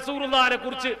നാട്ടുകാർക്കൊക്കെ റസൂലുള്ളാഹിനെ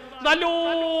കുറിച്ച്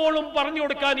നല്ലോണം പറഞ്ഞു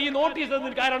കൊടുക്കാൻ ഈ നോട്ടീസ്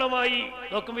അതിന് കാരണമായി.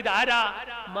 നോക്കും, ഇതാരാ?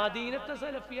 മദീനത്തെ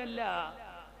സലഫി അല്ല.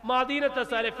 മദീനത്തെ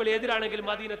സലഫിൽ എതിരാണെങ്കിൽ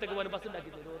മദീനത്തേക്ക് പോകാൻ ബസ് ഉണ്ടാക്കി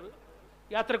തരുമോ?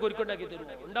 യാത്രക്ക് ഒരുക്കുണ്ടാക്കി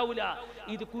തരുമോ? ഉണ്ടാവൂല.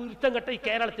 ഇത് കുരുത്തം കെട്ട ഈ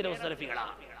കേരളത്തിലെ സലഫികളാ.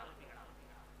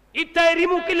 ഈ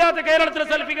തരിമുക്കില്ലാത്ത കേരളത്തിലെ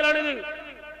സലഫികളാണിത്.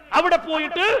 അവിടെ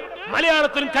പോയിട്ട്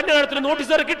മലയാളത്തിലും കന്നഡത്തിലും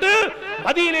നോട്ടീസ് ഇറക്കിയിട്ട്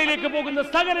മദീനയിലേക്ക് പോകുന്ന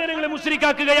സകല ജനങ്ങളെ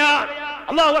മുശ്രിക്കാക്കുകയാണ്.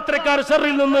 അല്ലാഹു അത്തരക്കാർ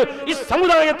ശർറിൽ നിന്ന് ഈ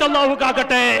സമുദായത്തെ അല്ലാഹു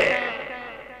കാക്കട്ടെ.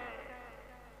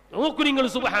 നോക്കൂ നിങ്ങൾ,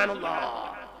 സുബ്ഹാനല്ലാഹ്,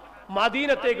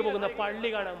 മദീനത്തേക്ക് പോകുന്ന പള്ളി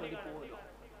കാണാൻ വേണ്ടി പോകുന്നു.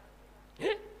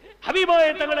 ഹബീബായ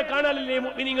തങ്ങളെ കാണാനല്ലേ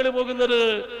മുഅ്മിനീങ്ങൾ പോകുന്നത്?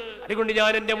 അതുകൊണ്ട്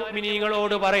ഞാൻ എന്റെ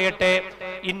മുഅ്മിനീങ്ങളോട് പറയട്ടെ,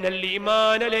 ഇന്നൽ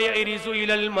ഈമാന ലയരിസു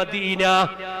ഇലൽ മദീന,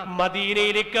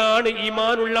 മദീനയിലേക്കാണ്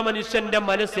ഈമാനുള്ള മനുഷ്യന്റെ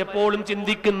മനസ്സ് എപ്പോഴും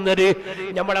ചിന്തിക്കുന്നത്.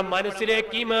 നമ്മുടെ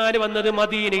മനസ്സിലേക്ക് ഈമാൻ വന്നത്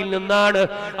മദീനയിൽ നിന്നാണ്.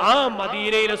 ആ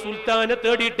മദീനയിലെ സുൽത്താനെ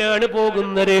തേടിയിട്ടാണ്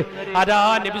പോകുന്നത്. അതാ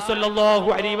നബി സല്ലല്ലാഹു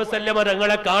അലൈഹി വസല്ലം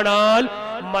തങ്ങളെ കാണാൻ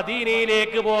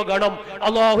മദീനയിലേക്ക് പോകണം.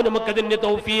 അല്ലാഹു നമുക്കതിന്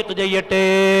തൗഫീഖ് ചെയ്യട്ടെ.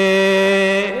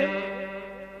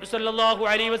 സല്ലല്ലാഹു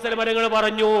അലൈഹി വസല്ലം തങ്ങൾ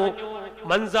പറഞ്ഞു,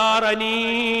 മൻസാറനി,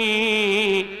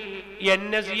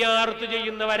 എന്നെ സിയാറത്ത്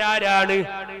ചെയ്യുന്നവരാരാണ്?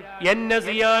 എന്നെ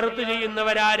സിയാറത്ത്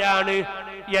ചെയ്യുന്നവരാരാണ്?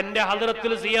 എന്റെ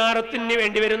ഹദ്റത്തിൽ സിയാറത്തിന്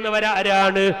വേണ്ടി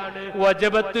വരുന്നവരാരാണ്?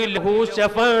 വജബത്ത് ലഹു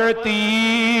ശഫാഅത്തി,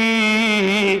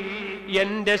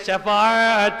 എന്റെ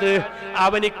ശഫാഅത്ത്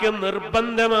അവനിക്ക്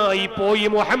നിർബന്ധമായി പോയി.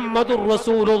 മുഹമ്മദുർ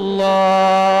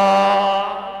റസൂലുള്ളാഹ്.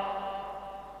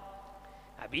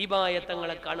 ഹബീബായ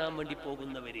തങ്ങളെ കാണാൻ വേണ്ടി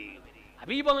പോകുന്നവര്,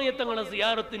 ഹബീബായ തങ്ങളെ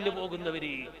സിയാറത്തിന്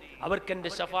പോകുന്നവര്, അവർക്ക് എന്റെ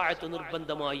ശഫാഅത്ത്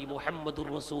നിർബന്ധമായി. മുഹമ്മദുർ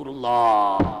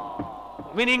റസൂലുള്ളാഹ്.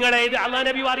 മുഅ്മിനീങ്ങളെ, ഇത് അല്ലാഹു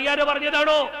നബി അറിയാതെ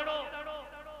പറഞ്ഞതാണോ?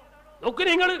 നോക്കൂ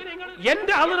നിങ്ങൾ,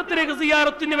 എന്റെ ഹദ്റത്തിലേക്ക്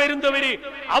സിയാറത്തിന് വരുന്നവര്,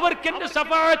 അവർക്ക് എന്റെ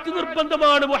ശഫാഅത്ത്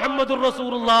നിർബന്ധമാണ്. മുഹമ്മദുർ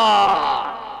റസൂലുള്ളാഹ്.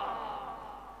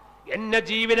 എന്നെ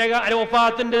ജീവിതകാല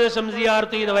വഫാത്തിന്റെ ശേഷം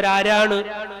സിയാറത്ത് ചെയ്യുന്നവരാരാണ്?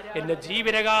 എന്നെ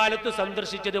ജീവിതകാലത്ത്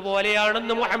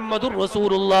സന്ദർശിച്ചതുപോലെയാണെന്ന് മുഹമ്മദുർ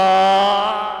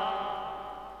റസൂലുള്ളാഹ്.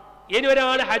 ഇനി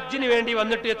ഒരാൾ ഹജ്ജിന് വേണ്ടി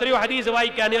വന്നിട്ട്, എത്രയോ ഹദീസ്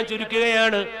വായിക്കാൻ ഞാൻ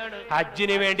ചുരുക്കുകയാണ്,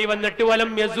 ഹജ്ജിന് വേണ്ടി വന്നിട്ട്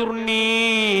വലം യസുർനി,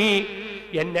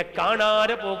 എന്നെ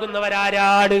കാണാതെ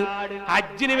പോകുന്നവരാരാണ്?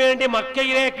 ഹജ്ജിന് വേണ്ടി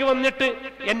മക്കയിലേക്ക് വന്നിട്ട്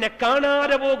എന്നെ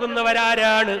കാണാതെ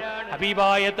പോകുന്നവരാരാണ്?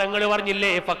 ഹബീബായ തങ്ങൾ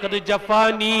പറഞ്ഞില്ലേ, ഫഖദ്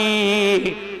ജഫാനി,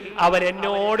 അവൻ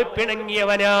എന്നോട്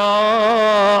പിണങ്ങിയവനാണ്.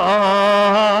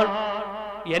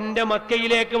 എന്റെ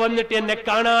മക്കയിലേക്ക് വന്നിട്ട് എന്നെ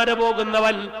കാണാതെ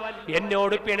പോകുന്നവൻ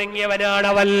എന്നോട്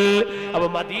പിണങ്ങിയവനാണവൻ. അവ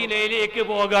മദീനയിലേക്ക്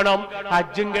പോകണം.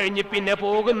 ഹജ്ജും കഴിഞ്ഞ് പിന്നെ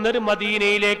പോകുന്നത്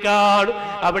മദീനയിലേക്കാണ്.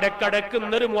 അവിടെ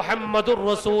കടക്കുന്നത് മുഹമ്മദുർ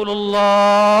റസൂലുള്ളാഹ്.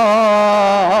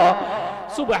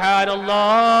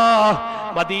 സുബ്ഹാനല്ലാഹ്.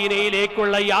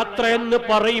 മദീനയിലേക്കുള്ള യാത്ര എന്ന്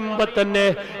പറയുമ്പോ തന്നെ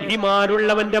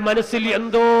ഈമാനുള്ളവന്റെ മനസ്സിൽ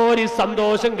എന്തോ ഒരു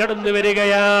സന്തോഷം കടന്നു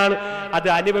വരികയാണ്. അത്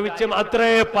അനുഭവിച്ച്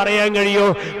മാത്രമേ പറയാൻ കഴിയൂ.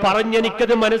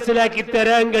 പറഞ്ഞെനിക്കത് മനസ്സിലാക്കി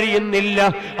തരാൻ കഴിയുന്നില്ല.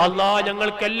 അല്ലാഹ്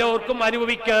ഞങ്ങൾക്ക് എല്ലാവർക്കും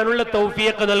അനുഭവിക്കാനുള്ള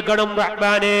തൗഫീഖ് നൽകണം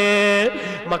റഹ്മാനേ.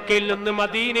 മക്കയിൽ നിന്ന്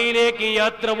മദീനയിലേക്ക്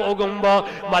യാത്ര പോകുമ്പോ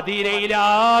മദീനയിലെ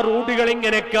ആ റോഡുകൾ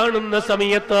ഇങ്ങനെ കാണുന്ന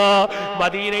സമയത്ത്,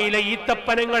 മദീനയിലെ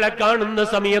ഈത്തപ്പനങ്ങളെ കാണുന്ന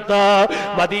സമയത്ത്,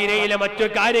 മദീനയിലെ മറ്റു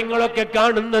കാര്യങ്ങളൊക്കെ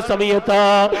കാണുന്ന സമയത്ത്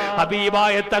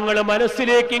ഹബീബായ തങ്ങള്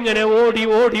മനസ്സിലേക്ക് ഇങ്ങനെ ഓടി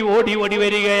ഓടി ഓടി ഓടി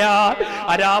വരികയാ.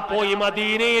 അരാ പോയി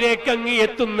മദീനയിലേക്ക് അങ്ങ്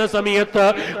എത്തുന്ന സമയത്ത്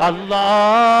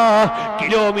അല്ലാഹ്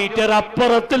കിലോമീറ്റർ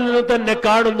അപ്പുറത്തിൽ നിന്ന് തന്നെ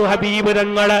കാണുന്നു ഹബീബ്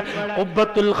തങ്ങളെ.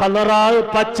 ഖുബ്ബത്തുൽ ഖളറാ,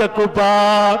 പച്ചക്കുബ.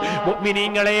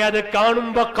 മുഅ്മിനീങ്ങളെ, അത്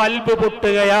കാണുമ്പോ കൽബ്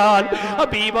പൊട്ടുകയാണ്.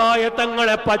 ഹബീബായ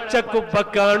തങ്ങളെ പച്ചക്കുബ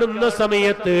കാണുന്ന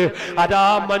സമയത്ത് അതാ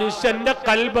മനുഷ്യന്റെ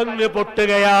കൽബങ്ങ്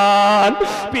പൊട്ടുകയാണ്.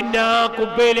 പിന്നെ ആ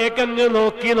കുബ്ബയിലേക്ക് അങ്ങ്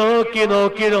നോക്കി നോക്കി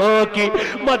നോക്കി നോക്കി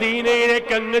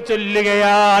മദീനയിലേക്ക് അങ്ങ്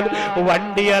ചൊല്ലുകയാണ്.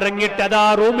 വണ്ടി ഇറങ്ങിയിട്ട് അതാ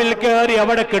റൂമിൽ കയറി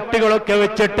അവിടെ കെട്ടുകളൊക്കെ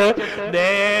വെച്ചിട്ട്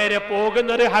നേരെ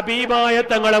പോകുന്നത് ഹബീബായ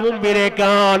തങ്ങളെ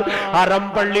മുമ്പിലേക്കാണ്.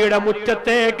 അറമ്പള്ളിയുടെ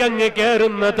മുറ്റത്തേക്ക് അങ്ങ്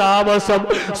കയറുന്ന താമസം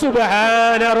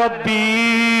സുബ്ഹാന റബ്ബി.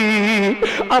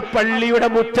 ആ പള്ളിയുടെ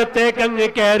മുറ്റത്തേക്ക് അങ്ങ്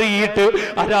കയറിയിട്ട്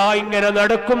അതാ ഇങ്ങനെ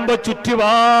നടക്കുമ്പോ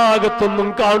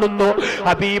ചുറ്റുഭാഗത്തൊന്നും കാണുന്നു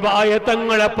ഹബീബായ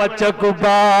തങ്ങളെ പച്ചക്കുബ.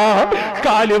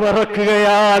 കാല്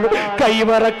വറക്കുകയാണ്, കൈ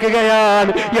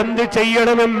വറക്കുകയാണ്, എന്ത്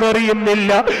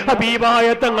ചെയ്യണമെന്നറിയുന്നില്ല. ഹബീബായ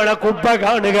തങ്ങളെ കുബ്ബ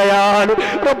കാണുകയാണ്.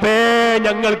 റബ്ബേ,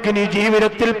 ഞങ്ങൾക്ക് നീ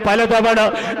ജീവിതത്തിൽ പലതവണ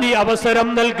നീ അവസരം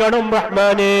നൽകണം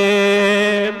റഹ്മാനേ.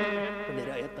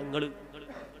 തങ്ങൾ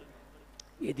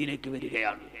ഇതിലേക്ക്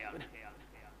വരികയാണ്.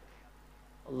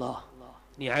 അല്ലാഹ്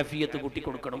നീ ആഫിയത്ത്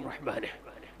കൂട്ടിക്കൊടുക്കണം റഹ്മാനെ,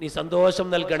 നീ സന്തോഷം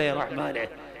നൽകണേ റഹ്മാനെ,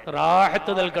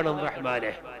 റാഹത്ത് നൽകണം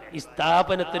റഹ്മാനെ. ഈ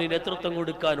സ്ഥാപനത്തിന് നേതൃത്വം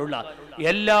കൊടുക്കാനുള്ള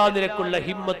എല്ലാ നിലക്കുള്ള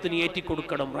ഹിമ്മത്ത് നീ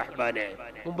ഏറ്റിക്കൊടുക്കണം റഹ്മാനെ.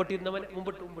 മുമ്പോട്ടിരുന്നവൻ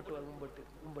മുമ്പോട്ട് മുമ്പോട്ട് വാ, മുമ്പോട്ട്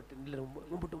മുമ്പോട്ട്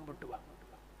മുമ്പോട്ട് മുമ്പോട്ട് വാ,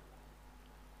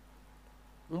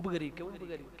 മുമ്പ് കയറിയിരിക്കുക, മുമ്പ്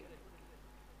കയറിയിരിക്കുക,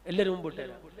 എല്ലാവരും മുമ്പോട്ട്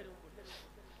വരാം.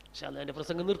 എന്റെ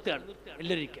പ്രസംഗം നിർത്തുകയാണ്,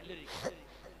 എല്ലാവരും ഇരിക്കുക.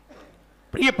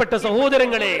 പ്രിയപ്പെട്ട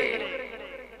സഹോദരങ്ങളെ,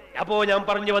 അപ്പോ ഞാൻ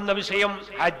പറഞ്ഞു വന്ന വിഷയം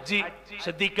ഹജ്ജ്.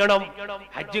 ശ്രദ്ധിക്കണം,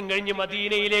 ഹജ്ജും കഴിഞ്ഞ്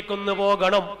മദീനയിലേക്കൊന്ന്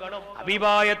പോകണം,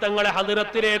 ഹബീബായ തങ്ങളെ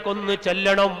ഹദ്റത്തിലേക്കൊന്ന്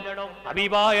ചെല്ലണം,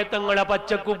 ഹബീബായ തങ്ങളെ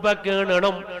പച്ചക്കുബ്ബ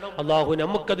കാണണം. അല്ലാഹു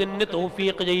നമുക്കതിന്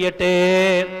തൗഫീഖ് ചെയ്യട്ടെ.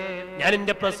 ഞാൻ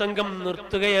എന്റെ പ്രസംഗം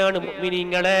നിർത്തുകയാണ്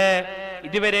മുഅ്മിനീങ്ങളെ.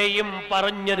 ഇതുവരെയും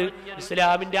പറഞ്ഞത്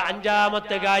ഇസ്ലാമിന്റെ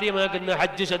 5ാമത്തെ കാര്യമാകുന്ന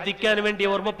ഹജ്ജ് ശ്രദ്ധിക്കാൻ വേണ്ടി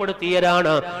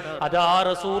ഓർമ്മപ്പെടുത്തിയതാണ്. അതാ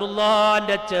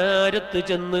റസൂലുള്ളാഹിന്റെ ചാരത്ത്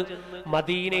ചെന്ന്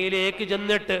മദീനയിലേക്ക്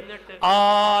ചെന്നിട്ട് ആ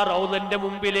റൗളന്റെ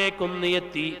മുമ്പിലേക്കൊന്ന്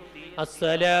എത്തി.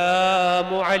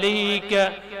 അസ്സലാമു അലൈക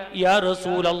യാ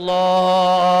റസൂലല്ലാഹ്.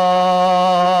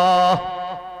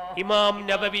 ഇമാം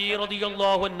നബവി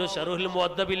റളിയല്ലാഹു അൻഹു ശർഹുൽ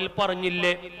മുഅദ്ദബിൽ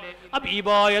പറഞ്ഞില്ലേ,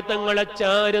 ഹബീബായ തങ്ങളെ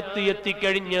ചാരത്ത്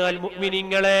എത്തിക്കഴിഞ്ഞാൽ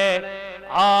മുഅ്മിനീങ്ങളെ,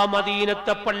 ആ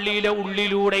മദീനത്തെ പള്ളിയിലെ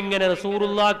ഉള്ളിലൂടെ ഇങ്ങനെ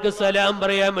റസൂലുള്ളാഹിക്ക് സലാം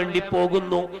പറയാൻ വേണ്ടി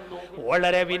പോകുന്നു.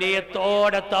 വളരെ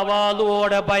വിനയത്തോടെ,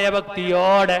 തവാളുവോടെ,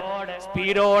 ഭയഭക്തിയോടെ,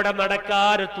 സ്പീഡോടെ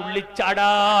നടക്കാതെ,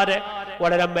 തുള്ളിച്ചാടാതെ,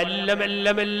 വളരെ മെല്ലെ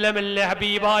മെല്ലെ മെല്ലെ മെല്ലെ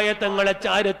ഹബീബായ തങ്ങളെ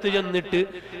ചാരത്ത് ചെന്നിട്ട്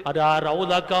അതാ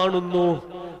റൗള കാണുന്നു,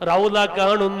 റൗള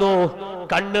കാണുന്നു.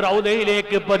 കണ്ണ്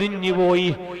റൗളയിലേക്ക് പതിഞ്ഞുപോയി.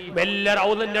 മെല്ലെ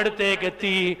റൗളന്റെ അടുത്തേക്ക്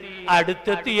എത്തി.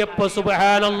 അടുത്തെത്തിയപ്പോ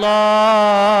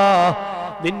സുബ്ഹാനല്ലാഹ്,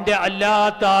 നിന്റെ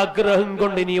അല്ലാത്ത ആഗ്രഹം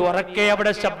കൊണ്ട് നീ ഉറക്കെ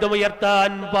അവിടെ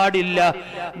ശബ്ദമുയർത്താൻ പാടില്ല.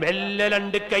 മെല്ലെ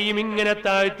 2 കൈയും ഇങ്ങനെ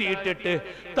താഴ്ത്തിയിട്ടിട്ട്,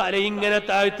 തല ഇങ്ങനെ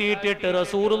താഴ്ത്തിയിട്ടിട്ട്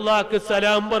റസൂലുള്ളാഹിക്ക്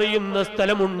സലാം പറയുന്ന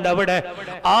സ്ഥലമുണ്ട് അവിടെ.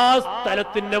 ആ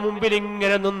സ്ഥലത്തിന്റെ മുമ്പിൽ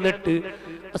ഇങ്ങനെ നിന്നിട്ട്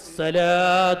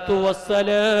അസ്സലാത്തു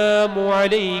വസ്സലാമു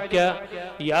അലൈക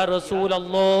യാ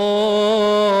റസൂലല്ലാഹ്.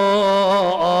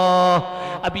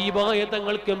 ഹബീബായ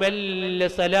തങ്ങൾക്ക് മെല്ലെ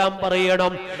സലാം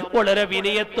പറയണം. വളരെ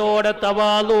വിനയത്തോടെ,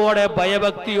 തവാളുവോടെ,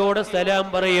 ഭയഭക്തിയോടെ സലാം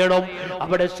പറയണം.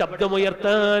 അവിടെ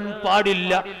ശബ്ദമുയർത്താൻ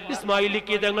പാടില്ല.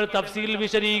 ഇസ്മായിലിക്ക് തങ്ങൾ തഫ്സീൽ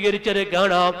വിശദീകരിച്ചത്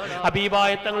കാണാം.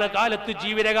 ഹബീബായ തങ്ങളെ കാലത്ത്,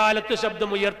 ജീവിതകാലത്ത്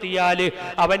ശബ്ദമുയർത്തിയാൽ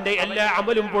അവന്റെ എല്ലാ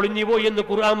അമലും പൊളിഞ്ഞുപോയി എന്ന്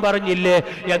ഖുർആൻ പറഞ്ഞില്ലേ?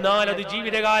 എന്നാൽ അത്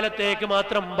ജീവിതകാലത്തേക്ക്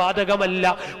മാത്രം ബാധകമല്ല.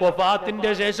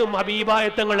 വഫാത്തിന്റെ ശേഷം ഹബീബായ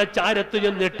തങ്ങളെ ചാരത്ത്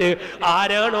ചെന്നിട്ട്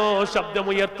ആരാണോ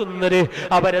ശബ്ദമുയർത്തുന്നത്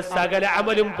അവരെ സകല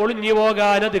അമലും പൊളിഞ്ഞു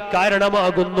പോകാൻ അത്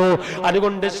കാരണമാകുന്നു.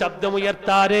 അതുകൊണ്ട്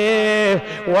ശബ്ദമുയർത്താതെ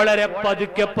വളരെ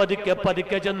പതുക്കെ പതുക്കെ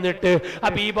പതുക്കെ ചെന്നിട്ട്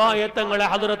ഹബീബായ തങ്ങളെ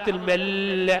ഹദ്റത്തിൽ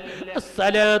മെല്ലെ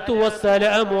അസ്സലാത്തു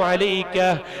വസ്സലാമു അലൈക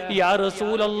യാ റസൂലല്ലാഹ്.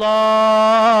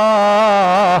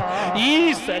 ഈ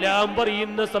സലാം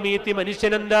പറയുന്ന സമയത്ത്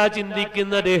മനുഷ്യൻ എന്താ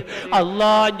ചിന്തിക്കുന്നത്?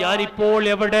 അല്ലാ, ഞാനിപ്പോൾ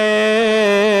എവിടെ?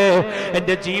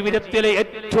 എന്റെ ജീവിതത്തിലെ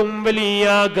ഏറ്റവും വലിയ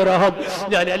ആഗ്രഹം,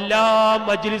 ഞാൻ എല്ലാ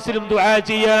മജ്ലിസിലും ദുആ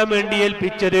ചെയ്യാൻ വേണ്ടി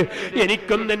ഏൽപ്പിച്ചത്,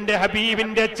 എനിക്കൊന്ന് എന്റെ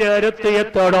ഹബീബിന്റെ ചേരത്ത്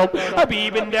എത്തണം,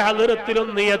 ഹബീബിന്റെ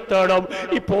ഹദ്റത്തിലൊന്ന് എത്തണം.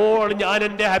 ഇപ്പോൾ ഞാൻ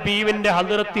എന്റെ ഹബീബിന്റെ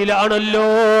ഹദ്റത്തിലാണല്ലോ.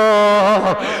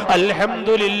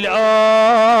 അൽഹംദുലില്ലാഹ്,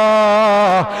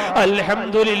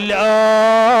 അൽഹംദുലില്ലാഹ്.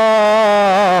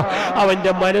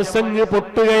 അവന്റെ മനസ്സങ്ങ്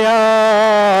പൊട്ടുകയാ.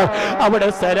 അവിടെ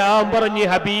സലാം പറഞ്ഞ്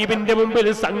ഹബീബിന്റെ മുമ്പിൽ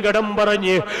സങ്കടം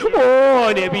പറഞ്ഞ്, ഓ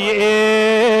നബിയേ,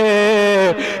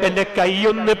 എന്റെ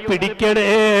കൈയൊന്ന്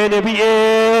പിടിക്കണേ നബിയേ.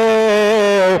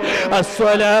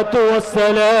 അസ്സലാത്തു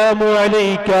വസ്സലാമു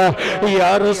അലൈക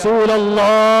യാ റസൂലല്ലാഹ്.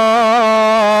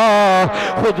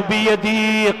 ഖുദ് ബിയദി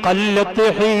ഖല്ലത്ത്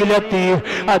ഹീലതി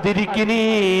അദ്രിക്നി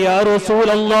യാ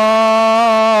റസൂലല്ലാഹ്.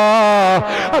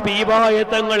 ഹബീബായ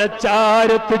തങ്ങളെ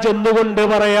ചാരത്ത് ചെന്നുകൊണ്ട്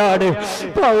പറയാണ്,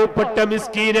 പാവപ്പെട്ട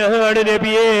മിസ്കീനാണ്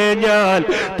നബിയേ, ഞാൻ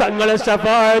തങ്ങളെ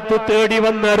ശഫാഅത്ത് തേടി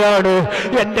വന്നവരാണ്,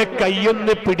 എന്റെ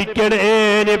കൈയൊന്ന് പിടിക്കണേ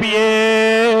നബിയേ.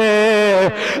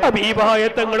 ഹബീബായ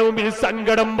തങ്ങളുടെ മുമ്പിൽ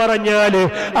സങ്കടം പറഞ്ഞാല്,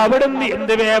 അവിടുന്ന്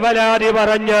എന്ത് വേവലാതി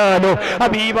പറഞ്ഞാലോ,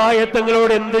 ഹബീബായ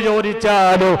തങ്ങളോട് എന്ത്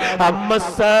ചോദിച്ചാലോ,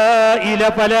 അമ്മസ്സഇല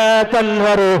ഫലാ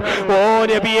തൽഹറു, ഓ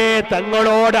നബിയെ,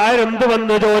 തങ്ങളോട് ആരെന്ത്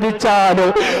വന്ന് ചോദിച്ചാലോ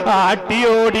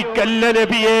ആട്ടിയോടിക്കല്ല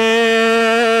നബിയേ.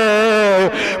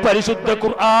 പരിശുദ്ധ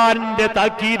ഖുർആന്റെ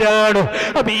താക്കീതാണ്.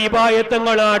 ഹബീബായ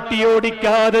തങ്ങൾ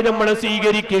ആട്ടിയോടിക്കാതെ നമ്മളെ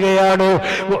സ്വീകരിക്കുകയാണ്.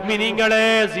 മുഅ്മിനീങ്ങളെ,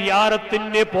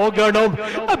 സിയാറത്തിന് പോകണം,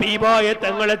 ഹബീബായ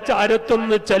തങ്ങളെ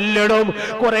ചാരത്തൊന്ന് ചെല്ലണം.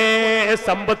 കുറെ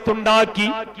സമ്പത്തുണ്ടാക്കി,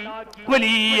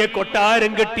 വലിയ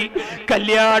കൊട്ടാരം കെട്ടി,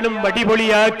 കല്യാണം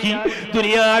അടിപൊളിയാക്കി,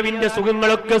 ദുനിയാവിന്റെ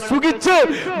സുഖങ്ങളൊക്കെ സുഖിച്ച്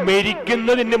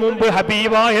മരിക്കുന്നതിന് മുമ്പ്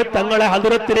ഹബീബായ തങ്ങളെ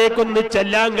ഹദ്റത്തിലേക്കൊന്ന്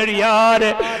ചെല്ലാൻ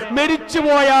കഴിയാതെ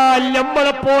മരിച്ചുപോയാൽ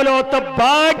നമ്മളെ പോലത്തെ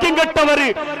ഭാഗ്യം കെട്ടവര്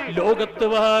ലോകത്ത്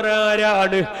വേറെ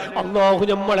ആരാണ്? അല്ലാഹു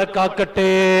നമ്മളെ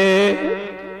കാക്കട്ടെ,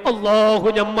 അല്ലാഹു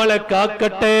നമ്മളെ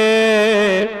കാക്കട്ടെ.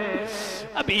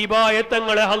 ഹബീബായ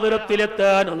തങ്ങളെ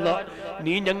ഹദ്റത്തിലെത്താനുള്ള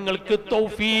നീ ഞങ്ങൾക്ക്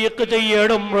തൗഫീഖ്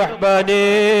ചെയ്യണം റഹ്മാനേ.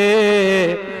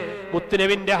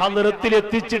 മുത്തുനബിന്റെ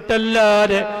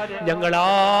ഹദ്റത്തിലെത്തിച്ചിട്ടല്ലാതെ ഞങ്ങൾ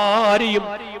ആരെയും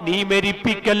നീ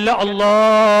മരിപ്പിക്കല്ല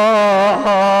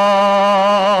അല്ലാഹ്.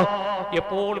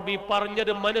 എപ്പോഴും ഈ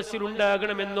പറഞ്ഞത്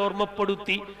മനസ്സിലുണ്ടാകണമെന്ന്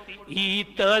ഓർമ്മപ്പെടുത്തി ഈ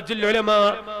താജുൽ ഉലമ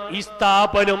ഈ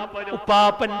സ്ഥാപനം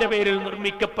ഉപ്പാപ്പന്റെ പേരിൽ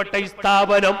നിർമ്മിക്കപ്പെട്ട ഈ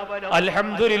സ്ഥാപനം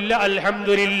അൽഹംദുലില്ലാഹ്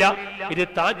അൽഹംദുലില്ലാഹ് ഇത്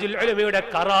താജുൽ ഉലമയുടെ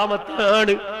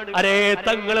കറാമത്താണ്. അരേ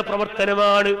തങ്ങളെ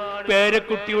പ്രവർത്തനമാണ്,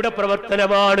 പേരക്കുട്ടിയുടെ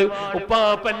പ്രവർത്തനമാണ്,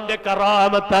 ഉപ്പാപ്പന്റെ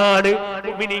കറാമത്താണ്.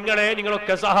 മുഅ്മിനീങ്ങളെ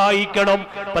നിങ്ങളൊക്കെ സഹായിക്കണം.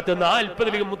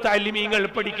 10-40 മുത്തഅല്ലിമീങ്ങൾ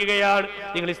പഠിക്കുകയാണ്.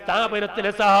 നിങ്ങൾ ഈ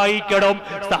സ്ഥാപനത്തിനെ സഹായിക്കണം,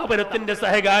 സ്ഥാപനത്തിന്റെ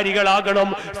സഹകാരികളാകണം,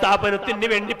 സ്ഥാപനത്തിന്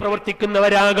വേണ്ടി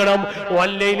പ്രവർത്തിക്കുന്നവരാകണം.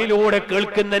 ഓൺലൈനിലൂടെ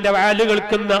കേൾക്കുന്ന വാല്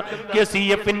കേൾക്കുന്ന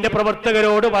KCF-ന്റെ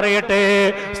പ്രവർത്തകരോട് പറയട്ടെ,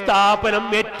 സ്ഥാപനം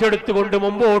ഏറ്റെടുത്തുകൊണ്ട്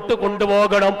മുമ്പോട്ട്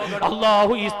കൊണ്ടുപോകണം.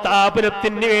 അള്ളാഹു ഈ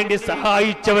സ്ഥാപനത്തിന് വേണ്ടി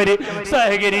സഹായിച്ചവര്,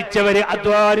 സഹകരിച്ചവര്,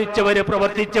 അധ്വാനിച്ചവര്,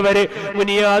 പ്രവർത്തിച്ചവര്,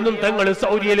 മുനിയാനും തങ്ങൾ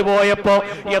സൗദിയിൽ പോയപ്പോ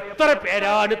എത്ര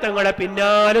പേരാണ് തങ്ങളെ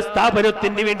പിന്നാലെ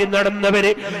സ്ഥാപനത്തിന് വേണ്ടി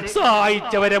നടന്നവര്,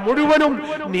 സഹായിച്ചവരെ മുഴുവനും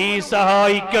നീ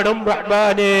സഹായിക്കണം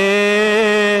റഹ്മാനേ.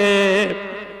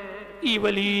 ഈ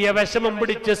വലിയ വിഷമം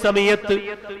പിടിച്ച സമയത്ത്,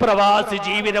 പ്രവാസി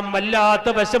ജീവിതം വല്ലാത്ത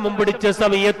വിഷമം പിടിച്ച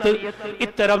സമയത്ത്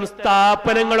ഇത്തരം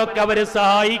സ്ഥാപനങ്ങളൊക്കെ അവരെ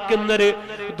സഹായിക്കുന്നത്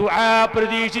ദുആ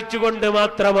പ്രതീക്ഷിച്ചുകൊണ്ട്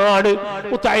മാത്രമാണ്.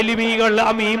 മുത്തഅല്ലിമീങ്ങൾ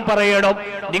ആമീൻ പറയണം.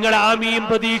 നിങ്ങൾ ആമീൻ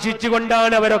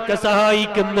പ്രതീക്ഷിച്ചുകൊണ്ടാണ് അവരൊക്കെ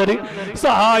സഹായിക്കുന്നത്.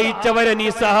 സഹായിച്ചവരെ നീ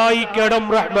സഹായിക്കണം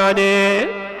റഹ്മാനേ,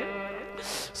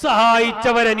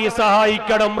 സഹായിച്ചവരെ നീ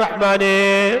സഹായിക്കണം റഹ്മാനേ.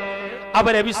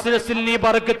 അവരെ ബിസിനസ്സിൽ നീ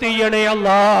ബർക്കത്ത് ചെയ്യണേ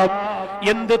അല്ലാഹ്.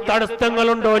 എന്ത്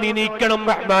തടസ്സങ്ങളുണ്ടോ നീ നീക്കണം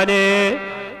റഹ്മാനേ.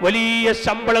 വലിയ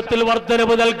ശമ്പളത്തിൽ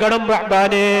വർധനവ് നൽകണം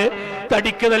റഹ്മാനേ.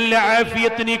 തടിക്ക് നല്ല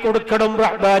ആഫിയത്ത് നീ കൊടുക്കണം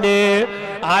റഹ്മാനേ.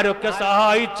 ആരൊക്കെ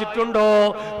സഹായിച്ചിട്ടുണ്ടോ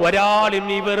ഒരാളും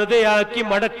നീ വെറുതെയാക്കി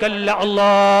മടക്കല്ല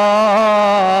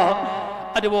അല്ലാഹ്.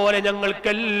 അതുപോലെ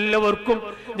ഞങ്ങൾക്കെല്ലാവർക്കും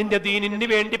നിന്റെ ദീനിന്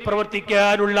വേണ്ടി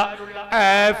പ്രവർത്തിക്കാനുള്ള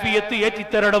ആഫിയത്ത്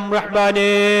ഏറ്റിത്തരണം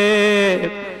റഹ്മാനേ.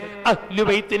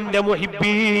 അഹ്ലുബൈത്തിന്റെ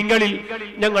മുഹിബ്ബീങ്ങളിൽ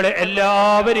ഞങ്ങളെ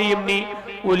എല്ലാവരെയും നീ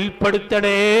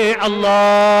ഉൾപ്പെടുത്തണേ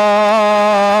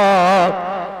അല്ലാഹ്.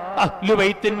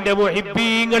 അഹ്ലുബൈത്തിന്റെ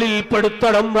മുഹിബ്ബീങ്ങളിൽ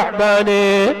പെടുത്തണം റഹ്മാനേ.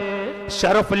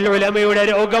 ശറഫുൽ ഉലമയുടെ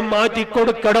രോഗം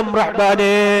മാറ്റിക്കൊടുക്കണം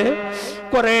റഹ്മാനേ.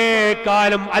 കുറെ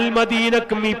കാലം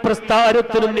അൽമദീനക്കും ഈ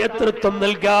പ്രസ്ഥാനത്തിനും നേതൃത്വം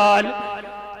നൽകാൻ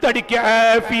തടിക്ക്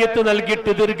ആഫിയത്ത്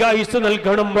നൽകിയിട്ട് ദീർഘായുസ്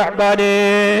നൽകണം റഹ്മാനേ.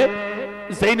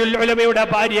 സൈനുൽ ഉലമയുടെ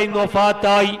ഭാര്യ ഇന്ന്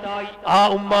വഫാത്തായി. ആ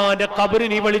ഉമ്മാന്റെ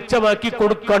ഖബറിനെ വെളിച്ചമാക്കി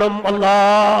കൊടുക്കണം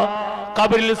അല്ലാഹ്.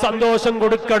 ഖബറിൽ സന്തോഷം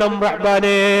കൊടുക്കണം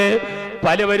റഹ്മാനേ.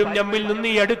 പലവരും നമ്മിൽ നിന്ന്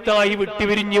ഈ അടുത്തായി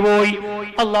വിട്ടുപിരിഞ്ഞു പോയി.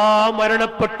 അല്ലാഹ്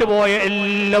മരണപ്പെട്ടു പോയ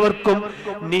എല്ലാവർക്കും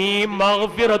നീ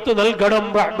മഗ്ഫിറത്ത് നൽകണം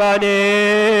റഹ്മാനേ.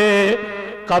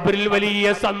 ഖബറിൽ വലിയ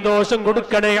സന്തോഷം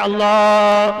കൊടുക്കണേ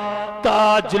അല്ലാഹ്.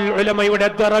 താജുൽ ഉലമയുടെ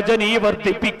ദറജ നീ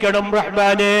വർദ്ധിപ്പിക്കണം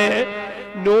റഹ്മാനേ.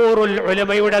 നൂറുൽ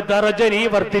ഉലമയുടെ ദറജ നീ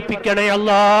വർദ്ധിപ്പിക്കണേ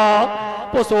അല്ലാഹ്.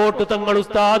 പൊസോട്ട് തങ്ങൾ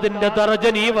ഉസ്താദിന്റെ ദറജ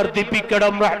നീ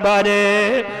വർദ്ധിപ്പിക്കണം റഹ്മാനേ.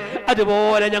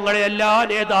 അതുപോലെ ഞങ്ങളെ എല്ലാ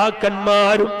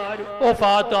നേതാക്കന്മാരും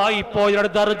വഫാത്തായി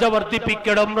പോയവരുടെ ദറജ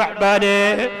വർദ്ധിപ്പിക്കണം റഹ്മാനേ.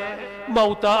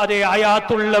 മൗതാതെ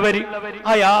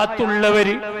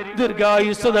ഹയാത്തുള്ളവര്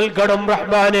ദീർഘായുസ് നൽകണം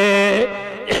റഹ്മാനേ.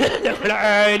 ഞങ്ങളെ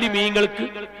ആലിമീങ്ങൾക്ക്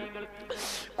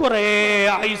കുറെ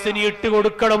ആയുസ് നീ ഇട്ട്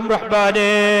കൊടുക്കണം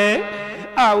റഹ്മാനേ.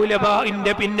 ആ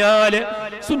ഉലമാഇന്റെ പിന്നാലെ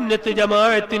സുന്നത്ത്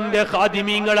ജമാഅത്തിന്റെ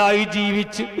ഖാദിമീങ്ങളായി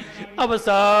ജീവിച്ച്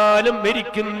അവസാനം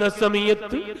മരിക്കുന്ന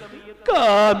സമയത്ത്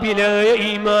കാമിലായ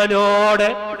ഈമാനോടെ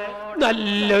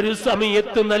നല്ലൊരു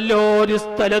സമയത്ത് നല്ലൊരു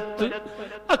സ്ഥലത്ത്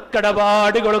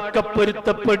അക്കടപാടുകളൊക്കെ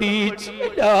പൊരുത്തപ്പെടിച്ച്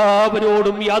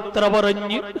എല്ലാവരോടും യാത്ര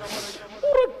പറഞ്ഞ്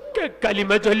ഉറക്കെ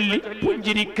കലിമ ചൊല്ലി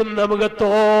പുഞ്ചിരിക്കുന്ന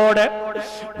മുഖത്തോടെ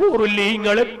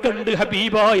ഉറുലീങ്ങളെ കണ്ട്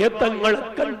ഹബീബായ തങ്ങളെ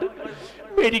കണ്ട്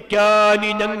മരിക്കാൻ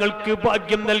ഞങ്ങൾക്ക്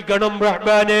ഭാഗ്യം നൽകണം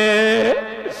റഹ്മാനേ.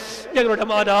 ഞങ്ങളുടെ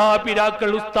മാതാപിതാക്കൾ,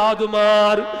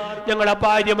 ഉസ്താദുമാർ, ഞങ്ങളുടെ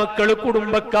ഭാര്യ മക്കള്,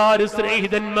 കുടുംബക്കാര്,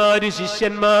 സ്നേഹിതന്മാര്,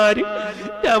 ശിഷ്യന്മാര്,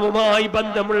 ഞങ്ങളുമായി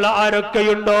ബന്ധമുള്ള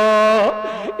ആരൊക്കെയുണ്ടോ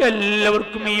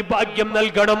എല്ലാവർക്കും ഈ ഭാഗ്യം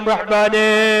നൽകണം റഹ്മാനേ.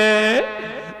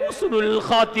 ഹുസ്നുൽ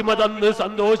ഖാത്തിമ തന്ന്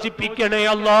സന്തോഷിപ്പിക്കണേ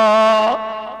അല്ലാഹ്.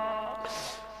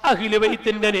 അഹ്ലു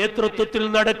ബൈത്തിന്റെ നേതൃത്വത്തിൽ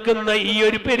നടക്കുന്ന ഈ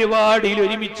ഒരു പരിപാടിയിൽ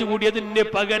ഒരുമിച്ച് കൂടിയതിന്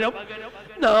പകരം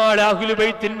നാളെ അഹ്ലു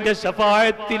ബൈത്തിന്റെ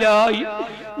ശഫാഅത്തിലായി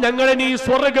ഞങ്ങളെ നീ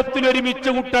സ്വർഗ്ഗത്തിൽ ഒരുമിച്ച്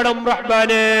കൂട്ടണം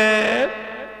റഹ്മാനേ.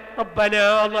 റബ്ബനാ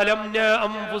ളലംനാ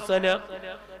അൻഫുസനാ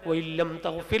وإن لم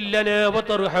تغفر لنا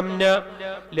وترحمنا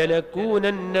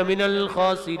لنكونن من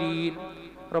الخاسرين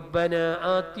ربنا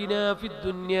آتنا في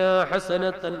الدنيا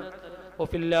حسنة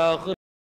وفي الآخرة